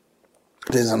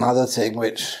 There's another thing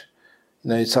which,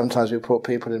 sometimes we put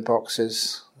people in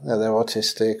boxes. They're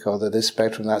autistic or they're this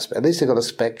spectrum, that spectrum. At least they've got a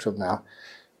spectrum now,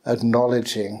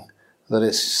 acknowledging that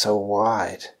it's so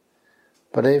wide.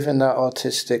 But even that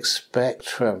autistic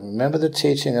spectrum, remember the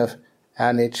teaching of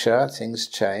anicca, things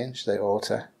change, they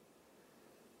alter.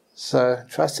 So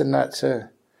trust in that too.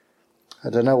 I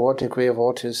don't know what degree of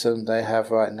autism they have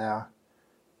right now,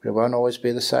 but it won't always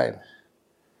be the same.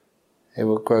 It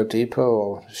will grow deeper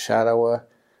or shallower,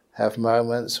 have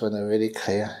moments when they're really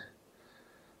clear.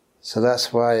 So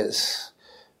that's why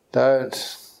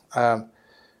don't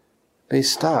be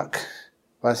stuck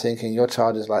by thinking your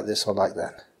child is like this or like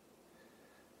that.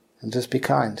 And just be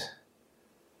kind.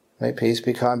 Make peace,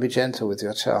 be kind, be gentle with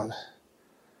your child.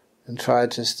 And try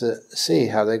just to see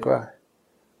how they grow,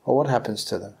 or what happens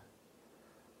to them.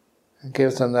 And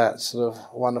give them that sort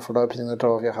of wonderful opening the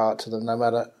door of your heart to them, no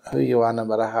matter who you are, no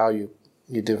matter how you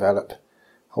develop,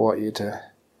 or what you do.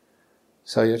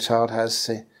 So your child has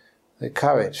the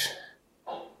courage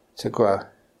to grow,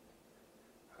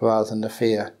 rather than the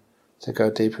fear to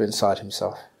go deeper inside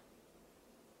himself.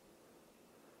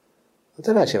 I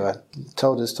don't actually have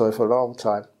told this story for a long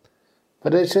time,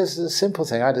 but it's just a simple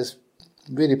thing. I had this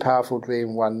really powerful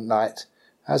dream one night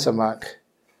as a monk,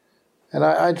 and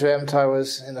I dreamt I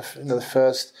was in the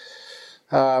first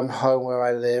home where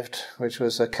I lived, which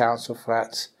was a council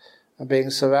flat, and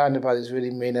being surrounded by these really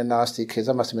mean and nasty kids.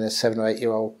 I must have been a 7 or 8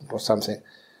 year old or something,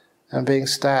 and being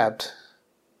stabbed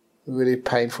with really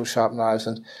painful sharp knives,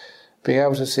 and being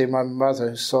able to see my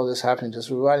mother, who saw this happening, just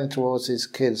running towards these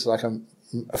kids like a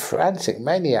frantic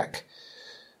maniac.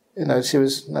 You know, she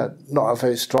was not a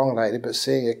very strong lady, but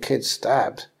seeing a kid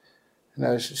stabbed, you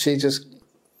know, she just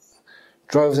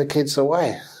drove the kids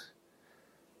away.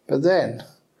 But then,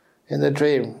 in the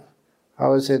dream, I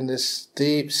was in this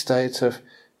deep state of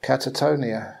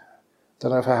catatonia.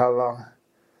 Don't know for how long.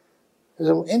 It was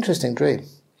an interesting dream.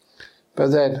 But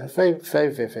then, very,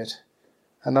 very vivid.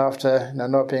 And after,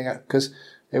 not being, because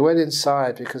it went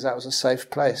inside because that was a safe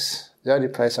place. The only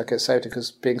place I get safety,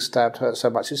 because being stabbed hurt so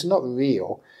much. It's not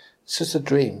real. It's just a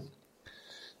dream.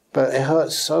 But it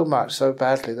hurt so much, so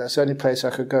badly. That's the only place I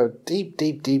could go. Deep,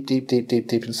 deep, deep, deep, deep, deep,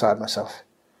 deep inside myself.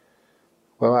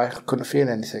 Where I couldn't feel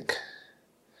anything.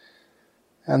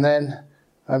 And then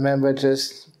I remember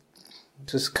just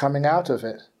coming out of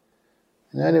it.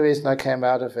 And the only reason I came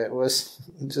out of it was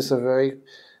just a very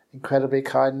incredibly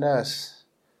kind nurse,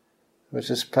 who was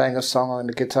just playing a song on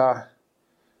the guitar.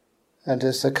 And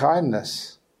just the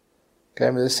kindness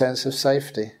gave me the sense of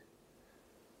safety,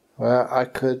 where I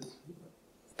could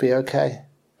be okay.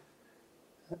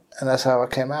 And that's how I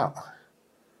came out.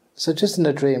 So just in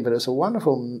a dream, but it was a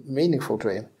wonderful, meaningful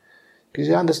dream, because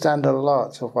you understand a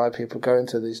lot of why people go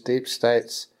into these deep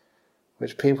states,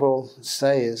 which people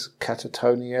say is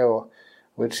catatonia, or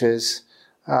which is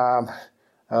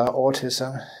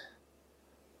autism.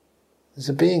 There's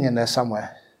a being in there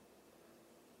somewhere.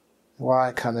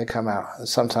 Why can't they come out? And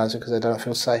sometimes because they don't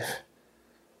feel safe.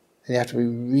 And you have to be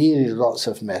really lots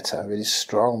of metta, really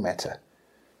strong metta,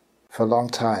 for a long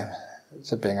time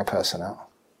to bring a person out.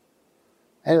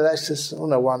 Anyway, that's just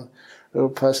one little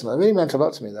personal. It really meant a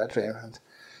lot to me, that dream, and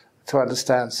to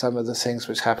understand some of the things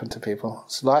which happen to people.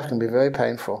 So life can be very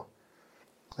painful.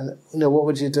 And what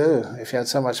would you do if you had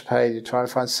so much pain? You try and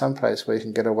find some place where you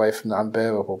can get away from the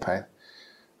unbearable pain.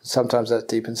 Sometimes that's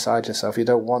deep inside yourself. You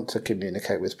don't want to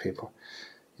communicate with people.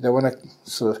 You don't want to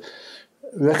sort of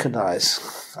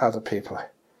recognize other people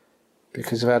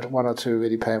because you've had one or two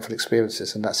really painful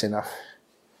experiences, and that's enough.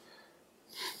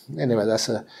 Anyway, that's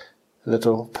a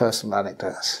little personal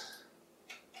anecdote.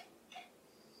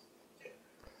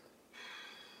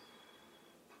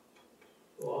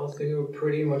 Well, I think we're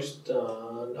pretty much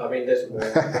done. I mean, there's more.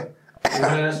 You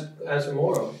want to ask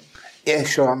more? Yeah,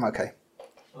 sure, I'm okay.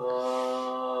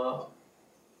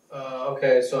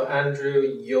 Okay, so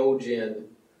Andrew Yojian.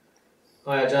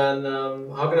 Hi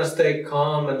Ajahn, how can I stay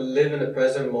calm and live in the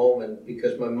present moment?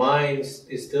 Because my mind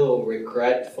is still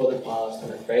regret for the past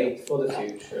and afraid for the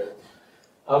future.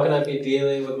 How can I be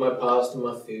dealing with my past and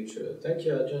my future? Thank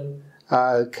you, Ajahn.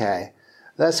 Okay,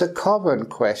 that's a common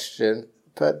question,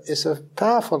 but it's a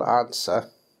powerful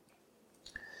answer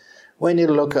when you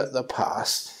look at the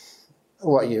past,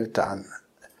 what you've done.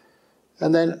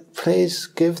 And then please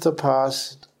give the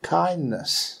past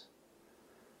kindness.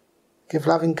 Give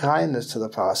loving kindness to the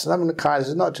past. And loving kindness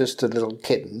is not just to little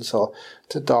kittens or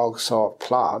to dogs or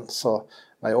plants, or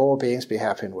may all beings be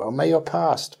happy and well. May your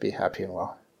past be happy and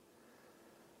well.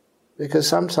 Because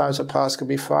sometimes the past can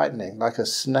be frightening, like a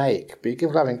snake. But you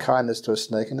give loving kindness to a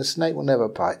snake and the snake will never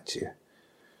bite you,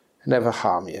 never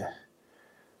harm you.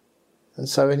 And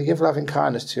so when you give loving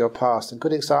kindness to your past, and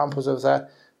good examples of that,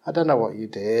 I don't know what you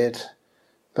did,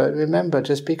 but remember,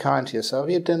 just be kind to yourself.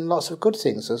 You've done lots of good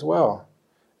things as well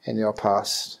in your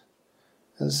past.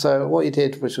 And so what you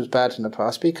did, which was bad in the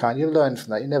past, be kind. You learn from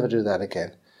that. You never do that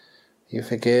again. You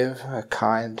forgive, are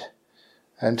kind,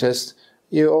 and just,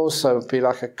 you also be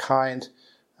like a kind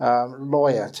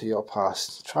lawyer to your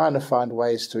past, trying to find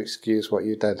ways to excuse what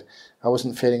you did. I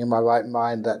wasn't feeling in my right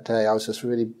mind that day. I was just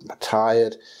really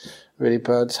tired, really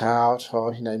burnt out,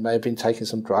 or you may have been taking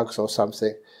some drugs or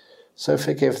something. So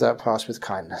forgive that past with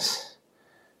kindness.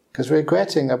 Because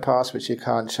regretting a past which you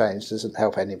can't change doesn't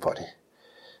help anybody.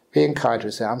 Being kind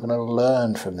to say, I'm going to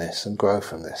learn from this and grow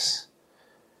from this.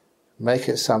 Make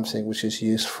it something which is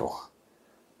useful,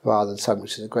 rather than something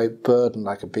which is a great burden,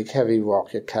 like a big heavy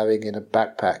rock you're carrying in a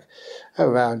backpack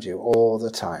around you all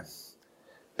the time.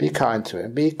 Be kind to it,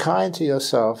 and be kind to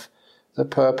yourself, the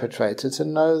perpetrator, to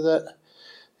know that,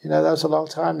 that was a long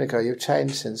time ago. You've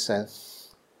changed since then.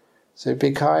 So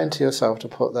be kind to yourself to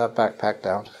put that backpack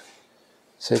down,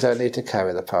 so you don't need to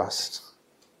carry the past.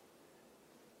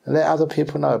 And let other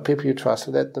people know, people you trust,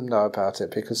 let them know about it,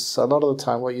 because a lot of the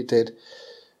time what you did,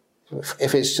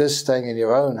 if it's just staying in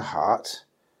your own heart,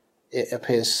 it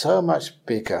appears so much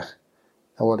bigger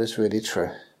than what is really true.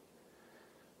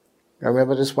 I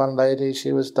remember this one lady,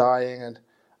 she was dying, and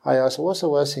I asked her, what's the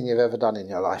worst thing you've ever done in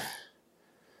your life?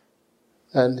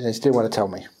 And she didn't want to tell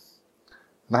me.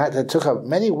 And it took her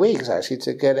many weeks, actually,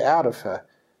 to get it out of her.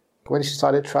 When she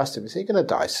started trusting me, she said, you're going to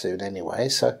die soon anyway,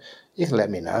 so you can let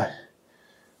me know.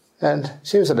 And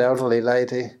she was an elderly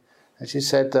lady, and she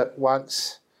said that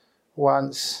once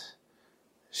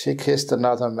she kissed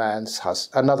another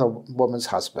woman's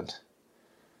husband.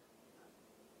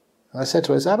 And I said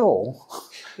to her, is that all?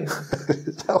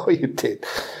 Is that all you did?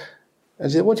 And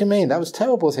she said, what do you mean? That was a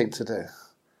terrible thing to do.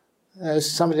 It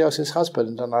was somebody else's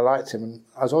husband, and I liked him, and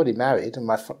I was already married, and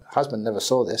my husband never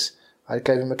saw this. I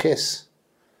gave him a kiss.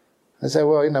 And say,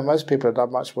 well, most people have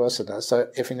done much worse than that. So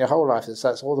if in your whole life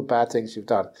that's all the bad things you've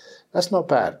done, that's not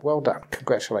bad. Well done.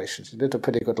 Congratulations. You lived a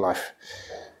pretty good life.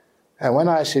 And when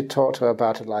I actually talked to her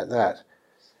about it like that,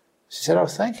 she said, oh,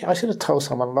 thank you. I should have told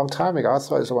someone a long time ago. I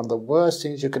thought it was one of the worst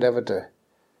things you could ever do.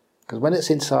 Because when it's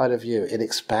inside of you, it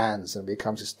expands and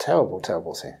becomes this terrible,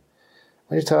 terrible thing.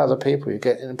 When you tell other people, you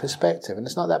get it in perspective, and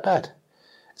it's not that bad.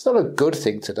 It's not a good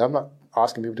thing to do. I'm not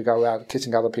asking people to go around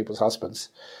kissing other people's husbands.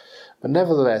 But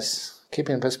nevertheless, keep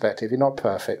it in perspective. You're not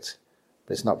perfect,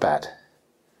 but it's not bad.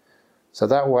 So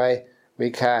that way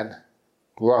we can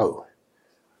grow,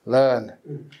 learn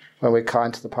when we're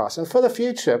kind to the past. And for the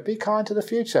future, be kind to the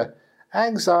future.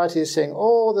 Anxiety is seeing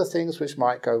all the things which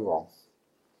might go wrong.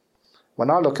 When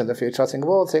I look in the future, I think of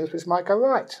all the things which might go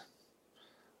right.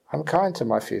 I'm kind to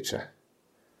my future.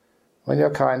 When you're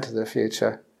kind to the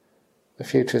future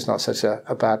is not such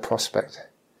a bad prospect.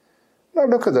 Now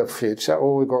look at the future.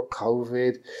 Oh, we've got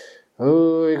COVID.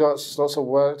 Oh, we've got lots of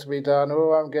work to be done.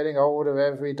 Oh, I'm getting older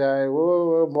every day.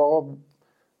 Oh, more.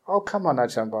 Oh, come on,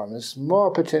 Ajahn Brahm. There's more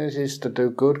opportunities to do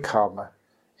good karma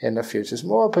in the future. There's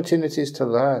more opportunities to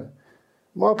learn.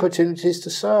 More opportunities to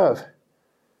serve.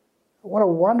 What a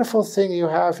wonderful thing you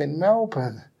have in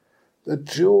Melbourne. The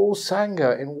dual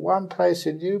Sangha in one place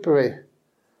in Newbury.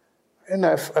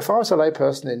 If I was a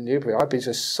layperson in Newbury, I'd be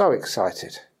just so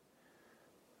excited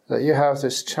that you have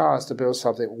this chance to build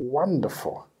something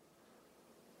wonderful.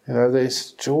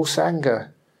 This dual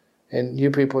Sangha in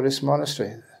Newbury Buddhist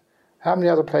Monastery. How many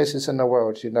other places in the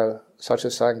world do you know such a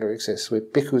Sangha exists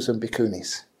with bhikkhus and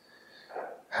bhikkhunis?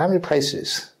 How many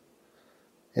places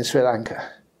in Sri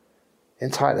Lanka? In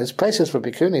Thailand? There's places for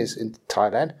bhikkhunis in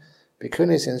Thailand,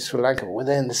 bhikkhunis in Sri Lanka, but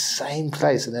they're in the same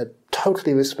place and they're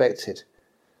totally respected.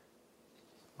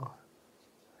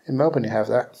 In Melbourne you have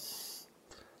that.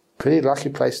 Pretty lucky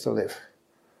place to live.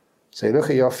 So you look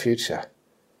at your future.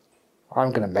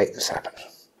 I'm going to make this happen.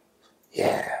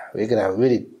 Yeah, we're going to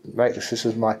really make this. This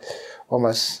is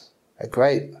almost a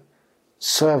great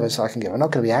service I can give. I'm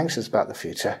not going to be anxious about the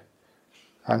future.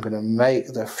 I'm going to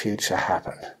make the future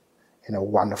happen in a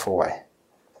wonderful way.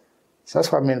 So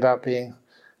that's what I mean about being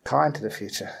kind to the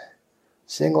future.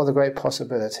 Seeing all the great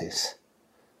possibilities.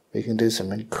 We can do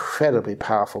some incredibly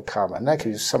powerful karma, and that gives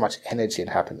you so much energy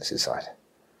and happiness inside.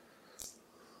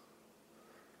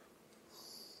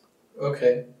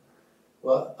 Okay.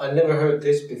 Well, I never heard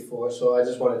this before, so I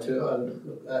just wanted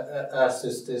to ask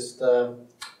this.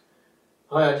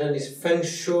 Hi, Ajahn, is Feng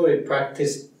Shui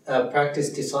practice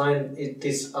design, it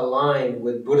is aligned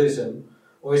with Buddhism,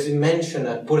 or is it mentioned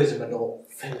at Buddhism at all?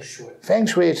 Feng Shui. Feng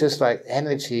Shui is just like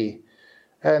energy.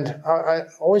 And I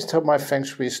always tell my Feng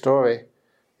Shui story.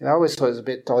 I always thought it was a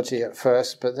bit dodgy at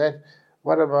first, but then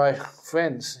one of my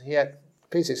friends, he had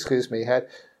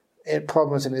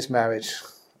problems in his marriage.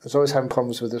 He was always having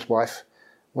problems with his wife.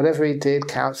 Whatever he did,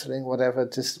 counselling, whatever,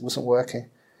 just wasn't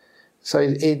working. So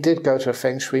he did go to a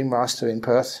Feng Shui master in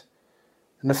Perth.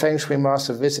 And the Feng Shui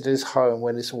master visited his home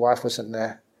when his wife wasn't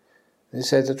there. And he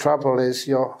said, the trouble is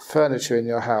your furniture in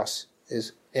your house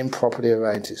is improperly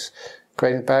arranged. It's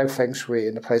creating bad Feng Shui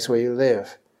in the place where you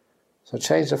live. So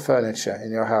change the furniture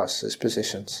in your house, its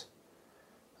positions.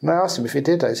 And I asked him if he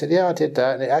did that. He said, yeah, I did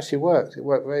that, and it actually worked. It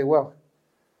worked very well.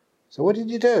 So what did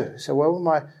you do? He said, well, when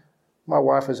my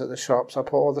wife was at the shops, I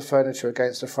put all the furniture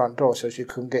against the front door so she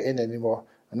couldn't get in anymore,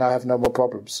 and now I have no more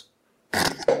problems.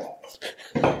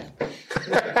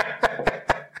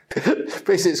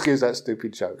 Please excuse that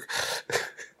stupid joke.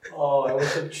 Oh, it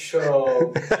was a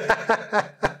joke.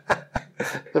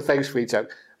 The feng shui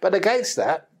joke. But against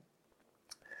that,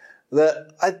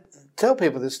 I tell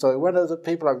people this story. One of the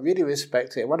people I really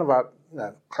respect here, one of our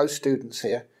close students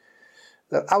here,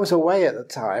 that I was away at the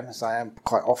time, as I am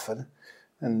quite often,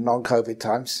 in non-COVID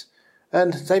times,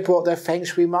 and they brought their feng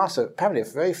shui master, apparently a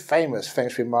very famous feng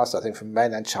shui master, I think from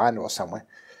mainland China or somewhere,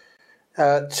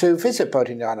 to visit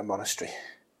Bodhinyana Monastery.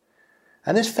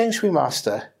 And this feng shui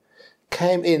master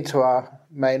came into our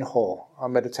main hall, our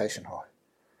meditation hall,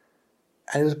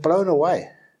 and he was blown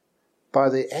away by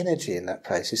the energy in that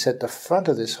place. He said the front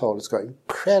of this hall has got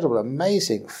incredible,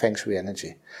 amazing feng shui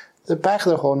energy. The back of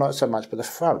the hall, not so much, but the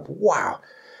front, wow,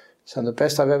 some of the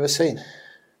best I've ever seen,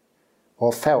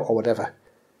 or felt, or whatever.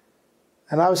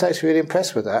 And I was actually really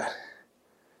impressed with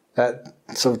that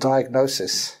sort of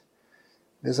diagnosis,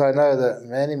 because I know that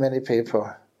many, many people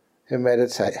who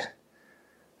meditate,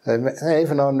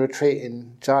 even on retreat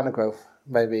in Jhana Grove,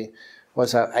 maybe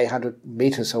was 800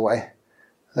 meters away,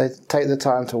 they take the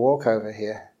time to walk over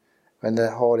here when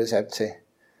the hall is empty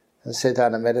and sit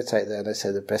down and meditate there, and they say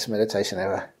the best meditation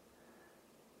ever.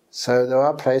 So there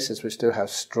are places which do have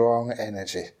strong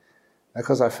energy,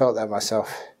 because I felt that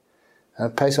myself,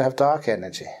 and places that have dark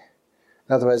energy.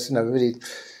 In other words, really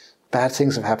bad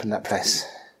things have happened in that place.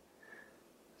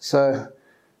 So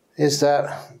is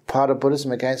that part of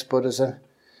Buddhism against Buddhism?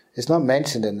 It's not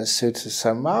mentioned in the sutras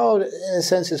somehow. In a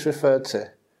sense it's referred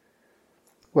to.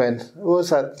 What was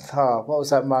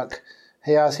that monk?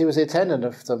 He asked, he was the attendant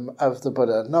of the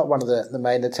Buddha, not one of the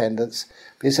main attendants,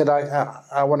 but he said,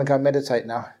 I want to go meditate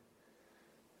now.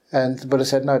 And the Buddha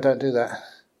said, no, don't do that.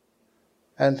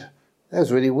 And that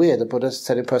was really weird. The Buddha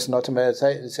said to a person not to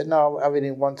meditate. He said, no, I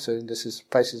really want to.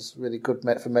 Place is really good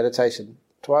for meditation.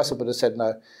 Twice the Buddha said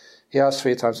no. He asked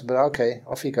 3 times, but okay,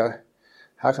 off you go.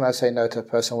 How can I say no to a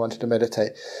person wanting to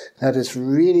meditate? Now this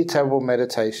really terrible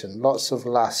meditation, lots of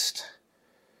lust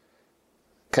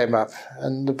came up.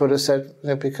 And the Buddha said,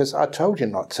 because I told you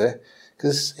not to.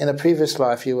 Because in a previous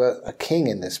life you were a king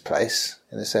in this place,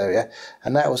 in this area,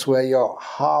 and that was where your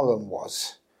harem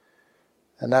was.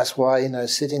 And that's why,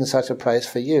 sitting in such a place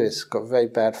for you, it's got very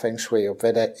bad feng shui, or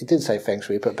it did say feng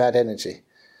shui, but bad energy.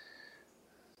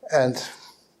 And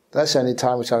that's the only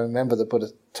time which I remember the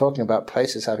Buddha talking about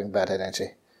places having bad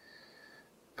energy.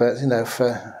 But,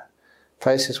 for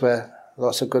places where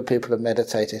lots of good people have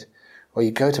meditated, or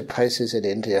you go to places in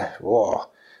India,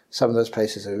 some of those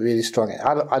places are really strong.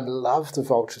 I love the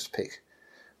Vulture's Peak.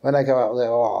 When I go out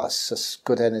there, it's just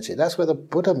good energy. That's where the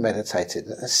Buddha meditated.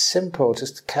 It's simple,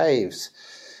 just caves.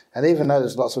 And even though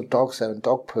there's lots of dogs there and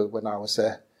dog poo when I was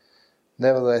there,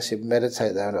 nevertheless you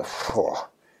meditate there and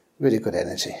really good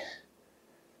energy.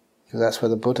 That's where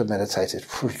the Buddha meditated.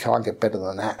 You can't get better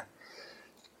than that.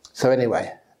 So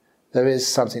anyway, there is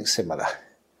something similar.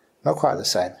 Not quite the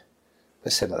same,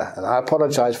 but similar. And I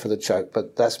apologize for the joke,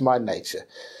 but that's my nature.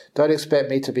 Don't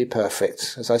expect me to be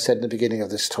perfect, as I said in the beginning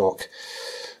of this talk.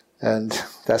 And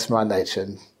that's my nature.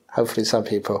 And hopefully some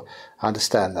people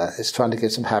understand that. It's trying to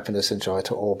give some happiness and joy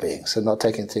to all beings, and not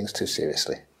taking things too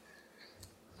seriously.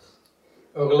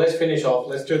 Okay, let's finish off.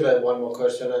 Let's do that one more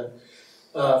question. And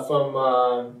from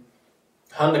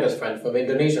Handaka's friend from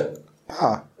Indonesia.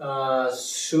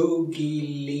 Sugiliko.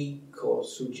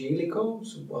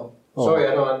 Well, sorry,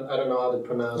 I don't know how to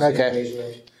pronounce Indonesian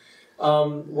name.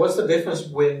 What's the difference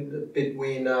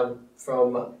between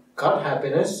from God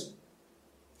happiness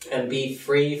and be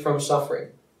free from suffering?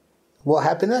 What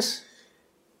happiness?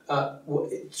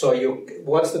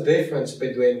 What's the difference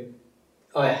between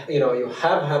you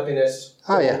have happiness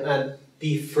and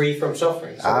be free from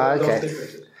suffering? So what are those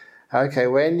differences? Okay,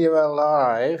 when you're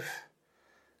alive,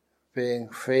 being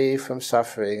free from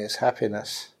suffering is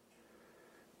happiness.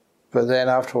 But then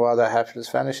after a while that happiness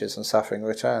vanishes and suffering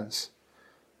returns.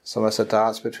 It's almost a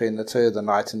dance between the two, the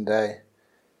night and day.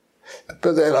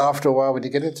 But then after a while, when you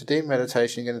get into deep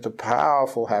meditation, you get into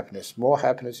powerful happiness, more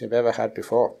happiness than you've ever had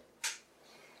before.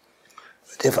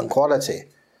 A different quality.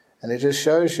 And it just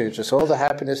shows you, just all the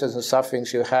happinesses and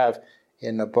sufferings you have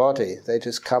in the body, they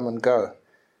just come and go.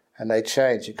 And they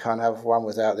change. You can't have one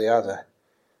without the other.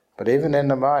 But even in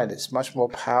the mind, it's much more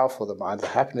powerful, the mind, the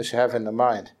happiness you have in the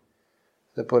mind.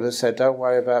 The Buddha said, don't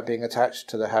worry about being attached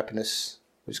to the happiness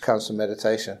which comes from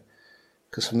meditation.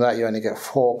 Because from that you only get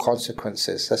 4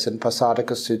 consequences. That's in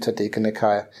Pasadaka Sutta Dika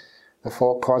Nikaya. The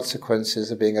 4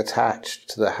 consequences of being attached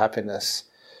to the happiness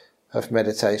of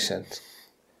meditation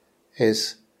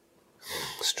is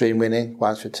stream winning,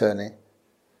 once returning,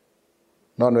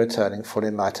 non-returning, full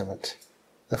enlightenment.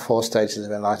 The 4 stages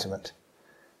of enlightenment.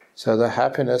 So the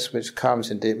happiness which comes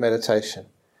in deep meditation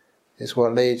is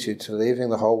what leads you to leaving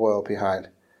the whole world behind,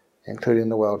 including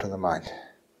the world of the mind.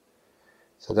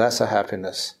 So that's a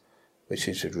happiness which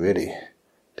you should really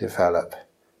develop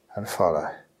and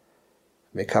follow.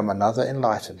 Become another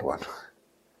enlightened one.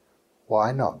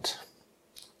 Why not?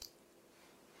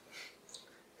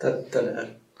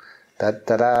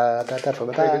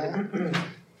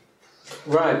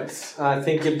 Right, I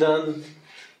think you've done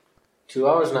 2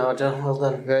 hours now, Ajahn. Well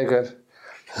done. Very good.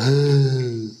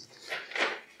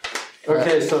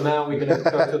 Okay, so now we're going to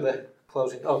go to the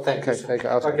closing. Oh, thank you.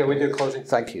 Okay, we do closing.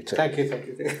 Thank you too. Thank you.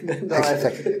 No,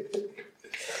 Thank you.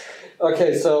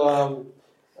 Okay, so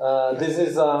this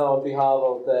is on behalf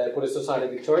of the Buddhist Society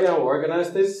Victoria who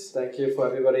organized this. Thank you for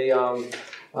everybody. I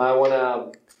want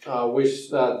to wish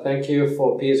thank you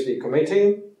for PSV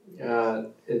committee,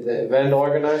 the event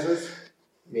organizers,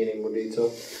 meaning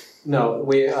Mudito. No,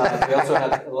 we also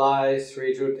had Lai,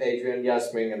 Srijut, Adrian,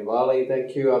 Yasmin, and Vali.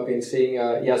 Thank you. I've been seeing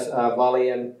Vali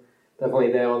and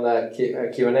definitely there on the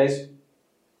Q&As.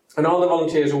 And all the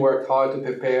volunteers who worked hard to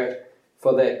prepare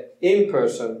for the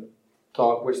in-person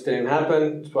talk, which didn't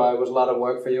happen. So it was a lot of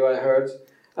work for you, I heard.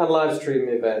 And live stream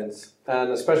events.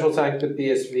 And a special thank to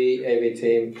PSV, AV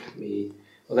team, me.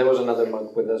 Well, there was another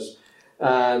monk with us.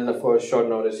 And for a short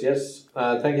notice, yes.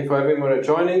 Thank you for everyone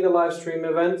joining the live stream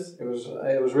events. It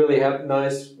was really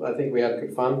nice. I think we had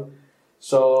good fun.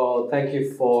 So thank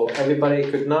you for everybody.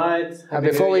 Good night. And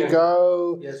before we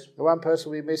go, yes. The one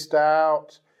person we missed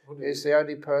out is the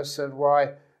only person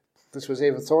why this was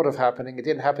even thought of happening. It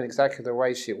didn't happen exactly the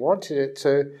way she wanted it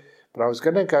to, but I was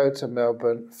going to go to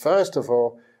Melbourne, first of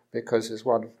all, because there's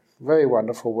one very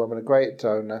wonderful woman, a great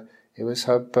donor. It was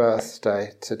her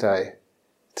birthday today.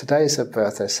 Today's her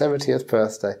birthday, 70th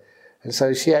birthday. And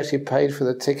so she actually paid for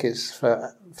the tickets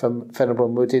for Venerable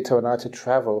Mudito and I to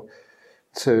travel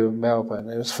to Melbourne.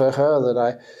 It was for her that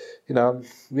I'm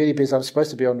really busy. I'm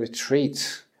supposed to be on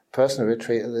retreat, personal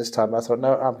retreat at this time. I thought,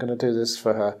 no, I'm going to do this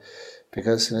for her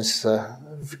because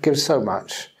it gives so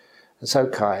much and so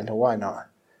kind, and why not?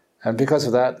 And because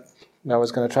of that, I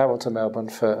was going to travel to Melbourne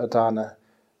for Adana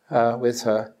with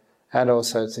her and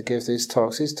also to give these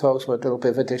talks. These talks were a little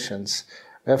bit of additions.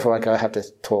 Wherever I go, I have to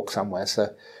talk somewhere,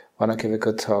 so why not give a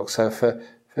good talk? So for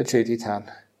Judy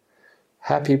Tan,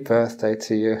 happy birthday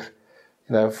to you,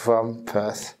 from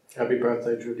Perth. Happy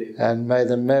birthday, Judy. And may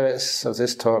the merits of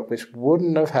this talk, which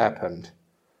wouldn't have happened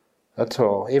at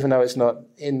all, even though it's not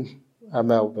in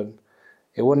Melbourne,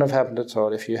 it wouldn't have happened at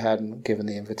all if you hadn't given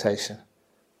the invitation.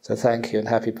 So thank you and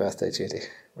happy birthday, Judy.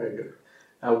 Very good.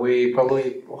 And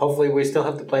hopefully we still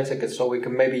have the plane tickets so we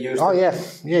can maybe use them. Oh yeah,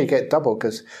 you get double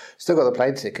because still got the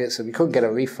plane tickets and we couldn't get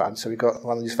a refund, so we got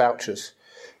one of these vouchers.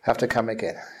 Have to come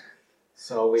again.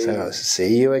 So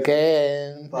see you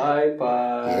again. Bye.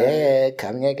 Yeah,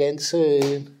 coming again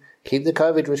soon. Keep the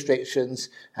COVID restrictions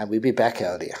and we'll be back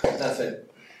earlier. That's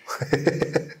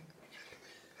it.